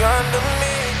 I need you under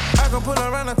me. I can pull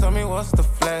around and tell me what's the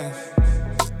flex.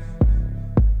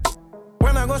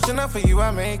 When I go Chanel for you,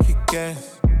 I make you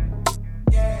guess.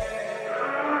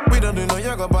 We don't do no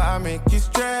yoga, but I make you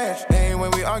stretch. Hey,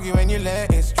 when we argue and you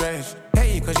let it stretch.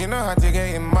 Hey, cause you know how to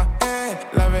get in my head.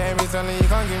 Love it every time you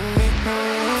can't give me.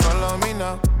 Follow me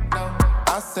now.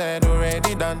 I said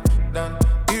already done.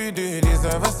 You do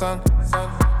deserve a son.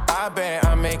 I bet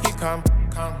I make it come.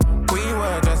 We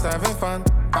were just having fun.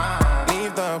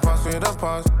 Leave the past with the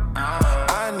past.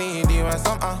 I need you and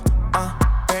some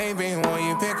baby, won't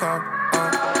you pick up?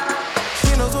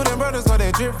 She knows who them brothers, so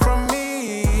they drip from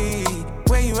me.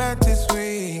 Where you at this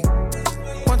week?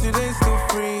 1, 2 days still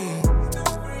free.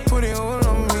 Put it all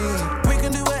on me. We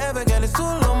can do whatever, girl, it's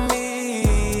all on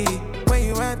me. Where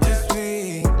you at this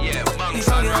week? Yeah, you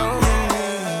can't get over me.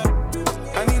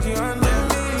 I need you under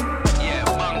me. Yeah,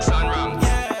 bunks on rum.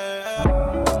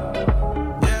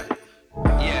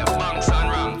 Yeah, bunks on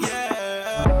rum.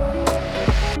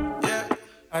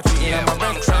 I treat you like my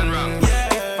best friend.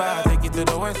 If I take you to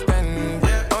the West End,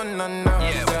 oh no,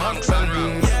 yeah, bunks on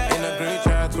rum. In a great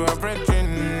chat to a brethren.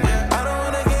 I don't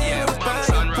wanna get you to buy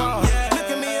your car. Look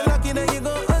at me, you're lucky that you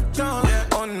got a job.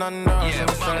 Oh no, yeah,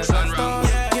 bunks on rum.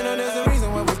 You know there's a reason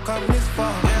why we've come this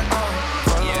far.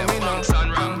 Follow me now.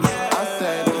 I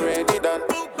said already done.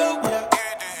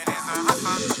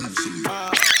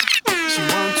 She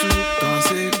want to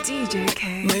dance it. DJ K,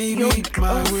 maybe your my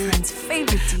girlfriend's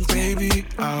favorite DJ. Baby,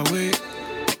 I'll wait.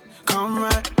 Come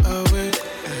right away.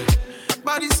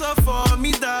 Body so for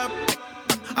me that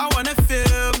I wanna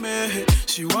feel me.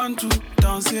 She want to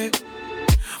dance it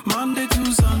Monday to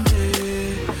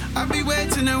Sunday. I be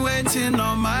waiting and waiting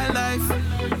all my life.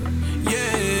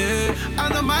 Yeah, I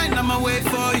don't mind, I'ma wait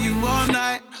for you all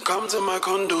night. Come to my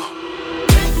condo.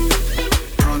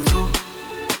 Pronto.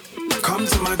 Come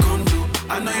to my condo.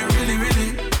 I know you really,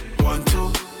 really want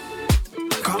to.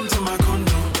 Come to my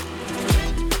condo.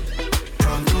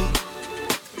 Pronto.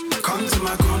 Come to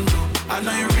my condo. I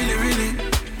know you really, really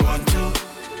want to.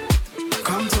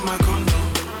 Come to my condo.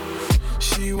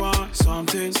 She want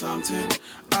something.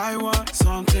 I want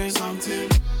something.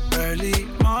 Early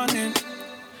morning,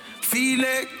 feel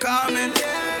it coming.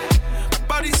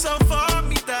 Body so for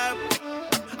me that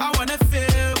I wanna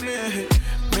feel me.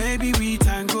 Maybe we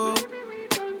tango.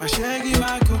 My shaggy,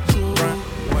 my cuckoo.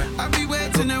 I be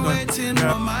waiting and waiting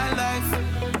all my life.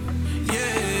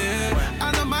 Yeah,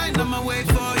 I don't mind, I'ma wait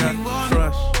for you on.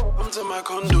 Come to my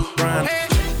condo. Hey.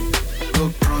 Go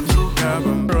pronto.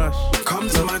 Come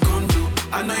to my condo.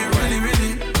 I know you really,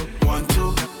 really want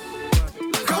to.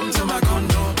 Come to my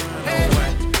condo. Hey.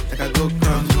 Like I go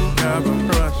pronto.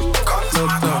 Come to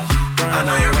my condo. I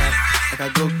know you really, really. Like I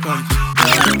go pronto.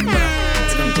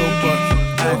 Like I go pronto.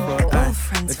 Eye for eye.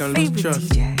 Like I lose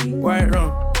trust. White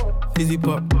rum. Fizzy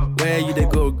pop. Where you they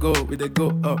go? We they go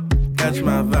up. Catch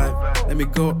my vibe. Let me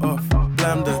go off.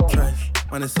 Blam the trash.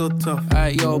 Man, it's so tough.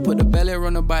 Alright, yo, put the belly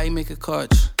on the body, make a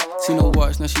catch. See no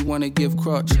watch, now she wanna give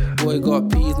crotch. Boy got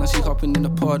peas, now she hopping in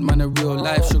the pod. Man, a real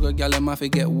life sugar gal and my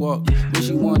forget walk. When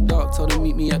she want dark, told her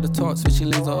meet me at the top. Switching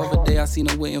lanes the other day, I seen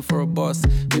her waiting for a boss.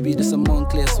 Maybe this a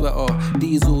Moncler sweater,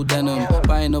 diesel denim.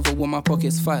 Buying another one, my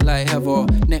pockets fight like heather.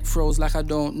 Neck froze like I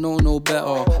don't know no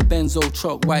better. Benzo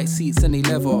truck, white seats and they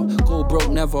leather. Go broke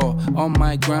never, on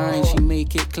my grind. She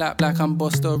make it clap like I'm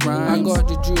Busta Rhymes. I got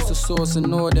the juice, the sauce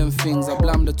and all them things. I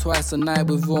blammed her twice a night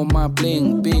with all my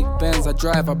bling. Big Benz I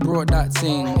drive, I brought that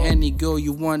thing. Any girl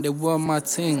you want, they were my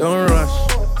thing. Don't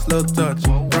rush, slow touch,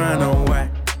 brown and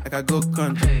white. Like I go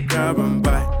country, grab and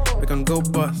buy. We can go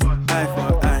bust, eye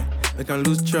for eye. We can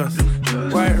lose trust.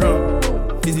 White rum,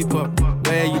 fizzy pop.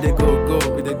 Where you they go,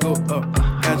 we they go up.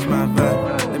 Catch my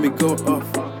vibe, let me go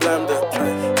off. Blam the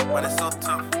trash, man it's so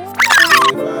tough.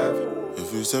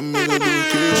 If you send me the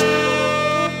location,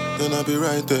 then I'll be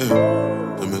right there.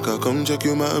 Then make her come check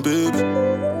you, my baby.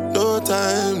 No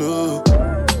time, no.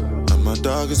 And my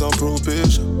dog is on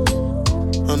probation.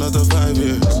 Another 5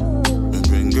 years. And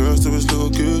bring girls to his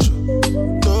location.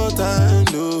 No time,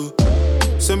 no.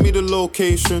 Send me the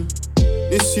location.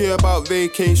 This year about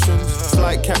vacations.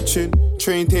 Flight catching,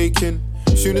 train taking.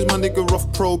 Soon as my nigga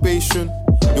off probation.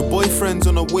 Your boyfriend's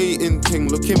on a waiting thing.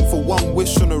 Looking for one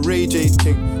wish on a Ray J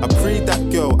thing. I prayed that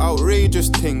girl, outrageous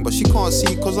thing. But she can't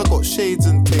see cause I got shades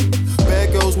and thing. Bare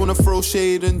girls wanna throw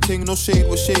shade and thing. No shade,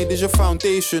 what shade is your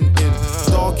foundation in?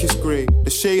 Darkest grey, the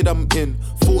shade I'm in.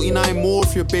 49 more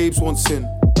if your babes want sin.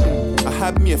 I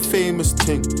had me a famous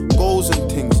thing. Goals and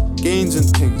things, gains and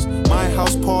things. My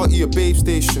house party, a babe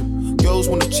station. Girls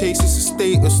wanna chase, it's a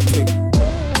status thing.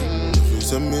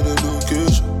 send me the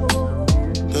location,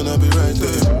 then I'll be right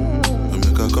there. And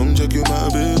make her come check you, my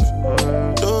baby.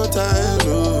 No time,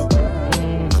 no.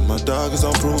 And my dog is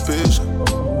on probation.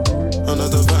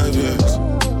 Another 5 years.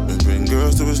 We bring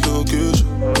girls to his location.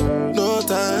 No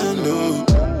time, no.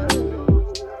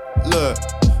 Look,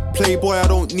 playboy, I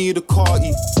don't need a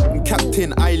carty. I'm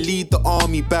captain, I lead the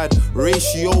army. Bad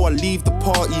ratio, I leave the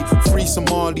party. Free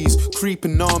Somalis,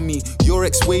 creeping army. Your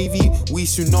ex-wavy, we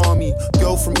tsunami.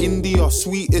 Girl from India,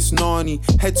 sweetest nani.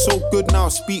 Head so good now, I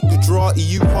speak Gujarati.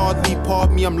 You hardly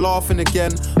pardon me, I'm laughing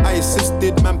again. I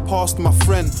assisted, man passed my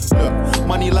friend. Look,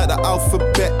 money like the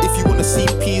alphabet. If you wanna see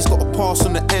P's, gotta pass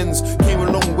on the ends. Came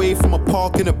a long way from a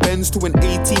park in a Benz to an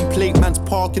 18 plate man's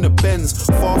park in a Benz.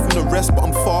 Far from the rest, but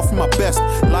I'm far from my best.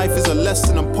 Life is a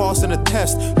lesson, I'm passing a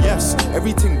test. Yes,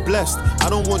 everything blessed. I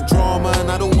don't want drama and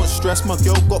I don't want stress. My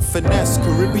girl got finesse,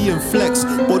 Caribbean flex.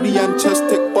 Body and chest,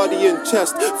 take body and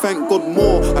chest. Thank God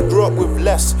more, I grew up with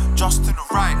less. Just to the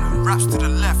right, raps to the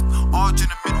left. Arch in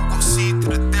the middle, got C to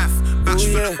the death. Batch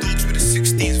full of dudes with the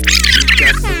 16s. You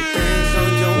got some things on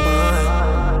your mind.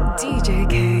 DJ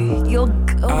K, your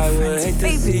girlfriend's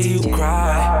favorite DJ. You cry.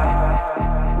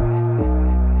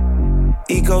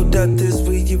 Ego death is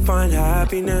where you find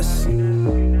happiness.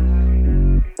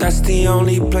 That's the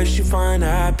only place you find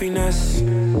happiness.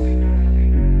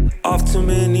 Off too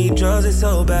many drugs, it's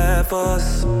so bad for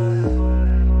us.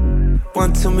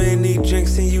 One too many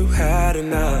drinks and you had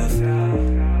enough.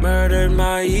 Murdered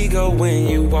my ego when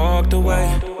you walked away.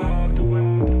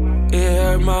 It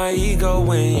hurt my ego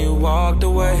when you walked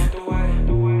away.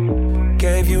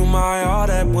 Gave you my all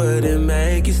that wouldn't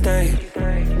make you stay.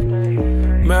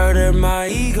 Murdered my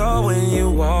ego when you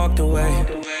walked away.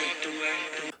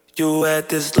 You had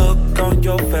this look on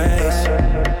your face,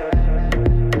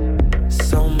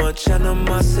 so much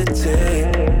animosity.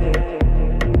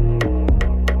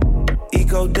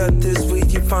 Ego death is where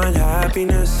you find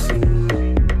happiness.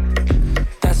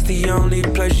 That's the only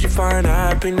place you find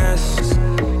happiness.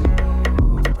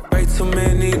 Way too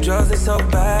many drugs, it's so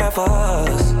bad for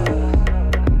us.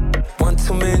 One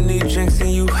too many drinks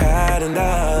and you had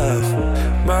enough.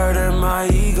 Murdered my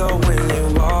ego when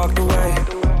you walked away.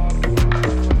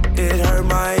 It hurt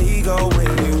my ego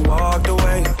when you walked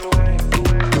away.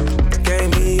 Gave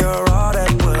me your all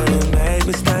that wouldn't make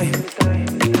me stay.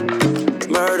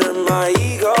 Murdered my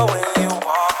ego when you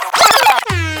walked away.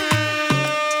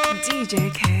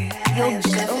 DJ K, your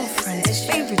girlfriend's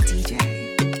favorite DJ.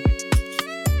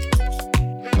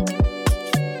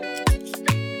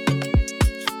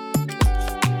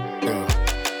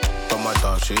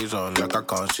 Shades on like I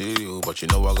can't see you, but you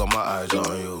know I got my eyes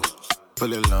on you.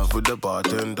 Fell in love with the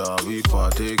bartender, we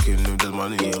partaking if there's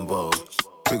money involved.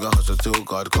 Bigger hustle till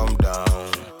God come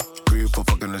down. Free for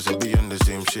fucking us and be in the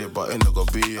same shit, but it not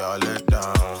gonna be all let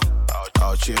down.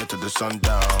 I'll cheer to the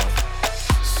sundown.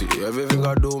 See, everything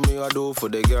I do, me I do for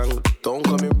the gang. Don't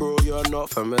call me bro, you're not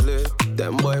family.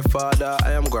 Them boy father,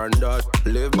 I am granddad.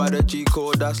 Live by the G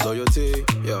code, that's loyalty,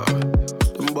 yeah.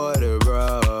 Them boy they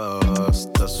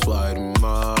rust, that's why they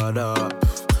mad up.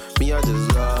 Me I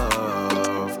just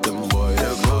love them boy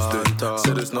they ghosted.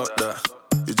 Said it's not that,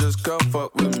 you just can't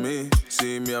fuck with me.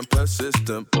 See me, I'm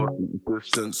persistent,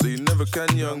 so you never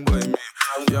can young boy me.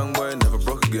 Young boy never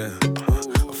broke again.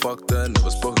 I fucked that,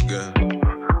 never spoke again.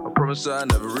 I promise I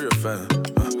never reoffend,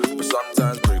 but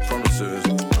sometimes break promises.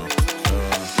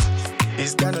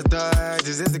 It's kinda tight,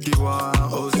 this is the key one.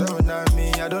 079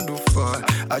 me, I don't do fun.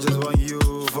 I just want you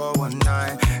for one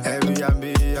night. Every I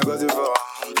got it for.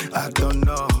 I don't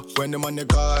know, when the money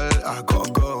call, I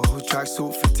gotta go.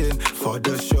 Tracksuit fitting for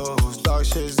the shows. Dark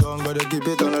shades on, gotta keep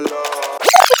it on the low.